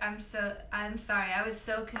correct. I'm sorry. I was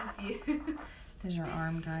so confused. is your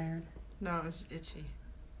arm tired? No, it was itchy.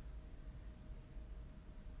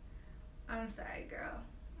 I'm sorry, girl.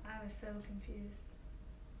 I was so confused.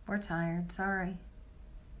 We're tired. Sorry.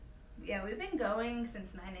 Yeah, we've been going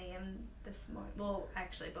since 9 a.m. this morning. Well,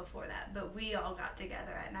 actually before that, but we all got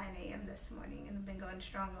together at 9 a.m. this morning and have been going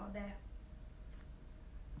strong all day.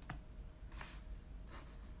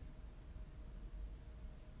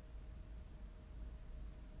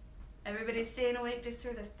 Everybody's staying awake just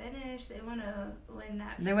for the finish. They want to win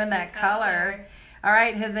that. They win that color. All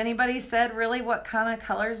right. Has anybody said really what kind of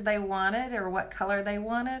colors they wanted or what color they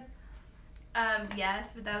wanted?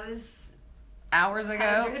 Yes, but that was Hours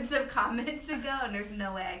ago. hundreds of comments ago, and there's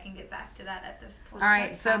no way I can get back to that at this point. All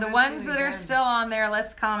right. So the commenting ones that are again. still on there,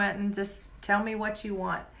 let's comment and just tell me what you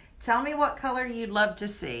want. Tell me what color you'd love to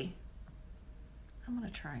see. I'm gonna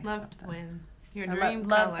try Love to something. win. Your I dream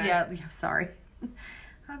love, color. yeah, sorry.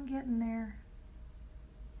 I'm getting there.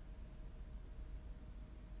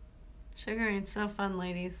 Sugaring's so fun,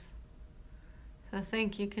 ladies. So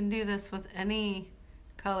think you can do this with any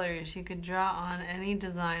colors. You could draw on any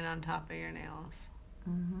design on top of your nails.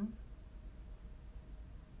 Mm-hmm.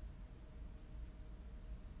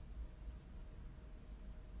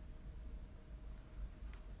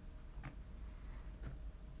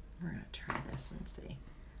 We're gonna try this and see.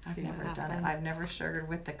 I've See what never done it. happens. I've never sugared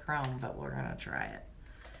with the chrome, but we're gonna try it.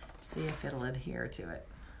 See if it'll adhere to it.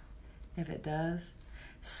 If it does,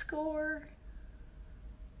 score.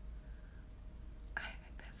 I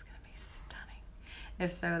think that's gonna be stunning.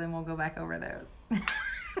 If so, then we'll go back over those.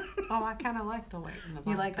 Oh, I kind of like the white and the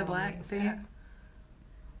black. You like the black, colors. do you? Yeah.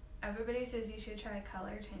 Everybody says you should try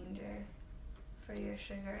color changer for your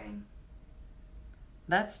sugaring.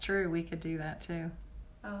 That's true. We could do that too.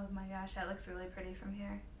 Oh my gosh, that looks really pretty from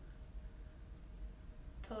here.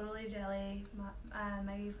 Totally jelly.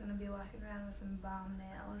 Maggie's gonna be walking around with some bomb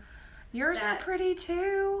nails. Yours are pretty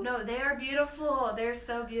too. No, they are beautiful. They're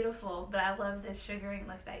so beautiful. But I love this sugaring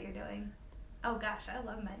look that you're doing. Oh gosh, I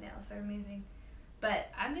love my nails. They're amazing.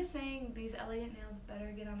 But I'm just saying these Elliot nails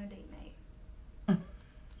better get on a date night.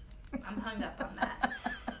 I'm hung up on that.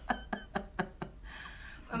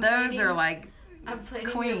 Those are like I'm planning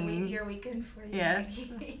queen. your weekend for you. Yes,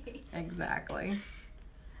 exactly.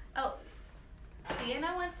 Oh,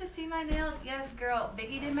 Deanna wants to see my nails. Yes, girl.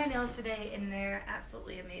 Vicky did my nails today, and they're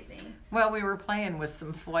absolutely amazing. Well, we were playing with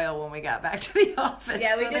some foil when we got back to the office.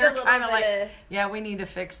 Yeah, we so did a they're little kinda bit like, of... yeah, we need to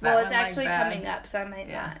fix that. Well, it's one, actually like, coming up, so I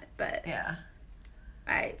might not. But yeah.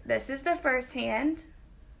 All right, this is the first hand.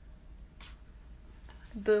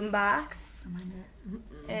 Boombox.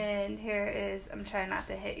 And here is, I'm trying not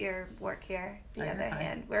to hit your work here, the other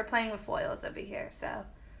hand. We're playing with foils over here, so.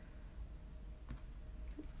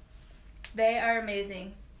 They are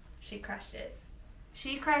amazing. She crushed it.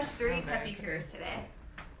 She crushed 3 Peppi cures today.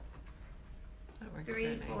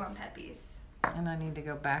 3 full-on Peppis. And I need to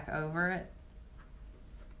go back over it.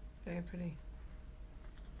 Very pretty.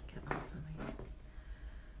 Get off of me.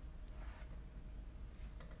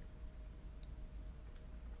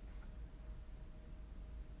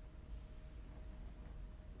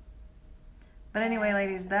 But anyway,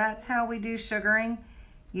 ladies, that's how we do sugaring.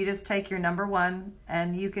 You just take your number 1,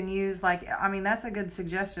 and you can use, like, I mean, that's a good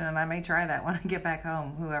suggestion, and I may try that when I get back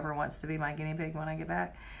home, whoever wants to be my guinea pig when I get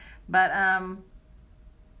back. But,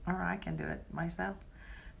 or I can do it myself.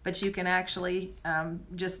 But you can actually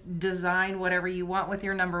just design whatever you want with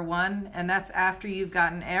your number 1, and that's after you've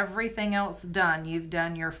gotten everything else done. You've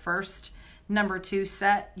done your first number 2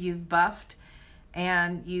 set, you've buffed,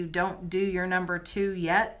 and you don't do your number 2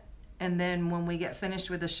 yet. And then when we get finished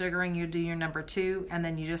with the sugaring, you do your number 2, and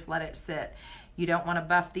then you just let it sit. You don't want to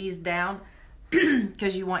buff these down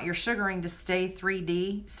because you want your sugaring to stay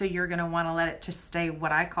 3D. So you're going to want to let it to stay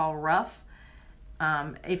what I call rough.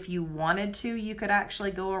 If you wanted to, you could actually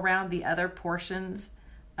go around the other portions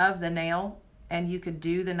of the nail, and you could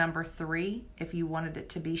do the number 3 if you wanted it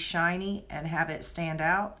to be shiny and have it stand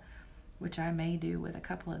out, which I may do with a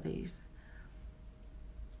couple of these.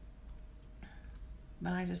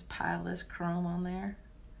 But I just pile this chrome on there.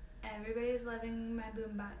 Everybody's loving my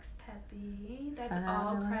boombox Peppi. That's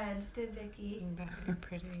all creds to Vicky. Very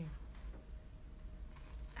pretty.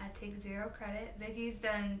 I take 0 credit. Vicky's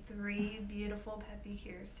done 3 beautiful Peppi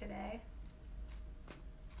cures today.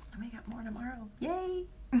 I may got more tomorrow. Yay!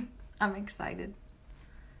 I'm excited.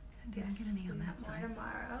 I didn't get any on that more side.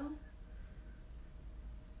 Tomorrow.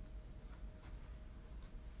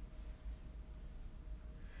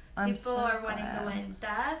 People are wanting to win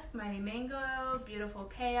Dusk, Mighty Mango, Beautiful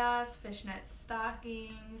Chaos, Fishnet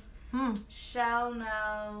Stockings, Shell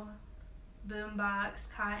No, Boombox,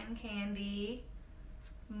 Cotton Candy,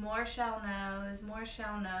 more Shell No's, more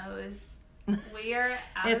Shell No's. We are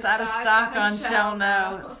out of stock on Shell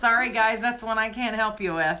No. Sorry guys, that's one I can't help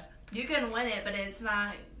you with. You can win it, but it's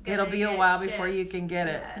not gonna It'll be a while shipped. before you can get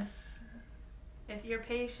it. Yes. If you're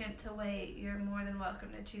patient to wait, you're more than welcome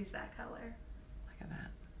to choose that color. Look at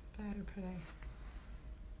that. Very pretty.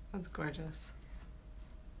 That's gorgeous.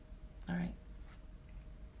 All right.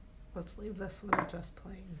 Let's leave this one just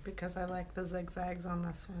plain because I like the zigzags on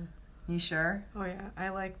this one. You sure? Oh yeah, I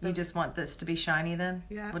like the... You just want this to be shiny then?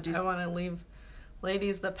 Yeah, I want to leave...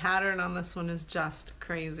 Ladies, the pattern on this one is just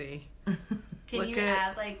crazy. Can you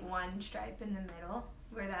add like 1 stripe in the middle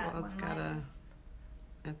where that well, it's one got line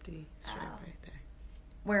a empty stripe right there.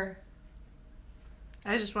 Where?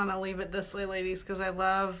 I just want to leave it this way, ladies, because I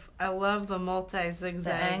love the multi zigzag.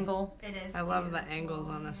 The angle. It is. I love the angles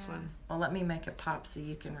on this one. Well, let me make it pop so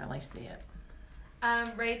you can really see it.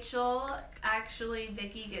 Rachel, actually,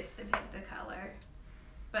 Vicky gets to pick the color,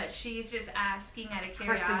 but she's just asking out of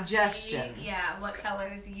curiosity. For suggestions. Yeah, what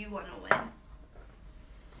colors you want to win.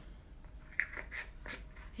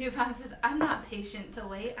 Yvonne says, "I'm not patient to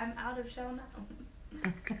wait. I'm out of Shell No."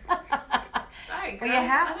 Sorry, girl. Well, you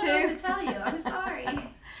have to. I don't know what to tell you. I'm sorry.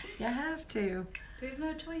 You have to. There's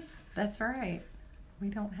no choice. That's right. We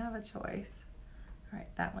don't have a choice. All right,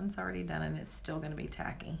 that one's already done, and it's still going to be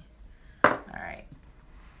tacky. All right.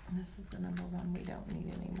 And this is the number 1 we don't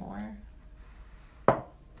need anymore.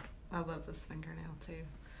 I love this fingernail too.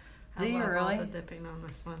 Do you I love really? all the dipping on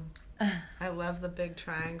this one. I love the big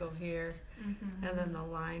triangle here, and then the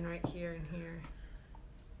line right here and here.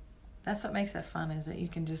 That's what makes it fun, is that you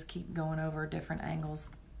can just keep going over different angles.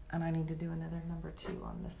 And I need to do another number 2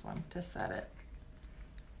 on this one to set it.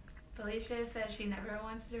 Felicia says she never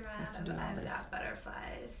wants to run out of I've got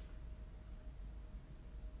butterflies.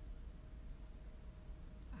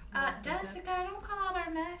 Jessica, don't call out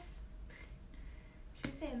our mess.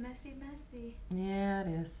 She said messy, messy. Yeah, it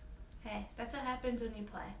is. Hey, that's what happens when you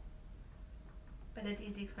play. But it's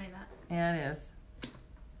easy cleanup. Yeah, it is.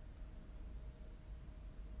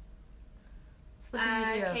 the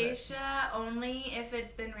beauty of it. Acacia, only if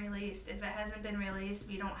it's been released. If it hasn't been released,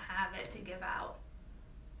 we don't have it to give out.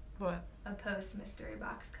 What? A post mystery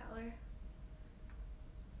box color.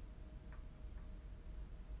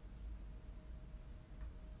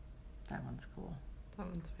 That one's cool. That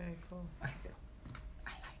one's very cool. I like it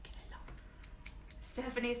a lot.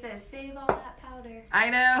 Stephanie says, save all that powder. I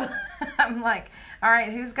know. I'm like, all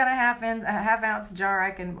right, who's got a half ounce jar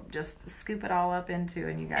I can just scoop it all up into,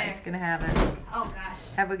 and you guys There. can have it. Oh gosh.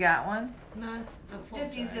 Have we got one? No, it's the full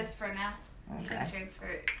Just use jar. this for now. You can Okay. transfer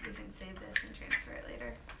it. You can save this and transfer it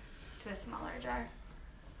later to a smaller jar.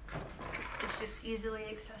 It's just easily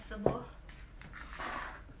accessible.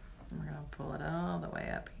 We're gonna pull it all the way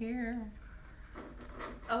up here.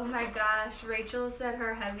 Oh my gosh, Rachel said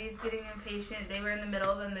her hubby's getting impatient. They were in the middle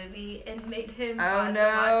of a movie and made him pause to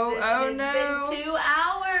watch this, oh and no. It's been 2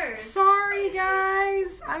 hours. Sorry,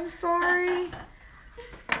 guys. I'm sorry.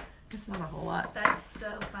 It's not a whole lot. That's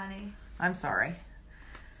so funny. I'm sorry.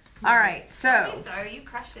 All right, I'm so sorry, you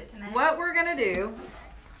crushed it tonight. what we're gonna do?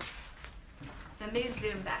 Let me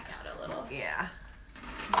zoom back out a little. Yeah.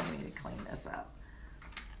 I need to clean this up.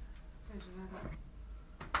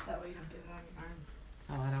 That way you don't get it on your arm.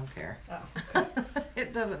 Oh, I don't care. Oh.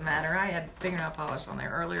 It doesn't matter. I had fingernail polish on there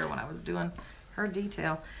earlier when I was doing her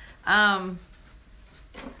detail.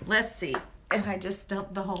 Let's see. And I just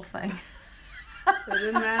dumped the whole thing. So it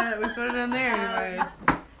didn't matter that we put it in there anyways.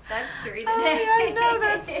 That's 3 today. I know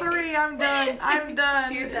that's 3. I'm done. I'm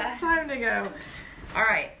done. You're done. It's time to go. All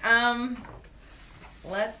right.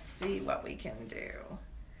 Let's see what we can do.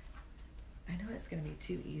 I know it's going to be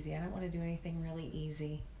too easy. I don't want to do anything really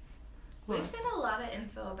easy. We've said a lot of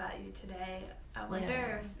info about you today. I wonder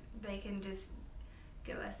Yeah. if they can just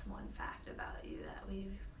give us one fact about you that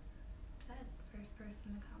we've said. First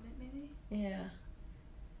person to comment, maybe? Yeah.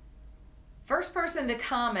 First person to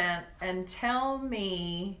comment and tell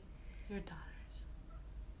me Your daughters.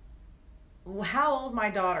 how old my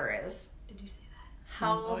daughter is. Did you say that?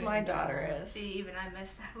 How Oh, old yeah. my daughter is. See, even I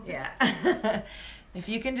missed that one. Yeah. If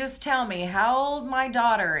you can just tell me how old my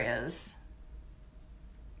daughter is.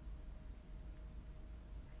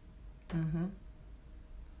 Mm-hmm.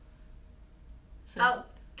 So Oh,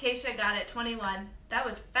 Keisha got it. 21. That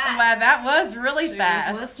was fast. Wow, that was really she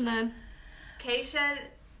fast. was listening. Keisha,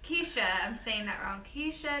 I'm saying that wrong.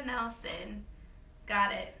 Keisha Nelson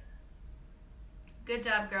got it. Good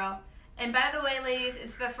job, girl. And by the way, ladies,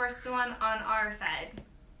 it's the first one on our side.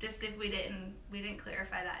 Just if we didn't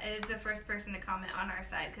clarify that. It is the first person to comment on our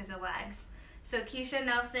side because it lags. So Keisha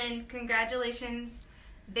Nelson, congratulations.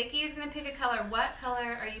 Vicky is going to pick a color. What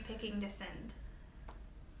color are you picking to send?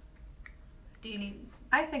 Do you need...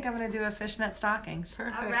 I think I'm going to do a fishnet stockings.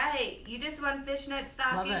 Perfect. All right. You just won fishnet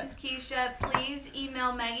stockings, Keisha. Please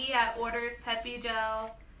email Maggie at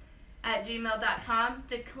orderspeppygel@gmail.com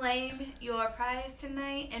to claim your prize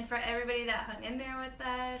tonight. And for everybody that hung in there with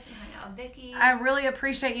us and hung out with Vicky. I really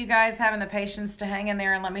appreciate you guys having the patience to hang in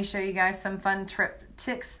there and let me show you guys some fun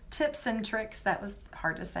tips and tricks. That was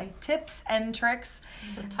hard to say. Tips and tricks.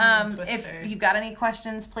 It's a tongue If twister. you've got any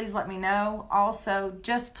questions, please let me know. Also,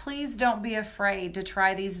 just please don't be afraid to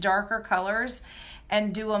try these darker colors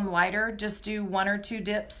and do them lighter. Just do 1 or 2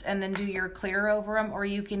 dips and then do your clear over them, or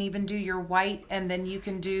you can even do your white and then you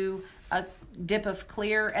can do a dip of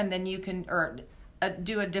clear and then you can,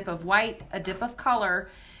 do a dip of white, a dip of color,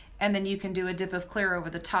 and then you can do a dip of clear over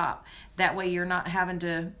the top. That way you're not having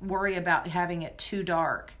to worry about having it too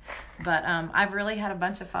dark. But I've really had a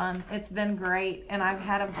bunch of fun. It's been great, and I've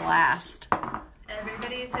had a blast.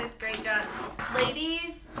 Everybody says great job.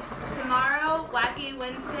 Ladies, tomorrow, Wacky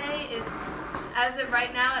Wednesday, is as of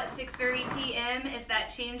right now at 6:30 p.m. If that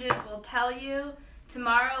changes, we'll tell you.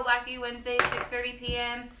 Tomorrow, Wacky Wednesday, 6:30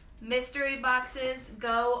 p.m. Mystery boxes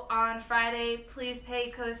go on Friday. Please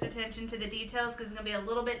pay close attention to the details because it's going to be a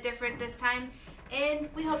little bit different this time. And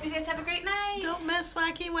we hope you guys have a great night. Don't miss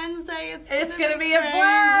Wacky Wednesday. It's gonna be crazy. a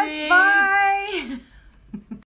blast. Bye.